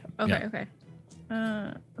up. Okay. Yeah. Okay.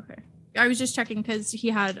 Okay. I was just checking because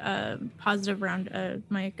he had a positive round.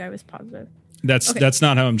 My guy was positive. That's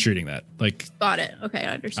not how I'm treating that. Like, Got it. Okay,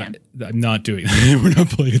 I understand. I'm not doing that. We're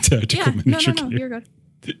not playing a tactical Yeah. miniature No. game. You're good.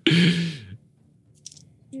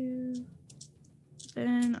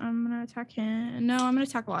 Then I'm gonna attack him. No, I'm gonna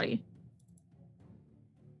attack Lottie.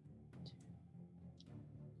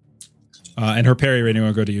 And her parry rating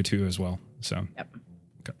will go to you too as well. So Yep.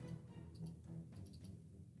 Okay.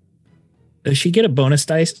 Does she get a bonus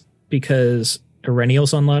dice because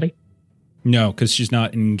Erennial's on Lottie? No, because she's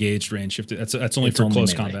not in engaged range. That's only It's for only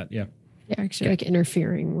close melee. combat. Yeah. Yeah, actually, like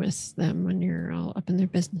interfering with them when you're all up in their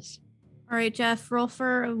business. All right, Jeff, roll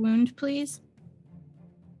for a wound, please.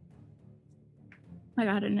 I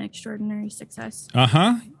got an extraordinary success.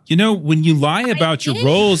 You know, when you lie about your did.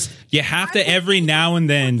 rolls, you have to every now and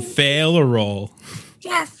then fail a roll.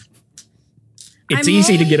 Jeff, It's I'm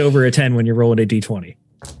easy to rolling- get over a 10 when you're rolling a d20.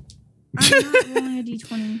 I'm not rolling a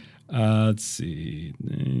d20. Let's see.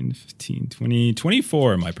 9, 15, 20,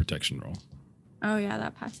 24 in my protection roll. Oh yeah,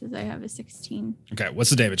 that passes. I have a 16. Okay, what's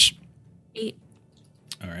the damage? 8.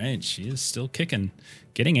 All right, she is still kicking.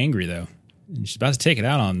 Getting angry, though. And she's about to take it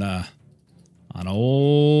out on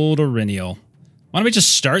old Erennial. Why don't we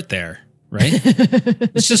just start there, right?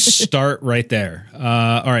 Let's just start right there.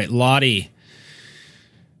 All right, Lottie.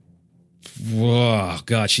 Whoa,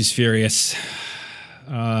 God, she's furious.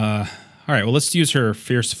 All right, well, let's use her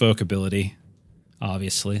Fierce Folk ability,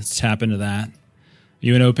 obviously. Let's tap into that.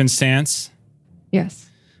 You in open stance? Yes.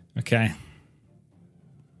 Okay.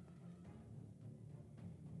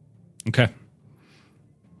 Okay.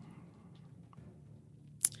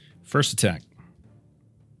 First attack.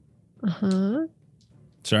 Uh-huh.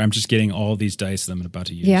 Sorry, I'm just getting all these dice that I'm about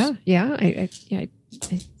to use. Yeah. I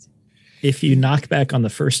If you knock back on the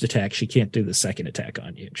first attack, she can't do the second attack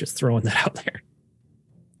on you. Just throwing that out there.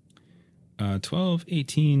 12,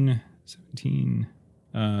 18, 17.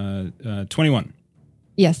 21.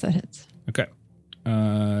 Yes, that hits. Okay.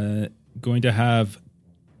 Going to have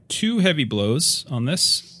 2 heavy blows on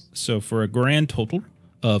this. So for a grand total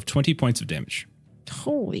of 20 points of damage.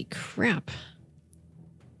 Holy crap.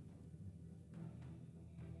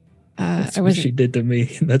 That's what she did to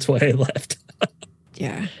me. That's why I left.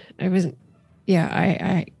 Yeah, I wasn't.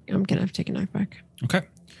 Yeah, I'm gonna have to take a knockback. Okay.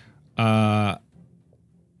 I'm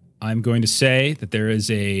going to say that there is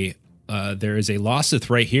a Lossith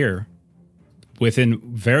right here,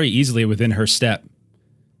 very easily within her step,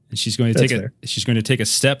 and she's going to take a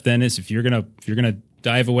step. Then is if you're gonna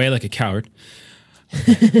dive away like a coward,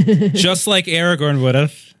 just like Aragorn would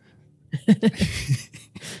have.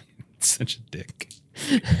 Such a dick.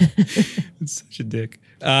 It's such a dick.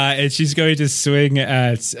 And she's going to swing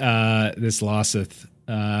at this Lossith.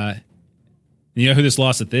 You know who this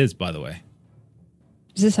Lossith is, by the way?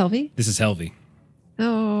 Is this Helvy? This is Helvy.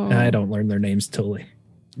 Oh. I don't learn their names totally.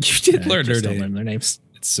 You did learn their name. Don't learn their names.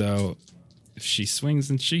 So if she swings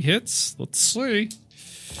and she hits, let's see.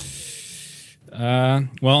 Well,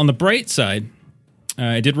 on the bright side,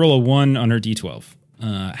 I did roll a 1 on her D12.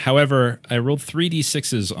 However, I rolled 3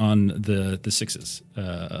 D6s on the 6s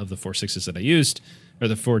of the 4 6s that I used, or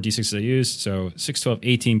the 4 D6s I used. So 6, 12,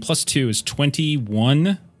 18 plus 2 is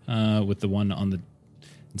 21 with the 1 on the...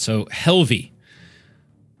 And so Helvy,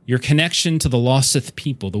 your connection to the Lossith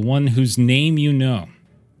people, the one whose name you know,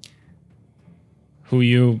 who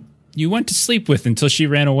you went to sleep with until she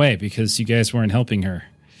ran away because you guys weren't helping her.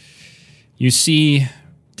 You see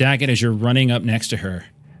Daggett as you're running up next to her,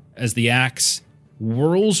 as the axe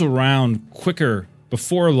whirls around quicker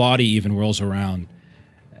before Lottie even whirls around.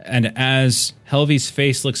 And as Helvy's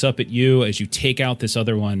face looks up at you as you take out this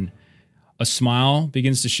other one, a smile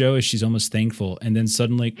begins to show as she's almost thankful. And then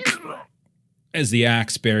suddenly, as the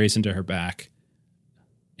axe buries into her back,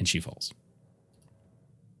 and she falls.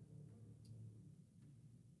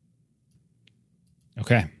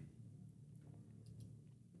 Okay.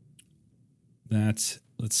 Let's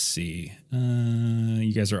see.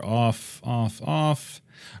 You guys are off. All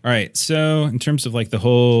right. So in terms of like the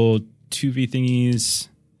whole 2v thingies,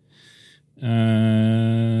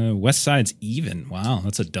 West Side's even. Wow,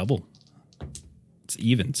 that's a double. It's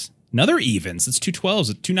evens. Another evens. It's 2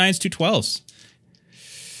 12s. 2 9s, 2 12s.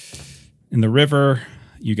 In the river,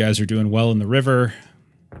 you guys are doing well in the river.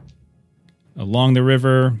 Along the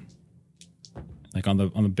river, like on the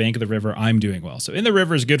bank of the river, I'm doing well. So in the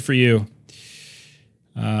river is good for you.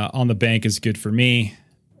 On the bank is good for me,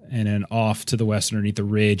 and then off to the west underneath the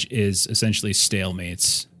ridge is essentially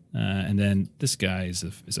stalemates, and then this guy is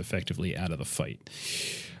effectively out of the fight.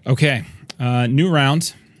 Okay, new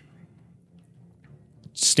round.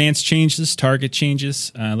 Stance changes, target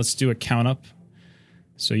changes. Let's do a count up.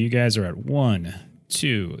 So you guys are at 1,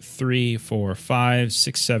 2, 3, 4, 5,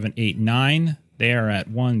 6, 7, 8, 9. They are at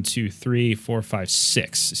 1, 2, 3, 4, 5,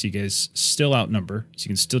 6. So you guys still outnumber. So you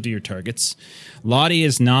can still do your targets. Lottie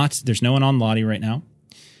is not. There's no one on Lottie right now.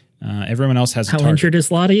 Everyone else has a target. How injured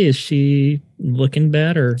is Lottie? Is she looking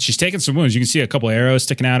bad? Or she's taking some wounds. You can see a couple arrows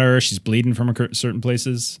sticking out of her. She's bleeding from certain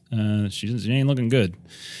places. She ain't looking good.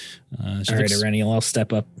 All right, Irenial, I'll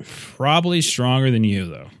step up. Probably stronger than you,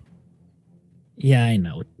 though. Yeah, I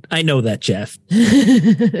know. I know that, Jeff.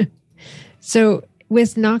 So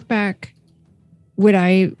with knockback, would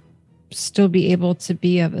I still be able to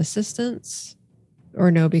be of assistance, or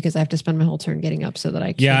no? Because I have to spend my whole turn getting up so that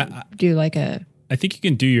I can do like a. I think you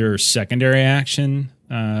can do your secondary action,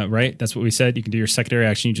 right? That's what we said. You can do your secondary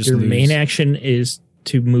action. You just your lose. Main action is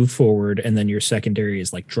to move forward, and then your secondary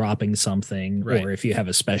is like dropping something, right. Or if you have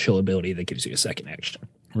a special ability that gives you a second action,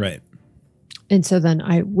 right? And so then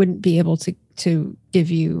I wouldn't be able to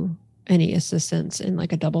give you any assistance in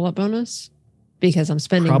like a double up bonus. Because I'm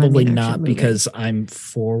spending probably not because I'm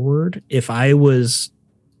forward. If I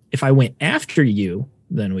went after you,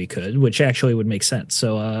 then we could, which actually would make sense.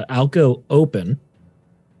 So I'll go open,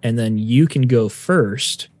 and then you can go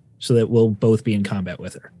first, so that we'll both be in combat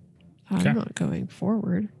with her. I'm not going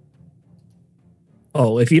forward.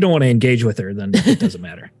 Oh, if you don't want to engage with her, then it doesn't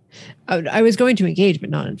matter. I was going to engage, but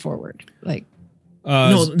not in forward. Like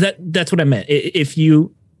no, that's what I meant. If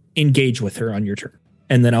you engage with her on your turn.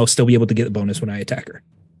 And then I'll still be able to get the bonus when I attack her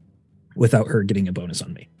without her getting a bonus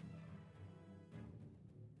on me.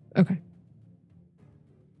 Okay.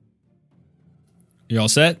 You all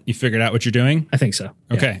set? You figured out what you're doing? I think so.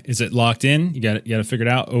 Okay. Yeah. Is it locked in? You got it figured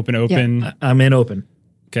out? Open. Yeah. I'm in open.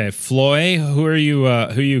 Okay. Floy, who are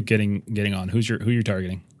you getting on? Who you're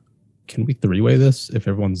targeting? Can we 3-way this if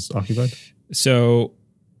everyone's occupied? So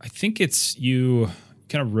I think it's you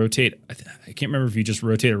kind of rotate. I can't remember if you just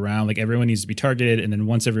rotate around. Like everyone needs to be targeted, and then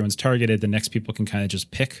once everyone's targeted, the next people can kind of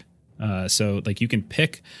just pick. So like you can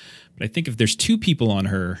pick, but I think if there's 2 people on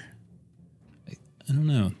her, I don't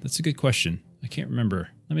know. That's a good question. I can't remember.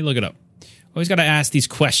 Let me look it up. Always got to ask these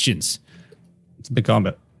questions. It's a big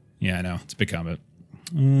combat. Yeah, I know. It's a big combat.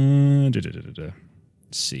 Let's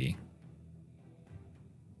see.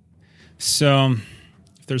 So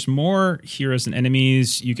if there's more heroes than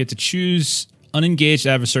enemies, you get to choose unengaged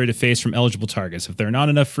adversary to face from eligible targets. If there are not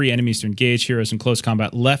enough free enemies to engage, heroes in close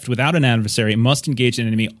combat left without an adversary must engage an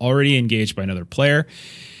enemy already engaged by another player.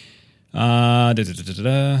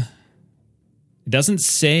 It doesn't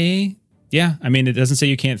say... Yeah, I mean, it doesn't say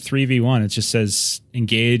you can't 3v1. It just says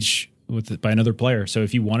engage by another player. So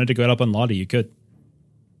if you wanted to go up on Lottie, you could.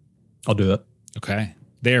 I'll do that. Okay,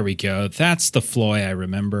 there we go. That's the Floy I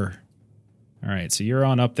remember. All right, so you're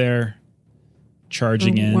on up there,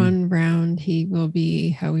 charging in. 1 round, he will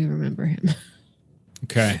be how we remember him.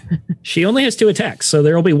 Okay. She only has 2 attacks, so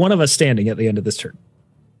there will be one of us standing at the end of this turn.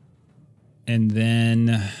 And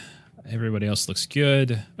then everybody else looks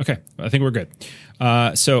good. Okay, I think we're good.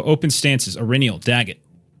 So open stances, Aurenial, Daggett.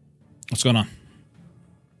 What's going on?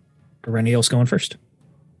 Perennial's going first.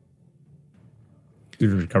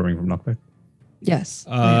 You're recovering from knockback. Yes.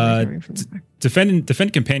 I am recovering from knockback.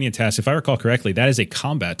 Defend companion task. If I recall correctly, that is a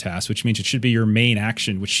combat task, which means it should be your main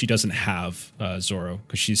action, which she doesn't have, Zoro,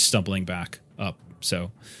 because she's stumbling back up.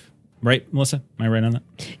 So, right, Melissa? Am I right on that?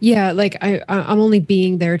 Yeah, like I'm only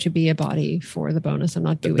being there to be a body for the bonus. I'm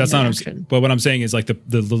not doing That's not action. But what I'm saying is like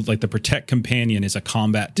the protect companion is a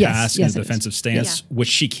combat task and a defensive stance, which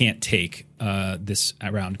she can't take this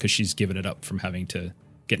round because she's given it up from having to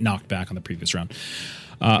get knocked back on the previous round.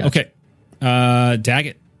 Okay.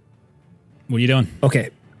 Daggett, what are you doing? Okay.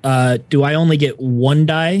 Do I only get 1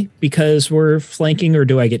 die because we're flanking, or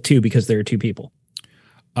do I get 2 because there are 2 people?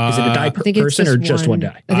 Is it a die per person or just 1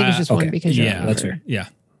 die? I think it's just 1 because you're that's fair. Yeah.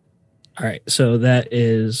 All right. So that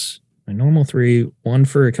is my normal 3, 1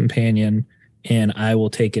 for a companion, and I will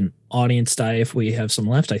take an audience die if we have some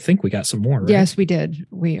left. I think we got some more, right? Yes, we did.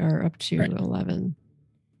 We are up to 11.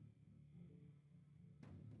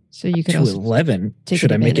 So you could also 11.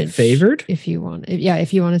 Should I make it favored? If you want.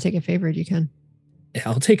 If you want to take it favored, you can. Yeah,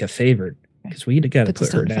 I'll take a favored because we got to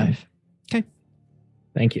put her down. 5. Okay.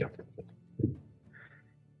 Thank you.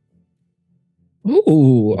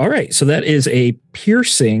 Ooh, all right. So that is a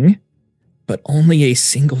piercing, but only a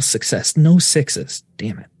single success. No 6s.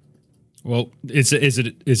 Damn it. Well, is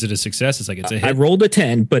it a success? It's like it's a hit. I rolled a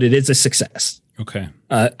 10, but it is a success. Okay.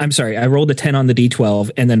 I'm sorry. I rolled a 10 on the D12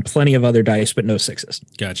 and then plenty of other dice, but no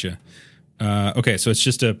 6s. Gotcha. Okay, so it's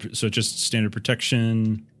just standard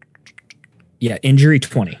protection. Yeah, injury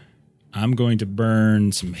 20. I'm going to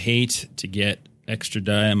burn some hate to get extra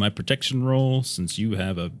die on my protection roll since you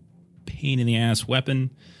have a pain in the ass weapon.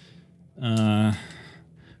 Wait,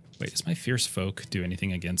 does my fierce folk do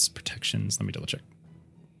anything against protections? Let me double check.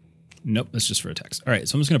 Nope, that's just for attacks. All right,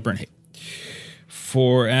 so I'm just going to burn hate.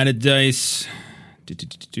 4 added dice.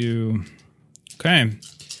 Okay.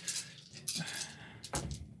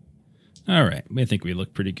 All right, I think we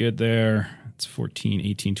look pretty good there. It's 14,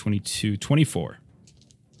 18, 22, 24.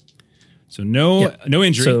 So no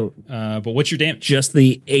injury. So, but what's your damage? Just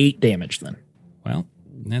the 8 damage then. Well,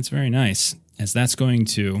 that's very nice, as that's going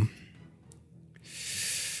to...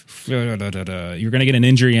 You're going to get an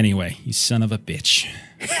injury anyway, you son of a bitch.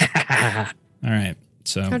 All right,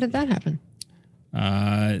 so... How did that happen?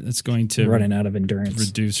 It's going to... Running out of endurance.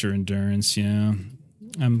 Reduce her endurance, yeah.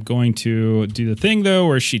 I'm going to do the thing, though,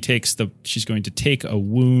 where she's going to take a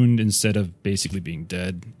wound instead of basically being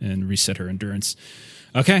dead and reset her endurance.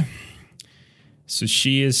 Okay. So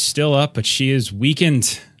she is still up, but she is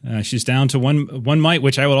weakened. She's down to one might,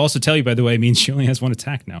 which I will also tell you, by the way, means she only has 1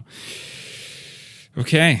 attack now.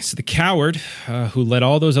 Okay, so the coward who let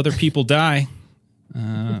all those other people die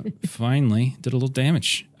finally did a little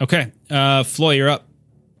damage. Okay, Floy, you're up.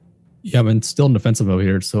 Yeah, I'm still in defensive mode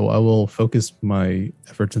here, so I will focus my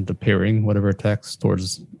efforts into parrying whatever attacks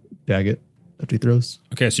towards Daggett that he throws.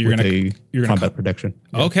 Okay, so you're gonna combat protection.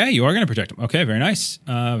 Yeah. Okay, you are gonna protect him. Okay, very nice.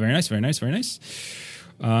 Very nice.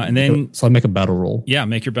 And then so I make a battle roll. Yeah,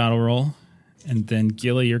 make your battle roll, and then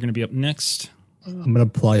Gilly, you're gonna be up next. I'm gonna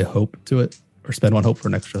apply a hope to it, or spend 1 hope for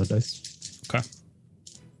an extra dice. Okay.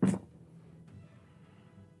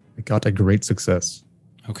 I got a great success.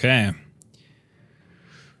 Okay.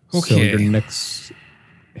 So your next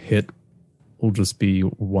hit will just be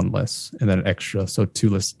 1 less, and then an extra, so 2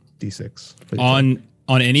 less d6. On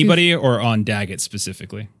anybody or on Daggett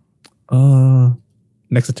specifically?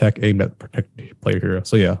 Next attack aimed at protect player hero.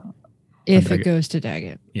 So yeah. If it goes to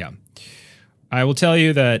Daggett. Yeah. I will tell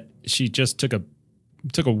you that she just took a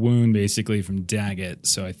wound basically from Daggett,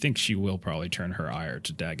 so I think she will probably turn her ire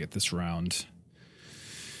to Daggett this round.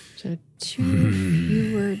 So 2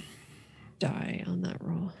 fewer die on that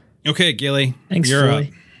roll. Okay, Gilly. Thanks, you're Floy. up.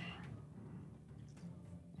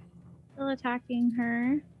 Still attacking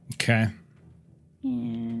her. Okay.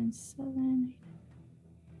 And 7,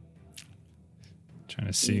 Trying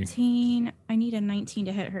to see. 18. I need a 19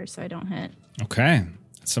 to hit her, so I don't hit. Okay.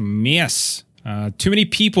 That's a miss. Too many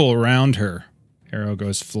people around her. Arrow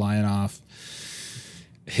goes flying off.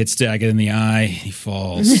 Hits Daggett in the eye. He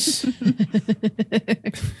falls.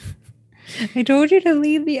 I told you to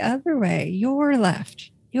lead the other way. Your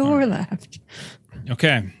left. Your left.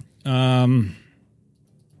 Okay. Let's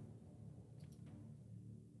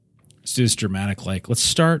do this dramatic like. Let's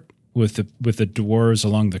start with the dwarves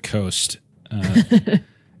along the coast.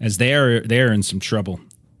 As they are in some trouble.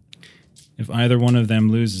 If either one of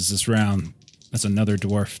them loses this round, that's another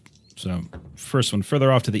dwarf. So first one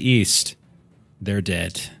further off to the east, they're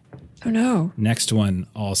dead. Oh no. Next one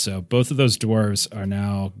also. Both of those dwarves are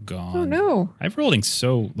now gone. Oh no. I'm rolling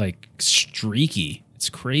so streaky. It's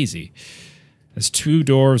crazy. As 2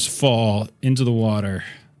 dwarves fall into the water,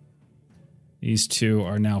 these 2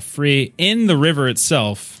 are now free in the river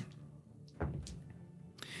itself.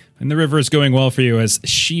 And the river is going well for you as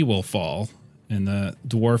she will fall. And the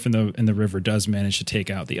dwarf in the river does manage to take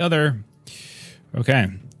out the other. Okay,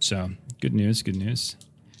 so good news, good news.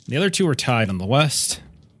 The other 2 are tied on the west.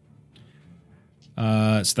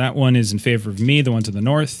 So that one is in favor of me, the one to the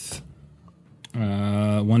north.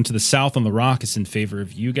 One to the south on the rock is in favor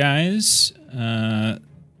of you guys. Let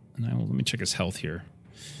me check his health here.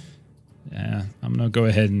 Yeah, I'm going to go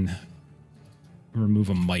ahead and remove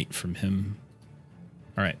a mite from him.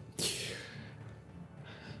 All right.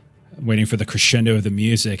 Waiting for the crescendo of the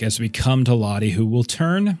music as we come to Lottie, who will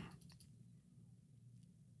turn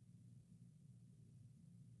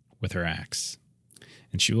with her axe.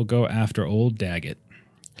 And she will go after old Daggett.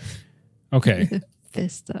 Okay.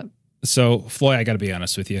 Fist up. So, Floy, I got to be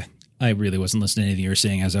honest with you. I really wasn't listening to anything you were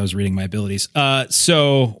saying as I was reading my abilities.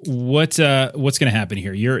 So what's going to happen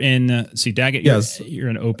here? You're in, see, Daggett, yes. you're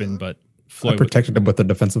in open, but Floy. I protected him with the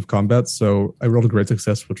defensive combat, so I rolled a great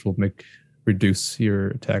success, which will reduce your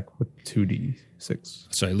attack with 2d6.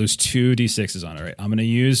 So I lose 2d6s on it, right? I'm going to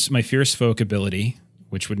use my Fierce Folk ability,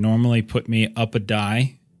 which would normally put me up a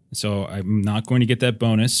die. So I'm not going to get that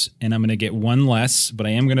bonus, and I'm going to get 1 less, but I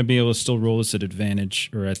am going to be able to still roll this at advantage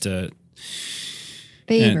or at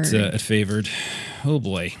favored. Oh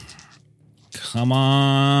boy. Come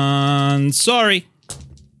on. Sorry.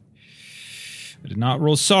 I did not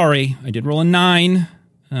roll sorry. I did roll a 9.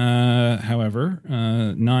 However,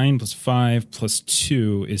 9 plus 5 plus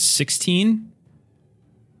 2 is 16.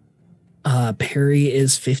 Parry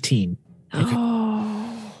is 15. Okay.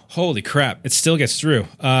 Oh. Holy crap. It still gets through.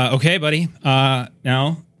 Okay, buddy. Now,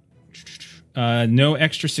 no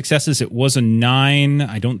extra successes. It was a 9.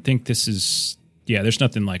 I don't think this is... Yeah, there's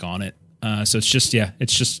nothing on it. So it's just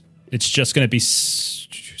going to be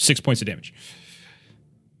 6 points of damage.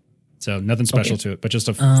 So nothing special to it, but just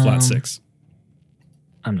a flat 6.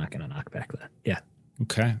 I'm not going to knock back that. Yeah.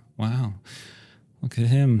 Okay. Wow. Look at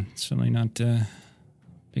him. Certainly not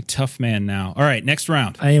big tough man now. All right, next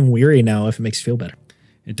round. I am weary now if it makes you feel better.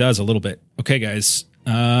 It does a little bit. Okay, guys.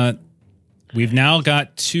 We've now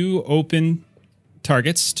got 2 open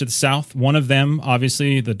targets to the south. One of them,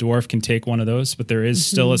 obviously, the dwarf can take one of those, but there is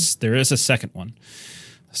still a second one.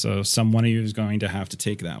 So one of you is going to have to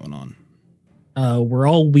take that one on. We're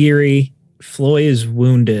all weary. Floy is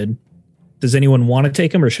wounded. Does anyone want to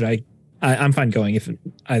take him, or should I? I'm fine going if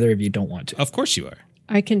either of you don't want to. Of course you are.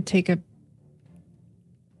 I can take a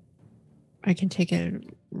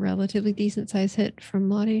relatively decent size hit from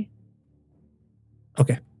Lottie.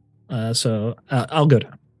 Okay. So I'll go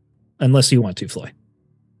down. Unless you want to, Floy.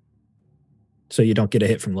 So you don't get a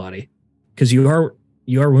hit from Lottie. Because you are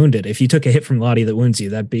wounded. If you took a hit from Lottie that wounds you,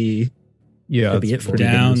 that'd be it for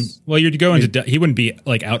down. Well, you're going to he wouldn't be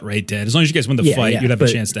outright dead. As long as you guys win the fight, you'd have a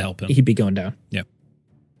chance to help him. He'd be going down. Yeah.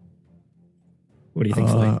 What do you think,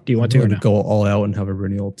 Floy? Do you want to or no? Go all out and have a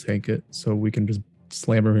Renial tank it so we can just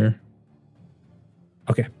slam her here.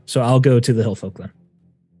 Okay. So I'll go to the Hillfolk then.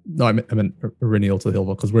 No, I meant a Renial to the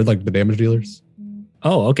Hillfolk because we're the damage dealers.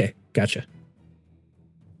 Oh, okay. Gotcha.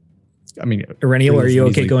 I mean, Irenial, are you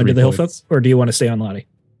okay going to the Hillfolk, or do you want to stay on Lottie?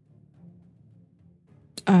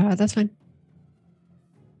 That's fine.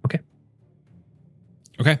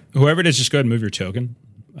 Okay. Whoever it is, just go ahead and move your token.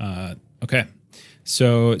 Okay.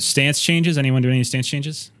 So stance changes. Anyone doing any stance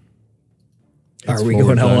changes? Are we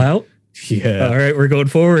going all out? Yeah. All right, we're going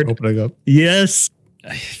forward. Opening up. Yes.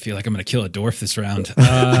 I feel like I'm going to kill a dwarf this round.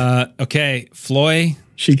 Okay, Floy.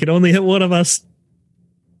 She can only hit one of us.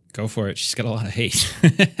 Go for it. She's got a lot of hate.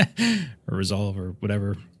 Or resolve or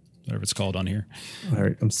whatever it's called on here. All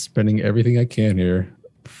right, I'm spending everything I can here.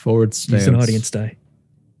 Forward stance. Use an audience die.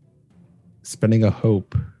 Spending a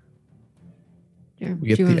hope. Yeah, We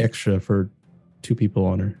get the extra for 2 people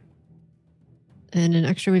on her. And an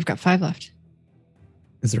extra, we've got 5 left.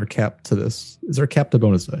 Is there a cap to this? Is there a cap to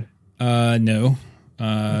bonus die? No.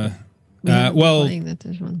 Well, that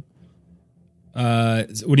there's one.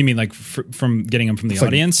 What do you mean? Like from getting them from the It's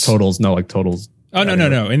audience? Like totals, no, like totals. Oh,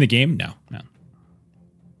 no. In the game? No.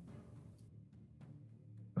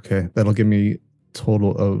 Okay, that'll give me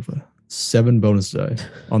total of 7 bonus die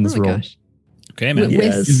on this roll. Gosh. Okay, man.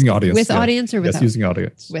 With, using audience. With audience or without? Yes, using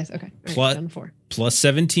audience. With, okay. All Plus- right, done 4. Plus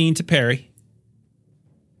 17 to parry.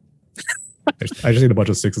 I just need a bunch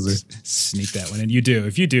of 6s here. Sneak that one in. You do.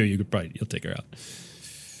 If you do, you'll take her out.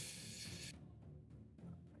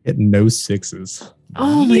 Hit no 6s.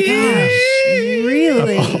 Oh my gosh.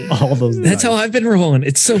 Really? All those. That's how I've been rolling.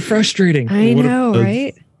 It's so frustrating. I know,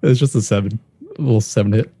 right? It's just a 7. A little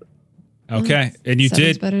 7 hit. Okay, and you 7's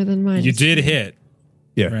did better than mine. You did hit.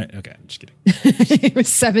 Yeah. Right. Okay. I'm just kidding. It was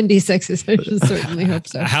 76s. I should certainly hope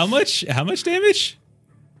so. How much damage?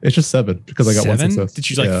 It's just 7 because I got 1 success. Did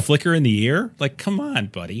you flicker in the ear? Like, come on,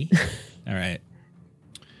 buddy. All right.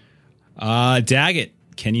 Daggett,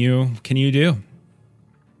 can you do?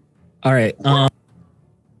 All right.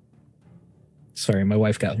 Sorry, my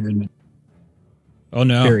wife got Oh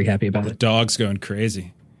no. very happy about The it. dog's going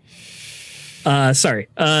crazy. Sorry.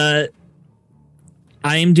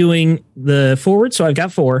 I am doing the forward, so I've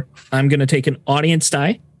got 4. I'm going to take an audience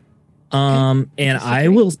die. And I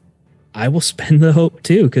will spend the hope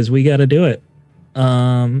too, because we got to do it.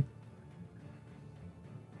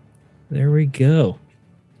 There we go.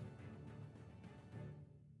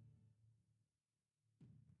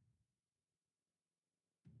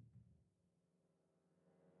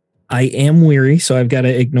 I am weary, so I've got to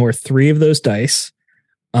ignore 3 of those dice.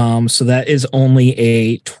 So that is only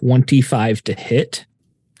a 25 to hit.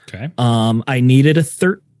 Okay. I needed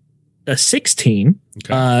a 16,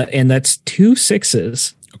 Okay. and that's 2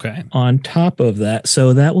 6s Okay. on top of that.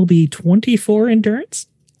 So that will be 24 endurance.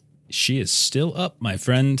 She is still up, my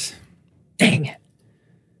friend. Dang it.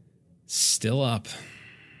 Still up.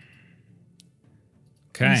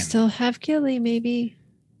 We Okay. still have Gilly, maybe.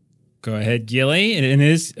 Go ahead, Gilly. And it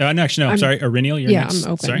is. No, actually, no. I'm sorry. Aurenial, you're Yeah, next.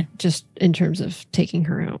 I'm open. Sorry. Just in terms of taking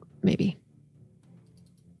her out, maybe.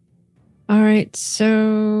 All right,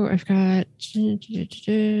 so I've got.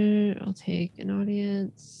 I'll take an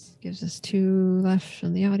audience. Gives us 2 left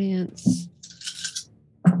from the audience.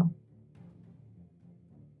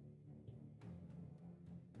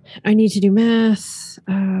 I need to do math.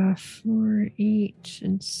 4, 8,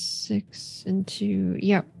 and 6, and 2.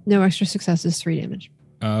 Yep, no extra successes. 3 damage.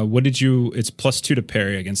 What did you? It's +2 to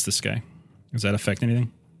parry against this guy. Does that affect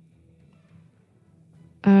anything?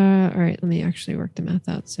 All right, let me actually work the math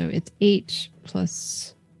out. So it's 8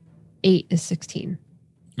 plus 8 is 16.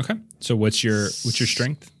 Okay. So what's your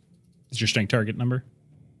strength? Is your strength target number?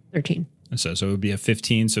 13. So it would be a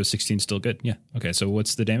 15. So 16 is still good. Yeah. Okay. So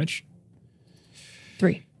what's the damage?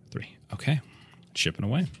 3. 3. Okay. Shipping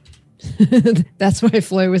away. That's why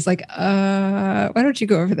Floy was like, why don't you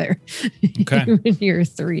go over there? Okay. When you're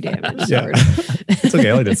 3 damage. Yeah. Sword. It's okay.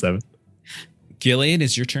 I only did 7. Gilead,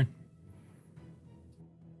 it's your turn.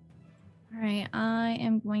 All right, I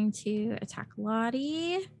am going to attack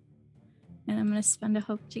Lottie, and I'm going to spend a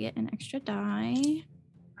hope to get an extra die.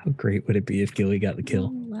 How great would it be if Gilly got the kill?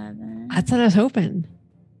 11. That's what I was hoping.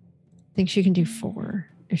 I think she can do 4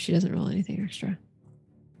 if she doesn't roll anything extra.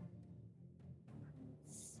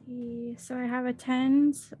 See, so I have a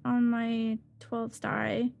 10 on my 12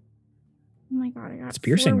 die. Oh my god, I got It's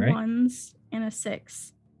piercing, 4 right? 1s and a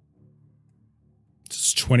 6.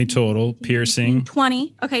 It's 20 total. Piercing.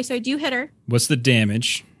 20. Okay, so I do hit her. What's the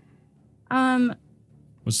damage?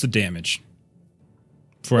 What's the damage?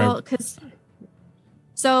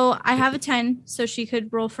 So I have a 10, so she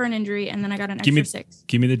could roll for an injury, and then I got an extra 6.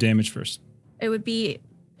 Give me the damage first. It would be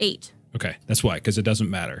 8. Okay, that's why, because it doesn't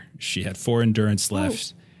matter. She had 4 endurance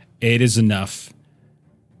left. 8 is enough.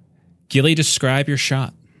 Gilly, describe your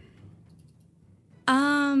shot.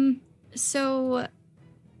 So,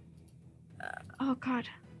 oh god,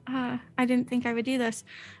 I didn't think I would do this.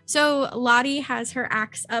 So Lottie has her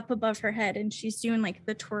axe up above her head, and she's doing like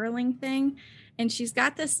the twirling thing, and she's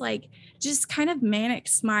got this like just kind of manic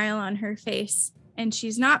smile on her face, and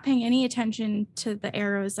she's not paying any attention to the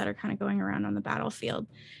arrows that are kind of going around on the battlefield.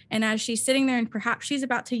 And as she's sitting there, and perhaps she's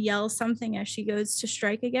about to yell something as she goes to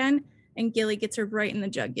strike again, and Gilly gets her right in the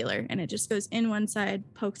jugular, and it just goes in one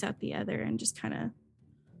side, pokes out the other, and just kind of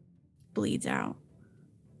bleeds out.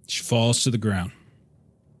 She falls to the ground.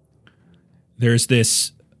 There's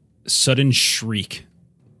this sudden shriek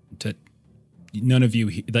that none of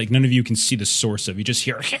you can see the source of. You just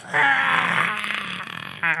hear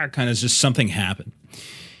kind of just something happen.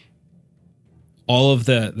 All of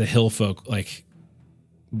the Hillfolk like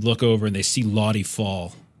look over and they see Lottie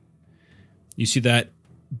fall. You see that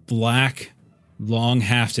black,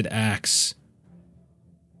 long-hafted axe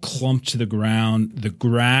clumped to the ground. The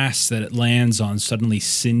grass that it lands on suddenly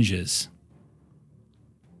singes.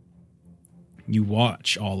 You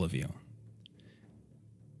watch, all of you,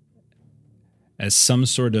 as some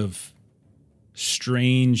sort of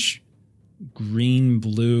strange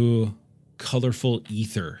green-blue, colorful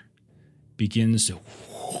ether begins to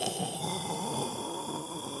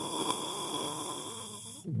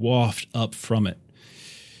waft up from it.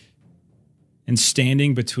 And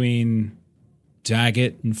standing between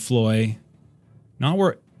Daggett and Floy, not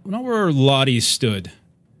where Lottie stood,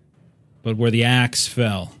 but where the axe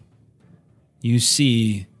fell, you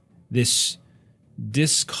see this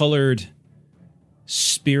discolored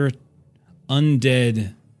spirit,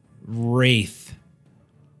 undead wraith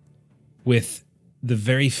with the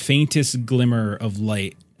very faintest glimmer of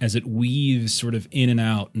light as it weaves sort of in and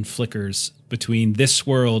out and flickers between this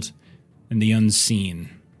world and the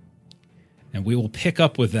unseen. And we will pick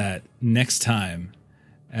up with that next time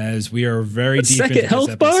as we are very deep into this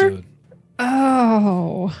health episode. Bar?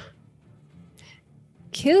 Oh.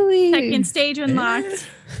 Gilly. Second stage unlocked.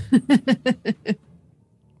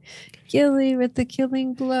 Gilly with the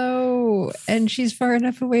killing blow. And she's far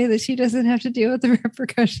enough away that she doesn't have to deal with the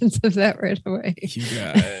repercussions of that right away. You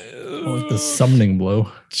guys. Like the summoning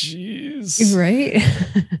blow. Jeez. Right?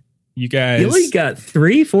 You guys. Gilly got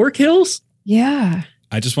 3-4 kills? Yeah.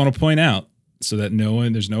 I just want to point out so that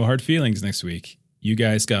there's no hard feelings next week. You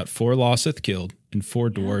guys got 4 Losseth killed and 4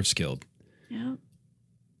 dwarves killed. Yeah.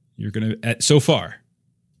 You're going to, so far,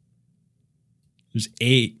 there's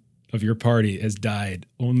 8 of your party has died.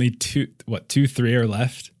 Only 3 are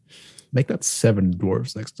left? Make that 7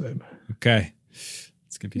 dwarves next time. Okay.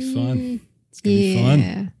 It's going to be fun. It's going to be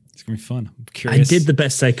fun. It's going to be fun. I'm curious. I did the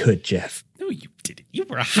best I could, Jeff. No, you didn't. You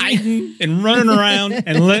were hiding and running around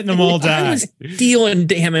and letting them all die. I was dealing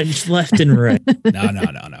damage left and right.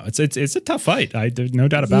 No. It's a tough fight. There's no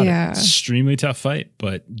doubt about it. Extremely tough fight.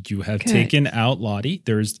 But you have taken out Lottie.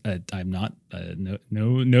 There's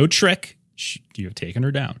no trick. You have taken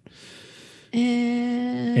her down.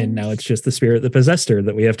 And now it's just the spirit that possessed her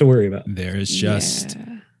that we have to worry about. There is just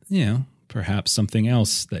perhaps something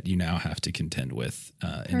else that you now have to contend with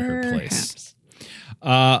in her place.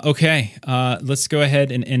 Okay, let's go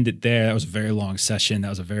ahead and end it there. That was a very long session. That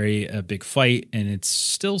was a very big fight, and it's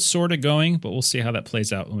still sort of going, but we'll see how that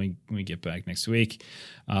plays out when we get back next week.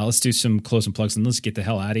 Let's do some closing plugs, and let's get the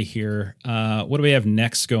hell out of here. What do we have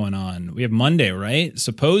next going on? We have Monday, right?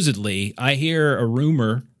 Supposedly, I hear a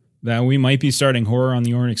rumor that we might be starting Horror on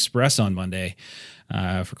the Orient Express on Monday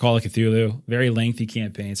for Call of Cthulhu. Very lengthy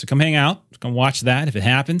campaign. So come hang out. Come watch that if it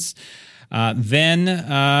happens. Then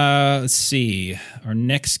let's see. Our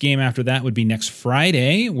next game after that would be next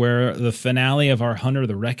Friday, where the finale of our Hunter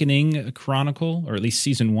the Reckoning Chronicle, or at least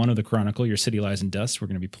season 1 of the Chronicle, Your City Lies in Dust. We're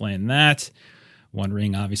going to be playing that. One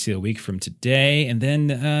Ring, obviously, a week from today. And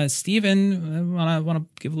then, Steven, want to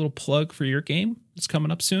give a little plug for your game that's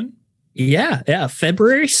coming up soon? Yeah.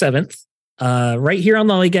 February 7th, right here on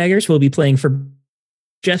Lollygaggers, we'll be playing for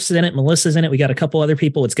Jeff's in it, Melissa's in it. We got a couple other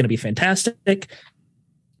people. It's going to be fantastic.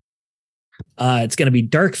 It's going to be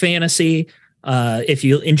dark fantasy. If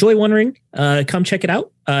you enjoy One Ring, come check it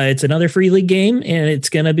out. It's another free league game, and it's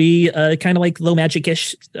going to be kind of like low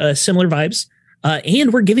magic-ish, similar vibes.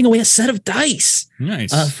 And we're giving away a set of dice.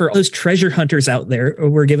 Nice. For all those treasure hunters out there,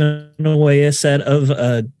 we're giving away a set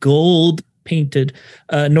of gold-painted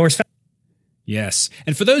Norse. Yes.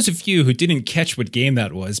 And for those of you who didn't catch what game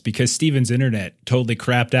that was, because Steven's internet totally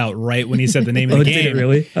crapped out right when he said the name of the game. Did it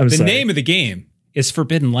really? The name of the game is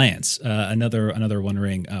Forbidden Lands, another One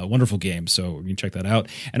Ring, wonderful game. So you can check that out.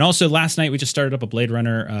 And also last night we just started up a Blade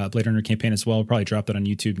Runner campaign as well. We'll probably drop that on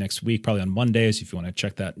YouTube next week, probably on Mondays if you want to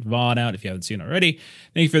check that VOD out if you haven't seen it already.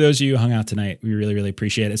 Thank you for those of you who hung out tonight. We really, really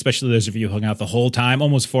appreciate it, especially those of you who hung out the whole time,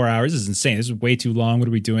 almost 4 hours. This is insane. This is way too long. What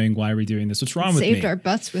are we doing? Why are we doing this? What's wrong with me? Saved our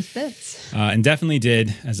butts with bits. And definitely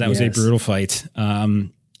did, as that was a brutal fight.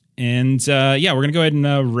 And we're going to go ahead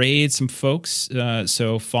and raid some folks.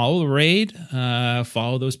 So follow the raid,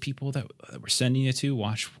 follow those people that we're sending you to,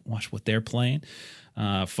 watch what they're playing.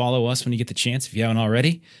 Follow us when you get the chance if you haven't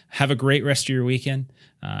already. Have a great rest of your weekend.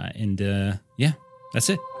 That's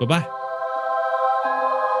it. Bye-bye.